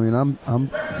 man. I mean, I'm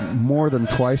more than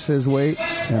twice his weight,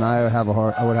 and I would have a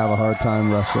hard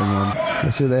time wrestling him.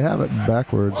 You see, they have it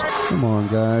backwards. Come on,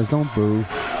 guys, don't boo.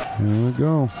 Here we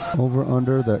go. Over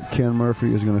under that Ken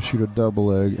Murphy is going to shoot a double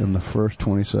leg in the first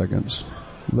 20 seconds.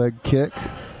 Leg kick.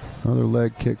 Another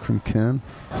leg kick from Ken.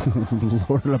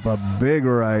 Loaded up a big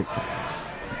right.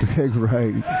 Big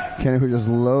right. Kenny was just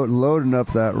loading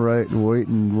up that right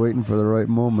and waiting for the right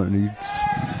moment. And he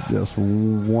just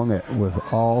swung it with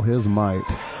all his might.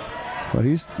 But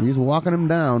he's walking him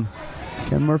down.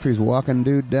 Ken Murphy's walking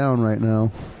dude down right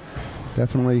now.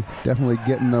 Definitely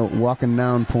getting the walking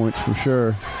down points for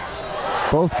sure.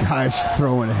 Both guys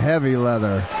throwing heavy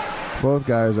leather. Both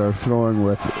guys are throwing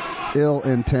with ill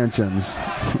intentions.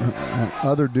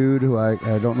 Other dude, who I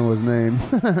don't know his name,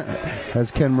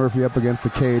 has Ken Murphy up against the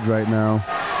cage right now.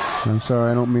 I'm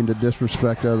sorry, I don't mean to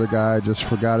disrespect the other guy. I just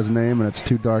forgot his name, and it's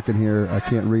too dark in here. I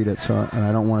can't read it, and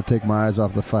I don't want to take my eyes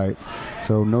off the fight.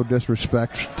 So no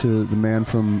disrespect to the man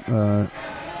from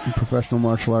Professional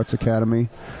Martial Arts Academy.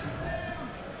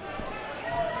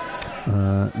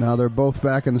 Now they're both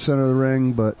back in the center of the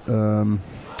ring, but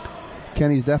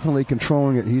Kenny's definitely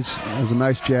controlling it. There's a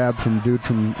nice jab from dude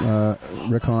from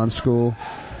Rick Hahn's school.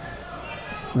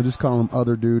 I just call him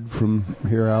other dude from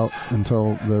here out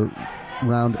until the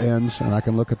round ends, and I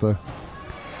can look at the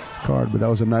card. But that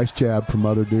was a nice jab from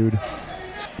other dude.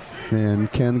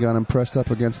 And Ken got him pressed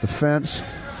up against the fence.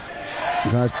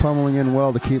 The guy's pummeling in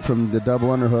well to keep from the double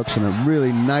underhooks, and a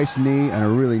really nice knee and a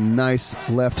really nice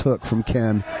left hook from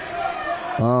Ken.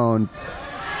 Oh, and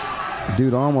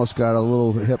dude almost got a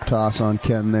little hip toss on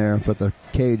Ken there, but the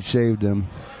cage saved him.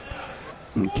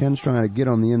 And Ken's trying to get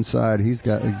on the inside. Dude's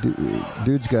got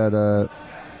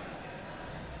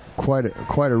quite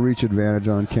a reach advantage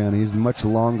on Ken. He's much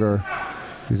longer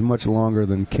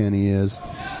than Kenny is.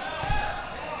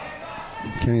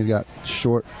 Kenny's got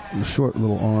short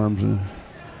little arms and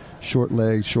short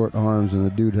legs, short arms, and the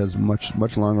dude has much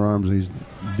longer arms. And he's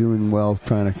doing well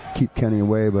trying to keep Kenny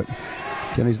away, but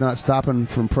Kenny's not stopping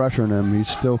from pressuring him. He's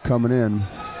still coming in.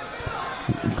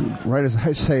 Right as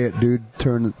I say it, dude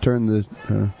turned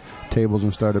the tables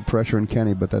and started pressuring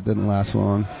Kenny, but that didn't last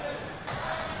long.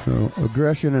 So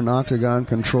aggression and octagon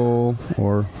control,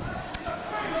 or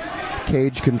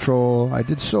cage control. I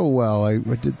did so well. I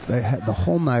had the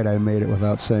whole night I made it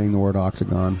without saying the word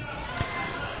octagon.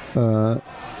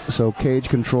 So cage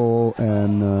control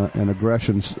and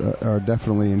aggressions are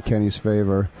definitely in Kenny's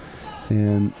favor,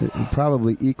 and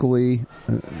probably probably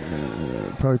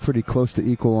pretty close to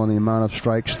equal on the amount of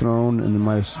strikes thrown and the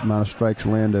amount of strikes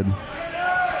landed.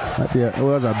 It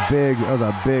was a big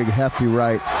hefty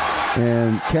right,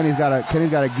 and Kenny's got a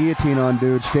guillotine on,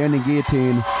 dude, standing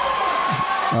guillotine.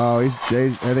 Oh, I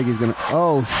think he's gonna.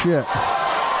 Oh shit!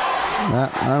 I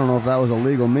don't know if that was a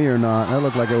legal knee or not. That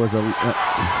looked like it was a.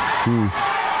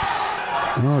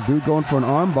 Oh, dude, going for an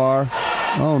arm bar.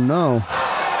 Oh no!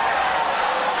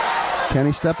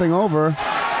 Kenny stepping over.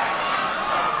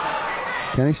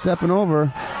 He's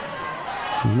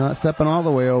not stepping all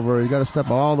the way over. He's got to step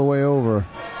all the way over.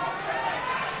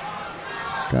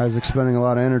 Guy's expending a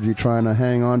lot of energy trying to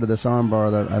hang on to this arm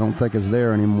bar that I don't think is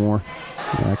there anymore.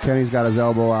 Yeah, Kenny's got his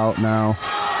elbow out now.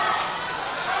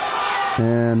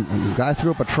 And the guy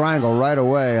threw up a triangle right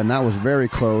away, and that was very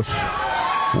close.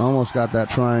 Almost got that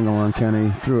triangle on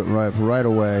Kenny. Threw it right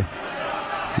away.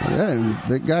 Yeah,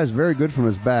 the guy's very good from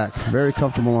his back. Very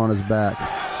comfortable on his back.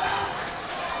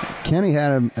 Kenny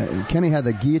had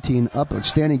the guillotine up,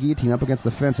 standing guillotine up against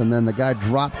the fence, and then the guy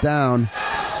dropped down.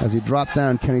 As he dropped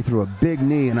down, Kenny threw a big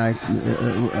knee, and I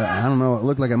don't know, it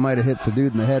looked like it might have hit the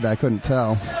dude in the head. I couldn't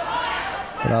tell.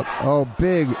 But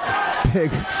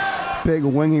big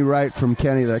wingy right from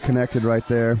Kenny that connected right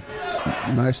there.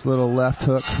 Nice little left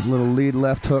hook, little lead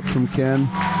left hook from Ken.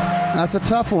 That's a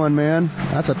tough one, man.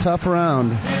 That's a tough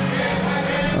round.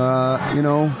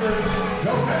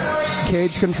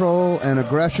 Cage control and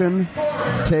aggression,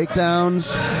 takedowns.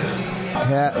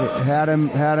 Had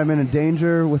him in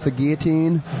danger with the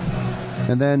guillotine,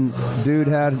 and then dude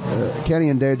had Kenny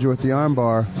in danger with the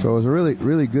armbar. So it was a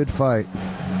really good fight.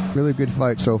 Really good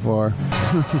fight so far.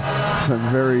 It's a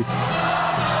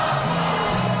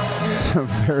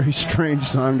very strange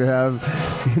song to have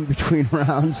in between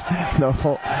rounds. The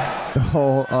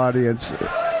whole audience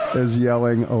is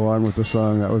yelling along with the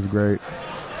song. That was great.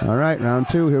 All right, round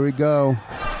 2. Here we go.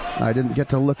 I didn't get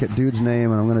to look at dude's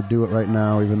name, and I'm going to do it right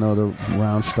now, even though the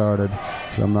round started.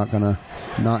 So I'm not going to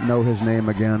not know his name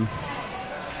again.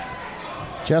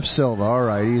 Jeff Silva. All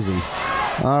right, easy.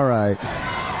 All right.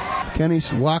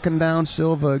 Kenny's walking down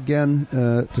Silva again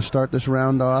to start this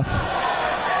round off.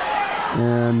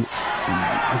 And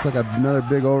looks like another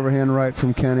big overhand right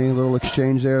from Kenny. A little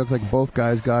exchange there. Looks like both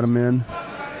guys got him in.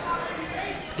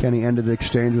 Kenny ended the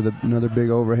exchange with another big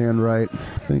overhand right.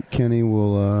 I think Kenny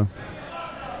will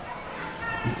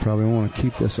probably want to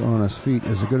keep this on his feet.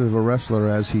 As good of a wrestler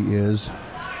as he is,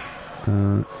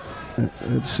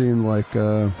 it seemed like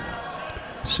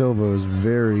Silva was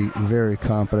very, very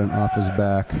competent off his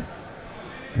back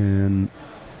and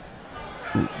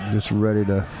just ready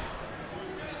to.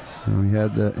 He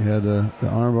had the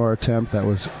armbar attempt that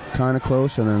was kind of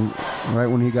close, and then right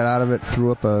when he got out of it,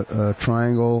 threw up a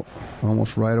triangle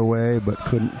almost right away, but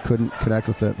couldn't connect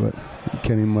with it. But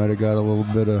Kenny might have got a little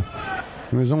bit of.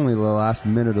 It was only the last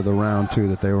minute of the round too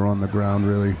that they were on the ground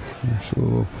really. There's a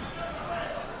little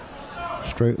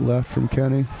straight left from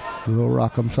Kenny. A little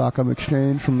rock'em sock'em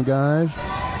exchange from the guys.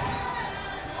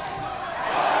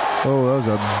 Oh, that was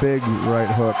a big right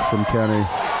hook from Kenny.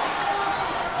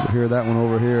 You hear that one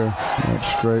over here. That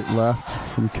straight left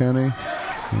from Kenny.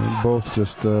 And both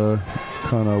just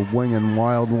kind of winging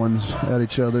wild ones at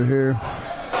each other here.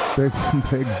 Big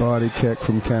body kick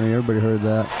from Kenny. Everybody heard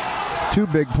that. Two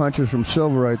big punches from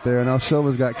Silva right there. Now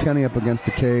Silva's got Kenny up against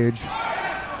the cage.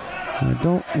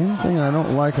 One thing I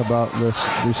don't like about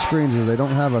these screens is they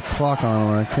don't have a clock on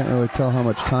them. I can't really tell how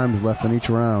much time is left in each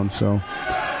round. So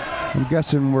I'm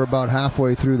guessing we're about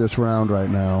halfway through this round right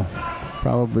now.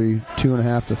 Probably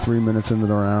 2.5 to 3 minutes into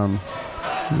the round.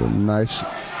 A nice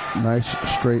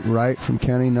straight right from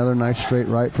Kenny. Another nice straight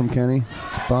right from Kenny.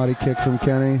 Body kick from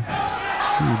Kenny.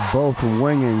 Both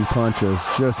winging punches.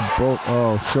 Just both.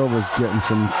 Oh, Silva's getting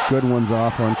some good ones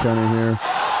off on Kenny here.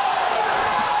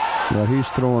 But he's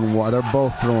throwing. They're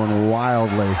both throwing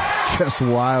wildly. Just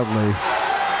wildly.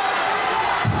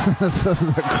 This is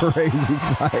a crazy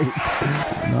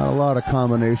fight. Not a lot of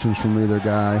combinations from either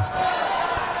guy.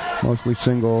 Mostly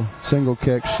single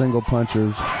kicks, single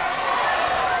punches.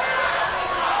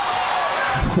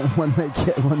 When they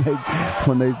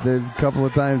a couple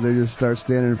of times they just start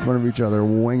standing in front of each other,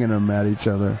 winging them at each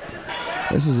other.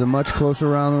 This is a much closer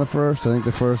round than the first. I think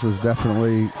the first was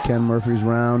definitely Ken Murphy's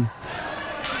round.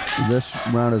 This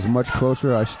round is much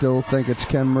closer. I still think it's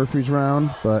Ken Murphy's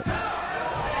round, but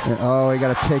he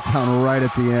got a takedown right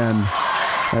at the end.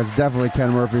 That's definitely Ken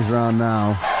Murphy's round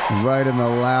now. Right in the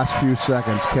last few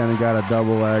seconds, Kenny got a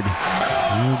double leg.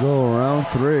 We'll go round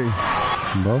 3.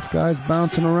 Both guys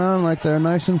bouncing around like they're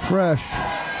nice and fresh.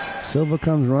 Silva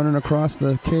comes running across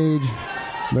the cage,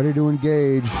 ready to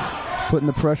engage, putting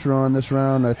the pressure on this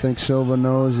round. I think Silva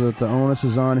knows that the onus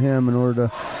is on him. In order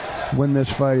to win this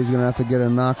fight, he's going to have to get a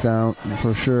knockdown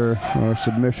for sure, or a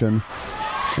submission.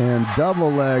 And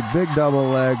big double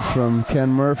leg from Ken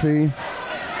Murphy.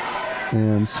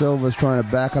 And Silva's trying to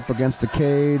back up against the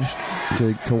cage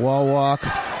to wall walk.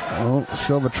 Oh,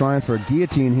 Silva trying for a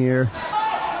guillotine here.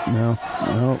 No,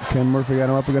 Ken Murphy got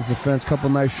him up against the fence. Couple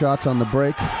nice shots on the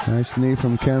break. Nice knee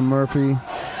from Ken Murphy.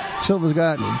 Silva's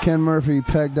got Ken Murphy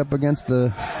pegged up against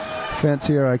the fence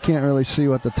here. I can't really see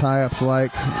what the tie-up's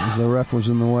like, as the ref was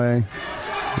in the way.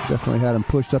 Definitely had him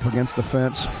pushed up against the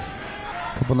fence.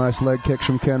 Couple nice leg kicks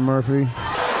from Ken Murphy.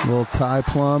 A little tie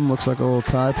plum. Looks like a little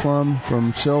tie plum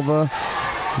from Silva.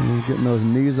 And he's getting those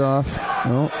knees off.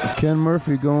 Oh, Ken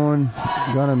Murphy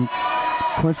got him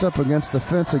clinched up against the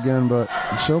fence again, but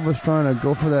Silva's trying to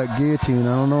go for that guillotine.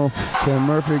 I don't know if Ken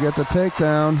Murphy get the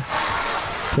takedown.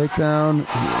 Takedown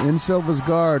in Silva's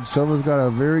guard. Silva's got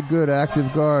a very good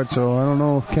active guard, so I don't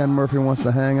know if Ken Murphy wants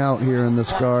to hang out here in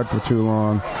this guard for too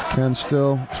long. Ken's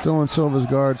still in Silva's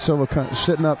guard. Silva kind of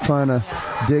sitting up trying to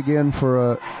dig in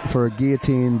for a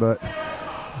guillotine, but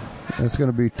it's going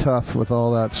to be tough with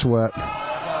all that sweat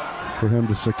for him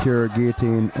to secure a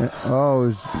guillotine. Oh,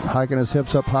 he's hiking his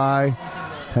hips up high,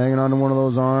 hanging onto one of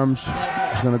those arms.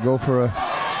 He's going to go for a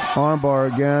arm bar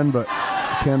again, but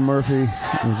Ken Murphy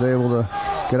was able to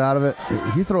get out of it.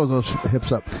 He throws those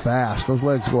hips up fast. Those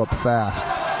legs go up fast.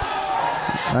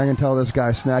 I can tell this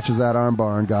guy snatches that arm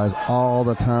bar on guys all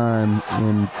the time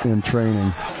in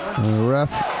training. And the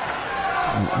ref,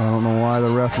 I don't know why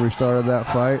the ref restarted that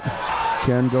fight.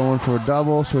 Ken going for a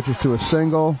double, switches to a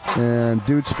single, and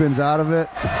dude spins out of it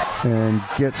and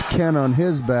gets Ken on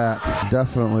his back.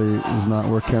 Definitely is not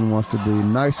where Ken wants to be.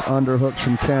 Nice underhooks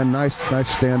from Ken. Nice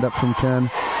stand-up from Ken.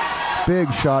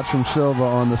 Big shots from Silva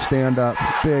on the stand-up.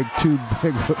 Two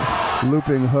big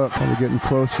looping hooks. We're getting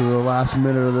close to the last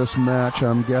minute of this match,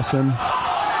 I'm guessing.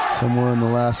 Somewhere in the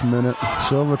last minute.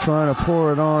 Silva trying to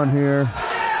pour it on here.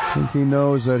 I think he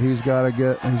knows that he's got to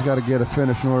get a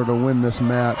finish in order to win this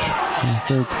match. I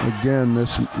think again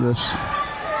this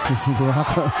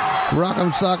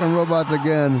Rock'em Sock'em Robots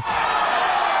again.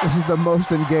 This is the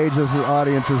most engaged as the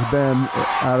audience has been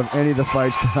out of any of the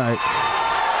fights tonight.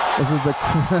 This is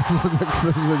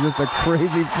just a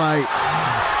crazy fight.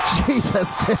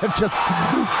 Jesus, they're just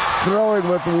throwing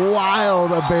with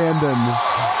wild abandon.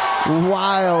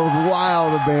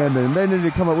 Wild abandon. They need to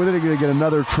come up with it to get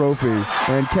another trophy.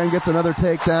 And Ken gets another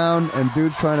takedown, and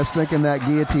dude's trying to sink in that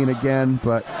guillotine again,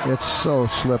 but it's so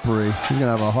slippery. He's going to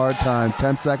have a hard time.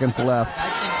 10 seconds left.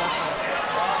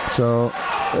 So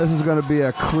this is going to be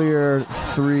a clear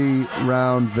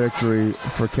 3-round victory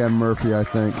for Ken Murphy, I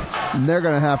think. And they're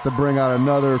going to have to bring out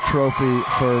another trophy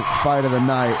for fight of the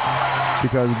night.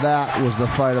 because that was the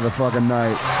fight of the fucking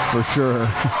night for sure.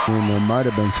 I mean, there might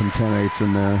have been some 10-8s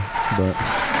in there, but.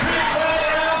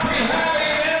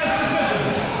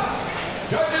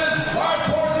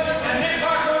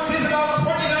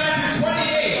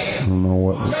 I don't know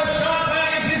what.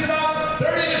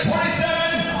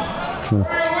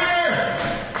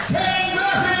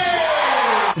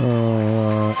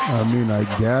 I mean, I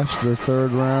guess the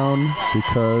third round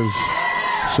because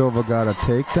Silva got a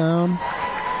takedown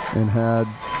and had.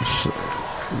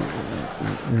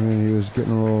 I mean, he was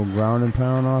getting a little ground and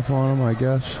pound off on him, I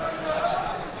guess.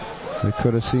 They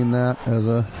could have seen that as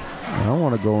a. I don't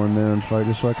want to go in there and fight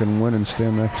just so I can win and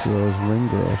stand next to those ring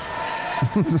girls.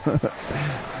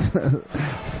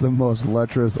 It's the most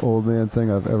lecherous old man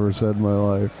thing I've ever said in my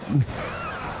life.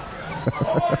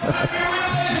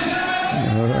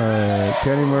 All right,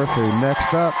 Kenny Murphy.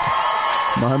 Next up,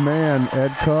 my man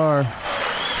Ed Carr,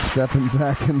 stepping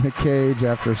back in the cage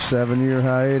after a 7-year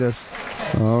hiatus.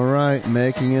 All right,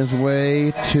 making his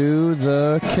way to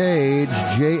the cage,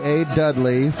 J.A.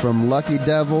 Dudley from Lucky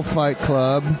Devil Fight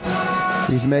Club.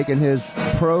 He's making his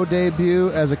pro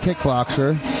debut as a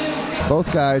kickboxer.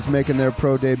 Both guys making their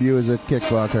pro debut as a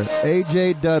kickboxer.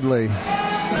 A.J. Dudley.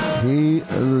 He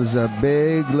is a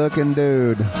big-looking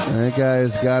dude. That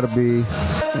guy's got to be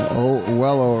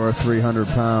well over 300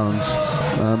 pounds.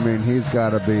 I mean, he's got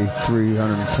to be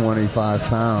 325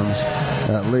 pounds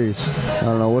at least. I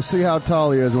don't know. We'll see how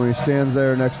tall he is when he stands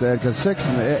there next to Ed, because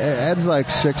Ed's like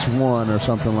 6'1" or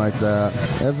something like that.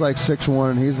 Ed's like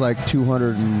 6'1", and he's like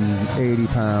 280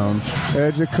 pounds.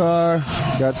 Ed Carr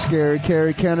got Scary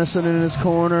Kerry Kennison in his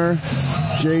corner.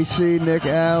 JC, Nick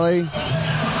Alley,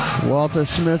 Walter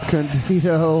Smith,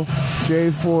 Condito, Jay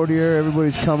Fortier.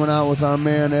 Everybody's coming out with our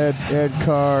man Ed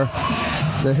Carr,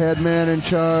 the head man in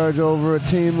charge over at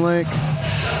Team Link.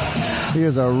 He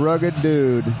is a rugged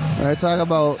dude. When I talk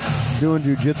about doing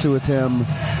jiu-jitsu with him,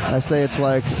 I say it's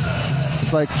like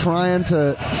trying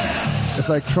to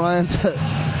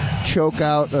choke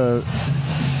out a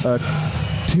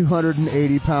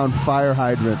 280-pound fire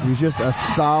hydrant. He's just a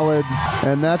solid,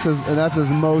 and that's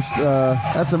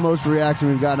the most reaction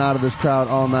we've gotten out of this crowd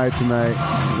all night tonight.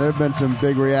 There have been some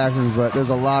big reactions, but there's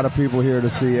a lot of people here to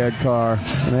see Ed Carr,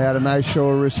 and they had a nice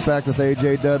show of respect with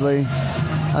A.J. Dudley.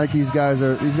 I think these guys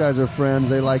are friends.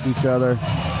 They like each other.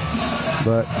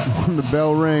 But when the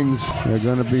bell rings, they're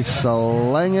going to be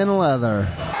slinging leather.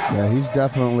 Yeah, he's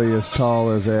definitely as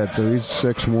tall as Ed, so he's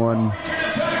 6'1",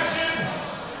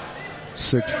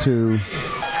 6'2".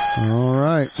 All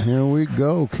right, here we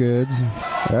go, kids.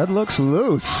 Ed looks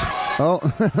loose. Oh,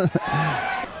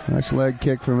 nice leg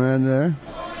kick from Ed there.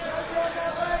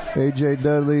 A.J.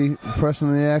 Dudley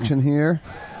pressing the action here.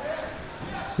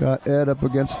 Got Ed up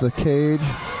against the cage.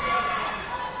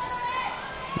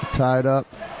 Tied up.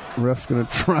 Ref's gonna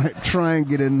try and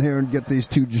get in there and get these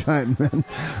two giant men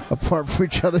apart from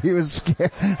each other. He was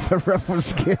scared. The ref was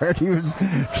scared. He was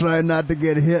trying not to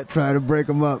get hit, trying to break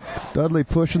them up. Dudley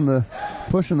pushing the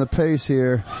pace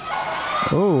here.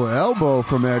 Oh, elbow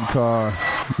from Ed Carr.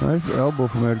 Nice elbow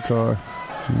from Ed Carr.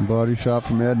 And body shot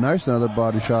from Ed. Nice another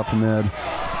body shot from Ed.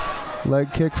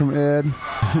 Leg kick from Ed.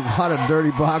 A lot of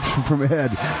dirty boxing from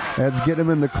Ed. Ed's getting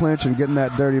him in the clinch and getting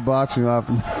that dirty boxing off.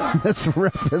 This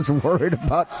ref is worried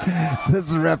about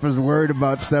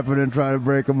stepping in trying to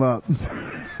break him up.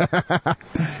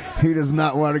 He does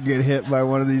not want to get hit by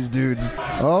one of these dudes.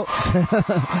 Oh.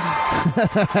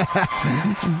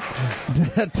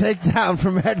 Takedown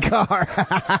from Ed Carr.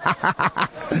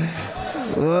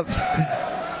 Whoops.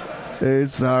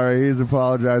 He's sorry. He's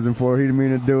apologizing for it. He didn't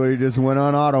mean to do it. He just went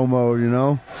on auto mode, you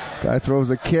know. Guy throws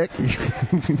a kick. He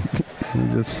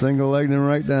just single-legged him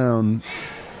right down.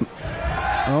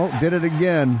 Oh, did it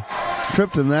again.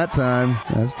 Tripped him that time.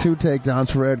 That's 2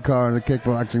 takedowns for Ed Carr in the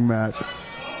kickboxing match.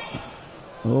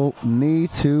 Oh, knee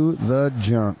to the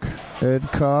junk.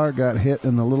 Ed Carr got hit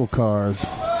in the little cars.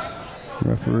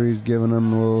 Referee's giving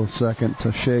him a little second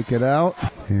to shake it out.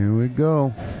 Here we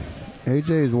go.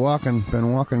 AJ's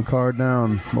been walking Carr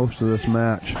down most of this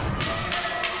match.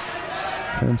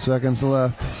 10 seconds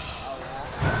left.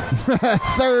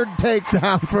 Third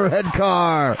takedown for Ed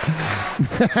Carr.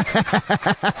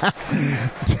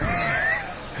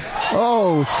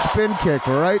 Oh, spin kick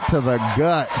right to the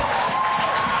gut.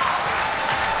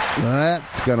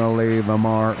 That's gonna leave a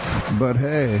mark, but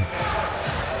hey.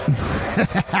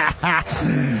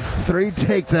 3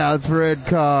 takedowns for Ed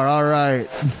Carr. All right.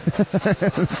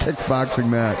 Kickboxing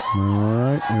match. All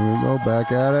right, here we go.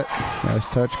 Back at it. Nice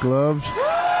touch gloves.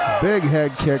 Big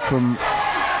head kick from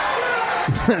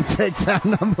takedown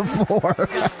number 4.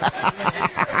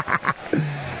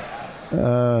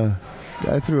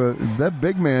 That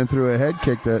big man threw a head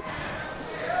kick that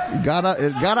It got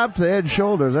up to Ed's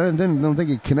shoulders. I don't think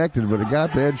he connected, but it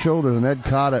got to Ed's shoulders, and Ed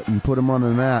caught it and put him on the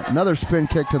mat. Another spin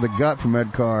kick to the gut from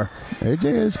Ed Carr. AJ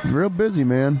is real busy,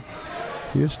 man.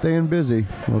 He is staying busy.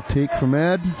 Little teak from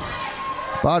Ed.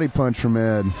 Body punch from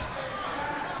Ed.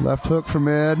 Left hook from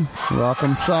Ed.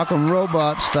 Rock'em sock'em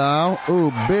robot style.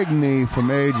 Ooh, big knee from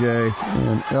AJ.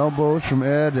 And elbows from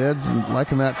Ed. Ed's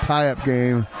liking that tie-up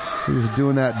game. He's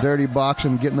doing that dirty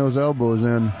boxing, getting those elbows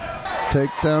in.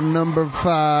 Takedown number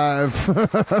 5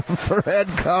 for Ed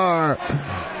Carr.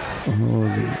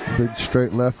 Oh, big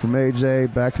straight left from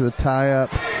AJ. Back to the tie-up.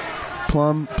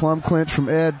 Plum clinch from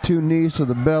Ed. 2 knees to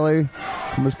the belly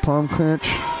from his plum clinch.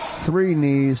 3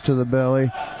 knees to the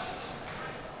belly.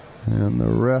 And the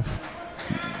ref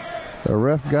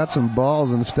got some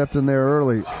balls and stepped in there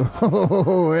early.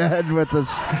 Oh, Ed with the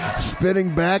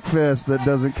spinning back fist that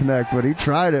doesn't connect, but he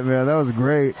tried it, man. That was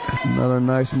great. Another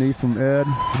nice knee from Ed.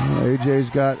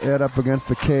 AJ's got Ed up against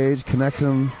the cage, connecting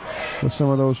him with some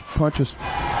of those punches.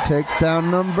 Takedown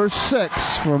number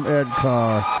 6 from Ed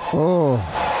Carr. Oh,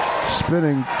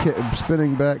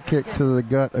 spinning back kick to the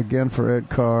gut again for Ed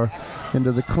Carr.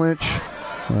 Into the clinch.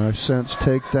 I sense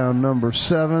takedown number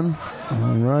 7.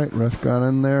 All right, ref got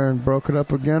in there and broke it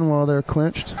up again while they're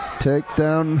clinched.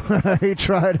 Takedown. He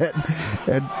tried it.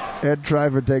 Ed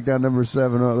tried for takedown number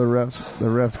 7. Oh, the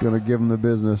ref's going to give him the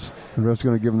business. The ref's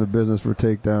going to give him the business for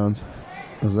takedowns.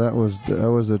 Because that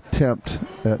was attempt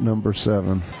at number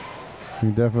 7. He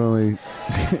definitely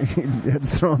had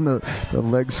thrown the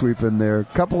leg sweep in there. A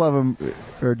couple of them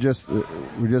are just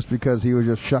because he was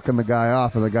just shucking the guy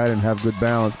off and the guy didn't have good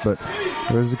balance. But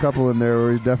there's a couple in there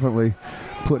where he's definitely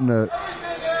putting a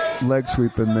leg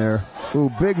sweep in there.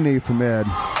 Ooh, big knee from Ed.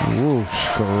 Ooh,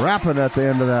 scrapping at the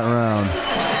end of that round.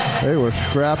 They were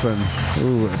scrapping.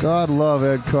 Ooh, God love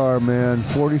Ed Carr, man.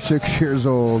 46 years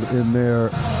old in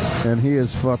there. And he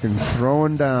is fucking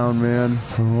throwing down, man.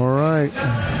 All right.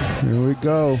 Here we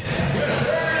go.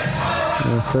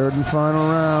 The third and final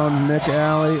round. Nick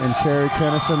Alley and Kerry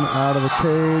Kennison out of the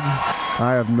cage.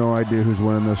 I have no idea who's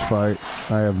winning this fight.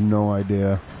 I have no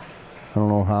idea. I don't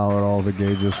know how at all to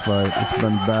gauge this fight. It's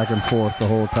been back and forth the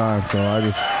whole time, so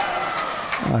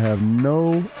I have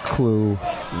no clue.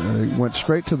 He went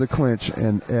straight to the clinch,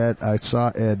 and I saw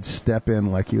Ed step in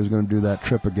like he was going to do that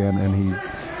trip again,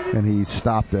 and he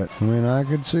stopped it. I mean, I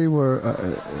can see where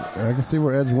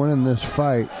Ed's winning this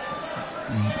fight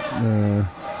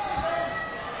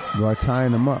by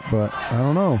tying him up, but I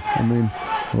don't know. I mean,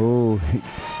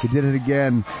 he did it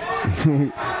again.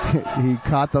 He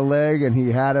caught the leg and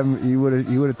he had him. He would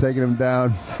have taken him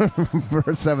down for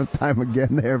a 7th time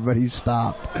again there, but he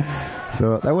stopped.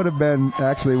 So that would have been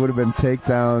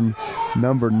takedown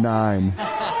number 9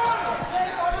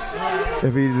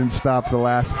 if he didn't stop the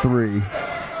last 3.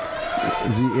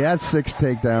 He has 6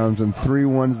 takedowns and 3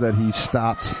 ones that he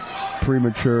stopped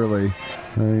prematurely.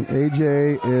 I mean,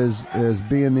 AJ is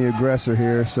being the aggressor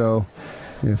here, so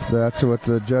if that's what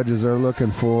the judges are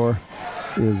looking for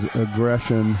is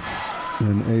aggression,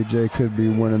 then AJ could be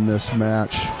winning this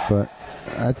match. But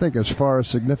I think as far as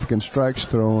significant strikes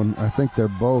thrown, I think they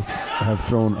both have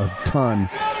thrown a ton.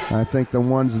 I think the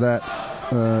ones that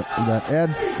Ed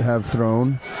have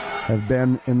thrown have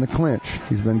been in the clinch.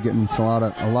 He's been getting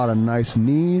a lot of nice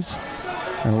knees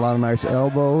and a lot of nice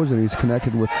elbows, and he's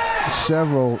connected with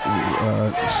several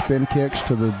spin kicks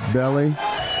to the belly.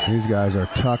 These guys are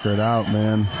tuckered out,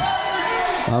 man.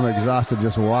 I'm exhausted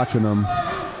just watching them.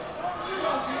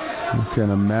 You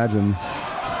can imagine.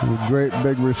 Great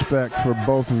big respect for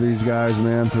both of these guys,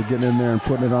 man, for getting in there and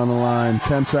putting it on the line.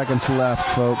 10 seconds left,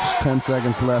 folks. 10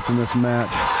 seconds left in this match.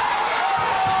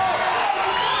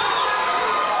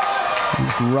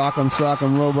 Rock'em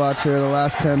sock'em robots here the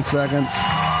last 10 seconds.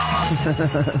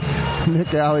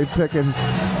 Nick Alley picking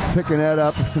Ed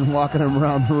up and walking him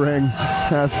around the ring.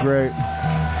 That's great.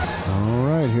 All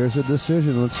right, here's a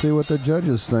decision. Let's see what the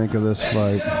judges think of this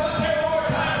fight.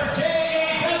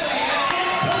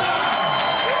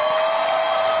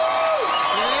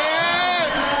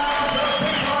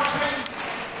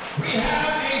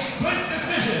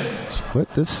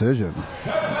 Split decision.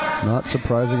 Not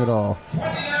surprising at all.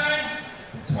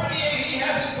 29-28, he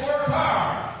has it for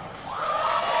Carr.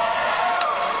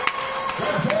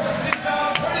 Of course, it's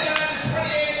inbound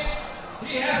 29-28,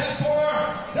 he has it for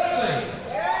Dudley.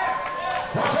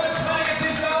 For Judge Flanagan's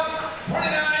inbound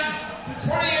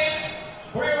 29-28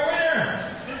 for your winner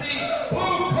in the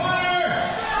blue corner,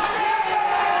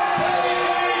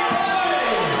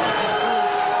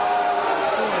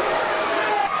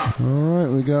 All right,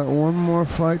 we got one more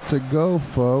fight to go,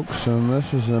 folks, and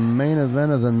this is the main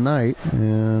event of the night,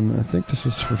 and I think this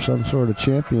is for some sort of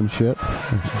championship.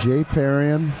 It's Jay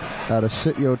Perrion out of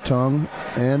Sityo-tung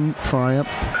and Triumph.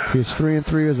 He's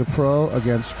 3-3 as a pro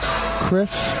against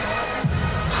Chris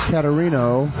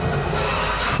Caterino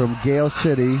from Gale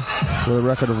City with a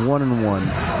record of 1-1.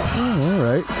 Oh, all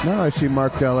right. Now I see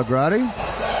Mark Delagrati.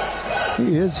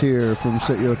 He is here from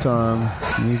Sityo-tung.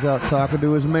 He's out talking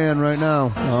to his man right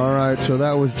now. All right, so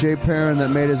that was Jay Perrin that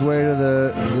made his way to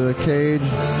the cage.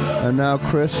 And now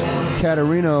Chris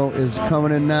Caterino is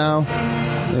coming in now.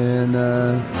 And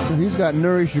he's got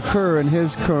Nuri Shakur in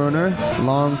his corner.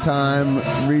 Longtime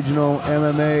regional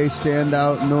MMA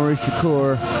standout Nuri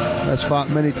Shakur has fought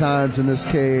many times in this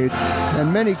cage.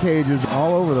 And many cages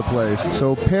all over the place.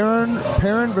 So Perrin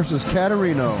versus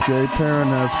Caterino. Jay Perrin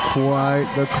has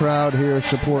quite the crowd here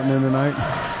supporting him tonight.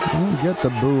 You don't get the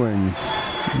booing.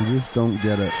 You just don't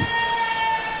get it.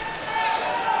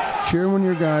 Cheer when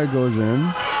your guy goes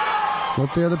in.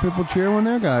 Let the other people cheer when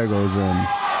their guy goes in.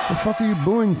 What the fuck are you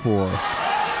booing for?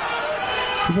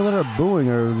 People that are booing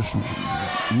are just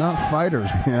not fighters,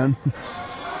 man.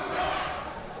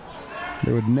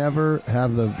 They would never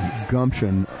have the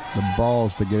gumption, the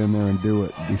balls to get in there and do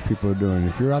what these people are doing.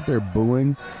 If you're out there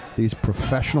booing these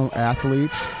professional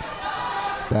athletes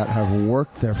that have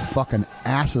worked their fucking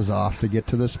asses off to get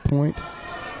to this point,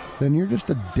 then you're just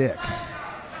a dick.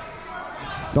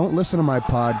 Don't listen to my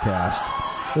podcast.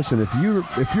 Listen, if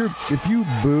you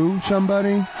boo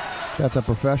somebody that's a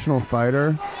professional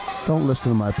fighter, don't listen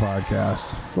to my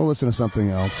podcast. Go listen to something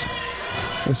else.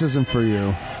 This isn't for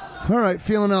you. All right,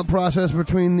 feeling out process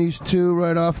between these two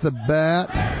right off the bat.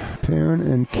 Perrin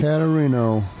and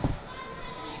Caterino.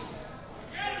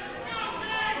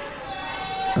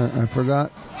 I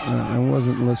forgot. I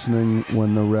wasn't listening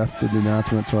when the ref did the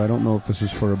announcement, so I don't know if this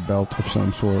is for a belt of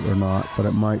some sort or not, but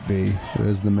it might be. It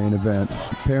is the main event.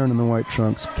 Perrin in the white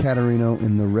trunks, Caterino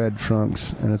in the red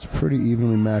trunks, and it's pretty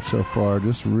evenly matched so far.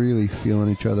 Just really feeling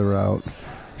each other out.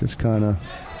 Just kind of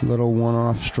little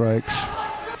one-off strikes.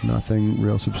 Nothing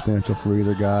real substantial for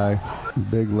either guy.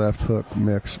 Big left hook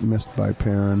missed by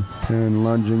Perrin. Perrin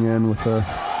lunging in with a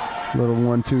little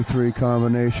 1-2-3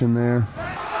 combination there.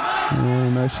 And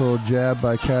a nice little jab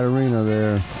by Caterino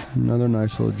there. Another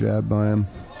nice little jab by him.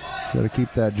 Got to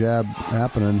keep that jab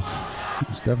happening.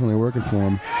 It's definitely working for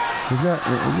him. He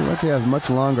has much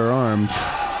longer arms.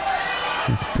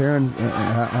 Perrin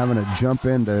having to jump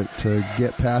in to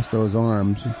get past those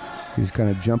arms. He's kind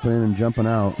of jumping in and jumping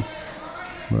out.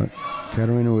 But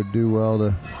Caterino would do well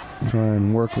to try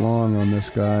and work long on this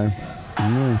guy.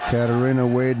 And Caterino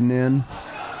wading in.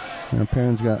 And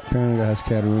Perrin has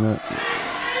Caterino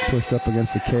pushed up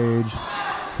against the cage.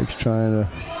 He's trying to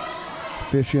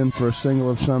fish in for a single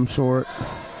of some sort.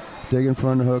 Digging for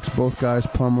underhooks. Both guys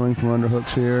pummeling for underhooks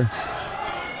here.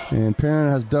 And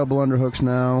Perrin has double underhooks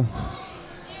now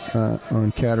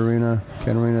on Caterino.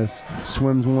 Caterino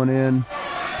swims one in.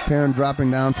 Perrin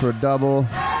dropping down for a double.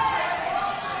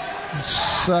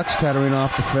 Sucks Caterino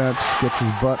off the fence, gets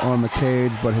his butt on the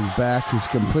cage, but his back, he's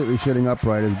completely sitting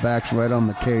upright. His back's right on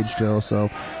the cage still, so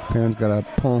Perrin's got to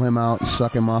pull him out and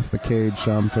suck him off the cage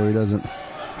some so he doesn't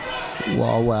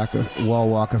wall walk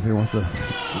if he wants to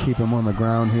keep him on the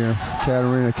ground here.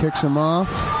 Caterino kicks him off,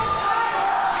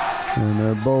 and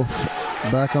they're both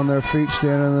back on their feet,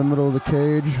 standing in the middle of the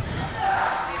cage,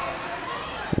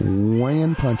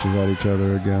 winging punches at each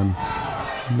other again.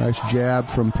 Nice jab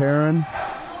from Perrin.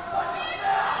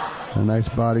 A nice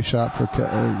body shot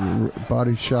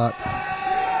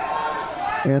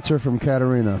answer from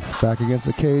Caterino. Back against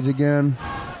the cage again.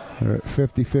 They're at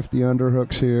 50-50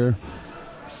 underhooks here.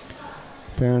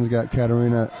 Perrin's got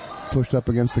Caterino pushed up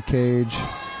against the cage,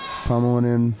 pummeling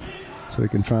in so he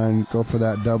can try and go for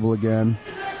that double again.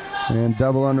 And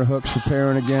double underhooks for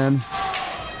Perrin again.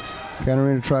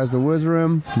 Caterino tries to whizzer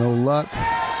him, no luck.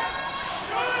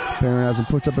 Perrin has him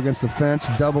pushed up against the fence,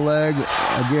 double leg.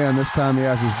 Again, this time he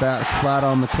has his back flat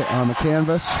on the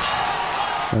canvas.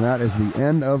 And that is the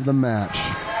end of the match.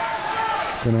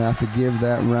 Gonna have to give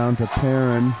that round to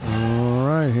Perrin. All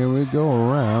right, here we go,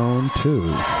 round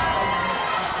two.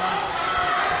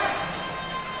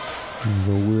 There's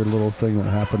a weird little thing that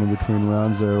happened in between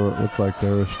rounds there where it looked like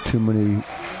there was too many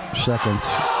seconds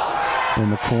in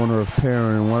the corner of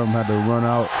Perrin, and one of them had to run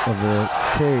out of the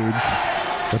cage,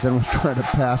 but then was trying to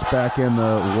pass back in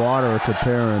the water to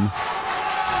Perrin.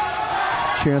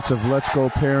 Chance of let's go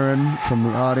Perrin from the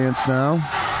audience now.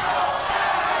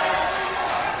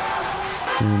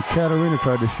 And Caterino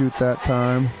tried to shoot that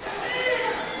time,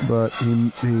 but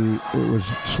it was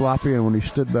sloppy, and when he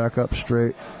stood back up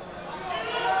straight,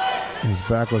 his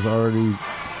back was already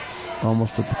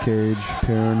almost at the cage.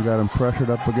 Perrin got him pressured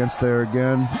up against there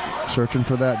again, searching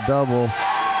for that double.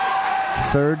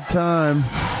 Third time.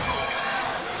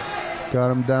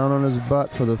 Got him down on his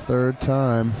butt for the third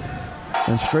time.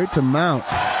 And straight to mount.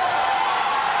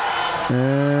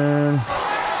 And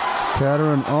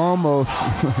Katerin almost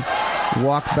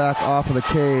walked back off of the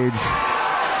cage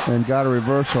and got a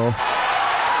reversal.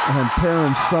 And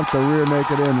Perrin sunk the rear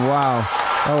naked in. Wow.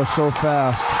 That was so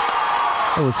fast.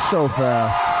 That was so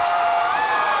fast.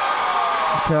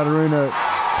 Katerina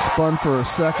spun for a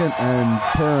second, and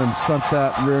Perrin sunk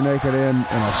that rear naked in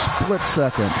a split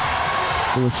second.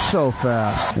 It was so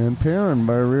fast. And Perrin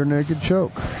by a rear naked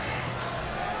choke.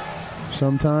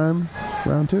 Sometime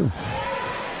round 2.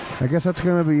 I guess that's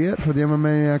going to be it for the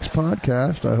MMAniacs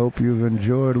podcast. I hope you've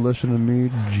enjoyed listening to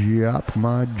me jop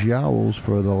my jowls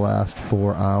for the last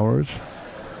 4 hours.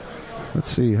 Let's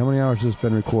see, how many hours has this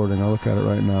been recording? I'll look at it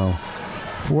right now.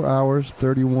 4 hours,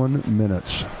 31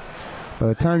 minutes. By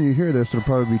the time you hear this, it'll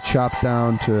probably be chopped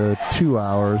down to 2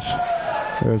 hours.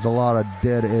 There's a lot of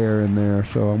dead air in there,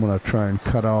 so I'm going to try and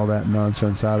cut all that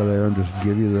nonsense out of there and just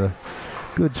give you the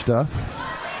good stuff.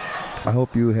 I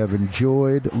hope you have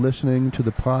enjoyed listening to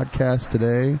the podcast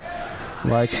today.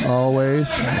 Like always,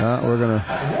 we're gonna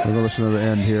listen to the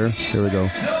end here. Here we go.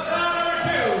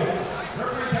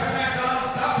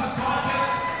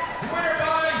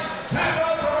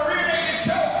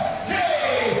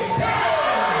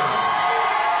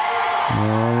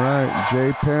 All right,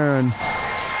 Jay Perrin.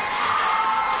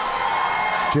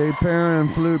 Jay Perrin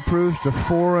improves to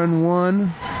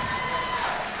 4-1.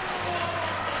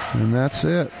 And that's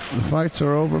it. The fights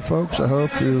are over, folks. I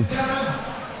hope you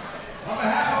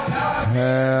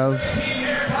have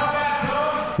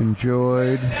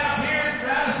enjoyed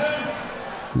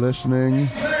listening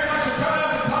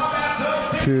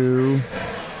to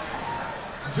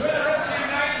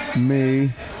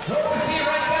me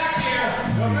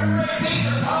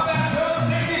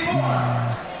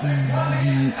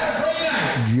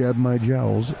jab my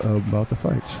jowls about the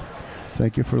fights.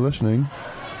 Thank you for listening.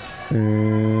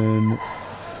 And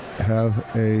have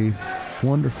a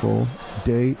wonderful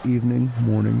day, evening,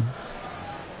 morning,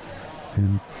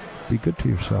 and be good to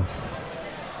yourself.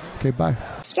 Okay, bye.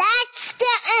 That's the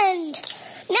end.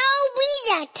 No,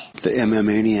 read it. The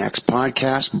MMAniacs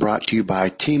podcast brought to you by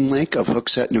Team Link of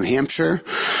Hooksett, New Hampshire.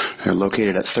 They're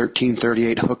located at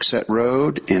 1338 Hooksett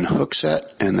Road in Hooksett,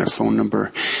 and their phone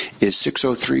number is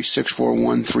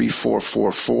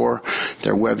 603-641-3444.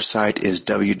 Their website is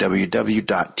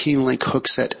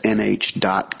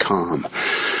www.teamlinkhooksetnh.com.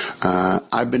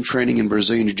 I've been training in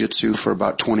Brazilian Jiu-Jitsu for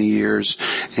about 20 years,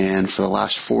 and for the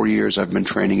last 4 years I've been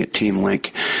training at Team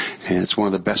Link, and it's one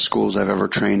of the best schools I've ever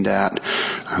trained at.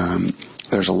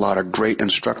 There's a lot of great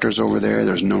instructors over there.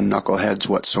 There's no knuckleheads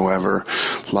whatsoever.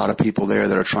 A lot of people there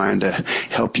that are trying to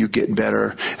help you get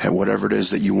better at whatever it is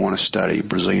that you want to study.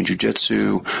 Brazilian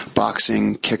Jiu-Jitsu,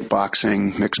 boxing,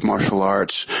 kickboxing, mixed martial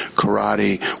arts,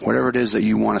 karate, whatever it is that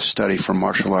you want to study for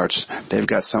martial arts, they've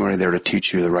got somebody there to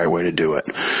teach you the right way to do it.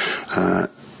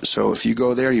 So if you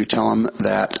go there, you tell them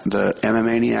that the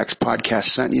MMAniacs podcast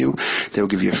sent you, they'll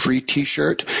give you a free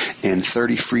t-shirt and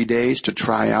 30 free days to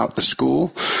try out the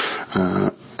school.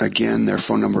 Again, their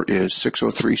phone number is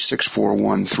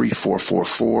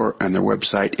 603-641-3444, and their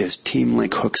website is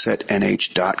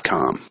teamlinkhooksetnh.com.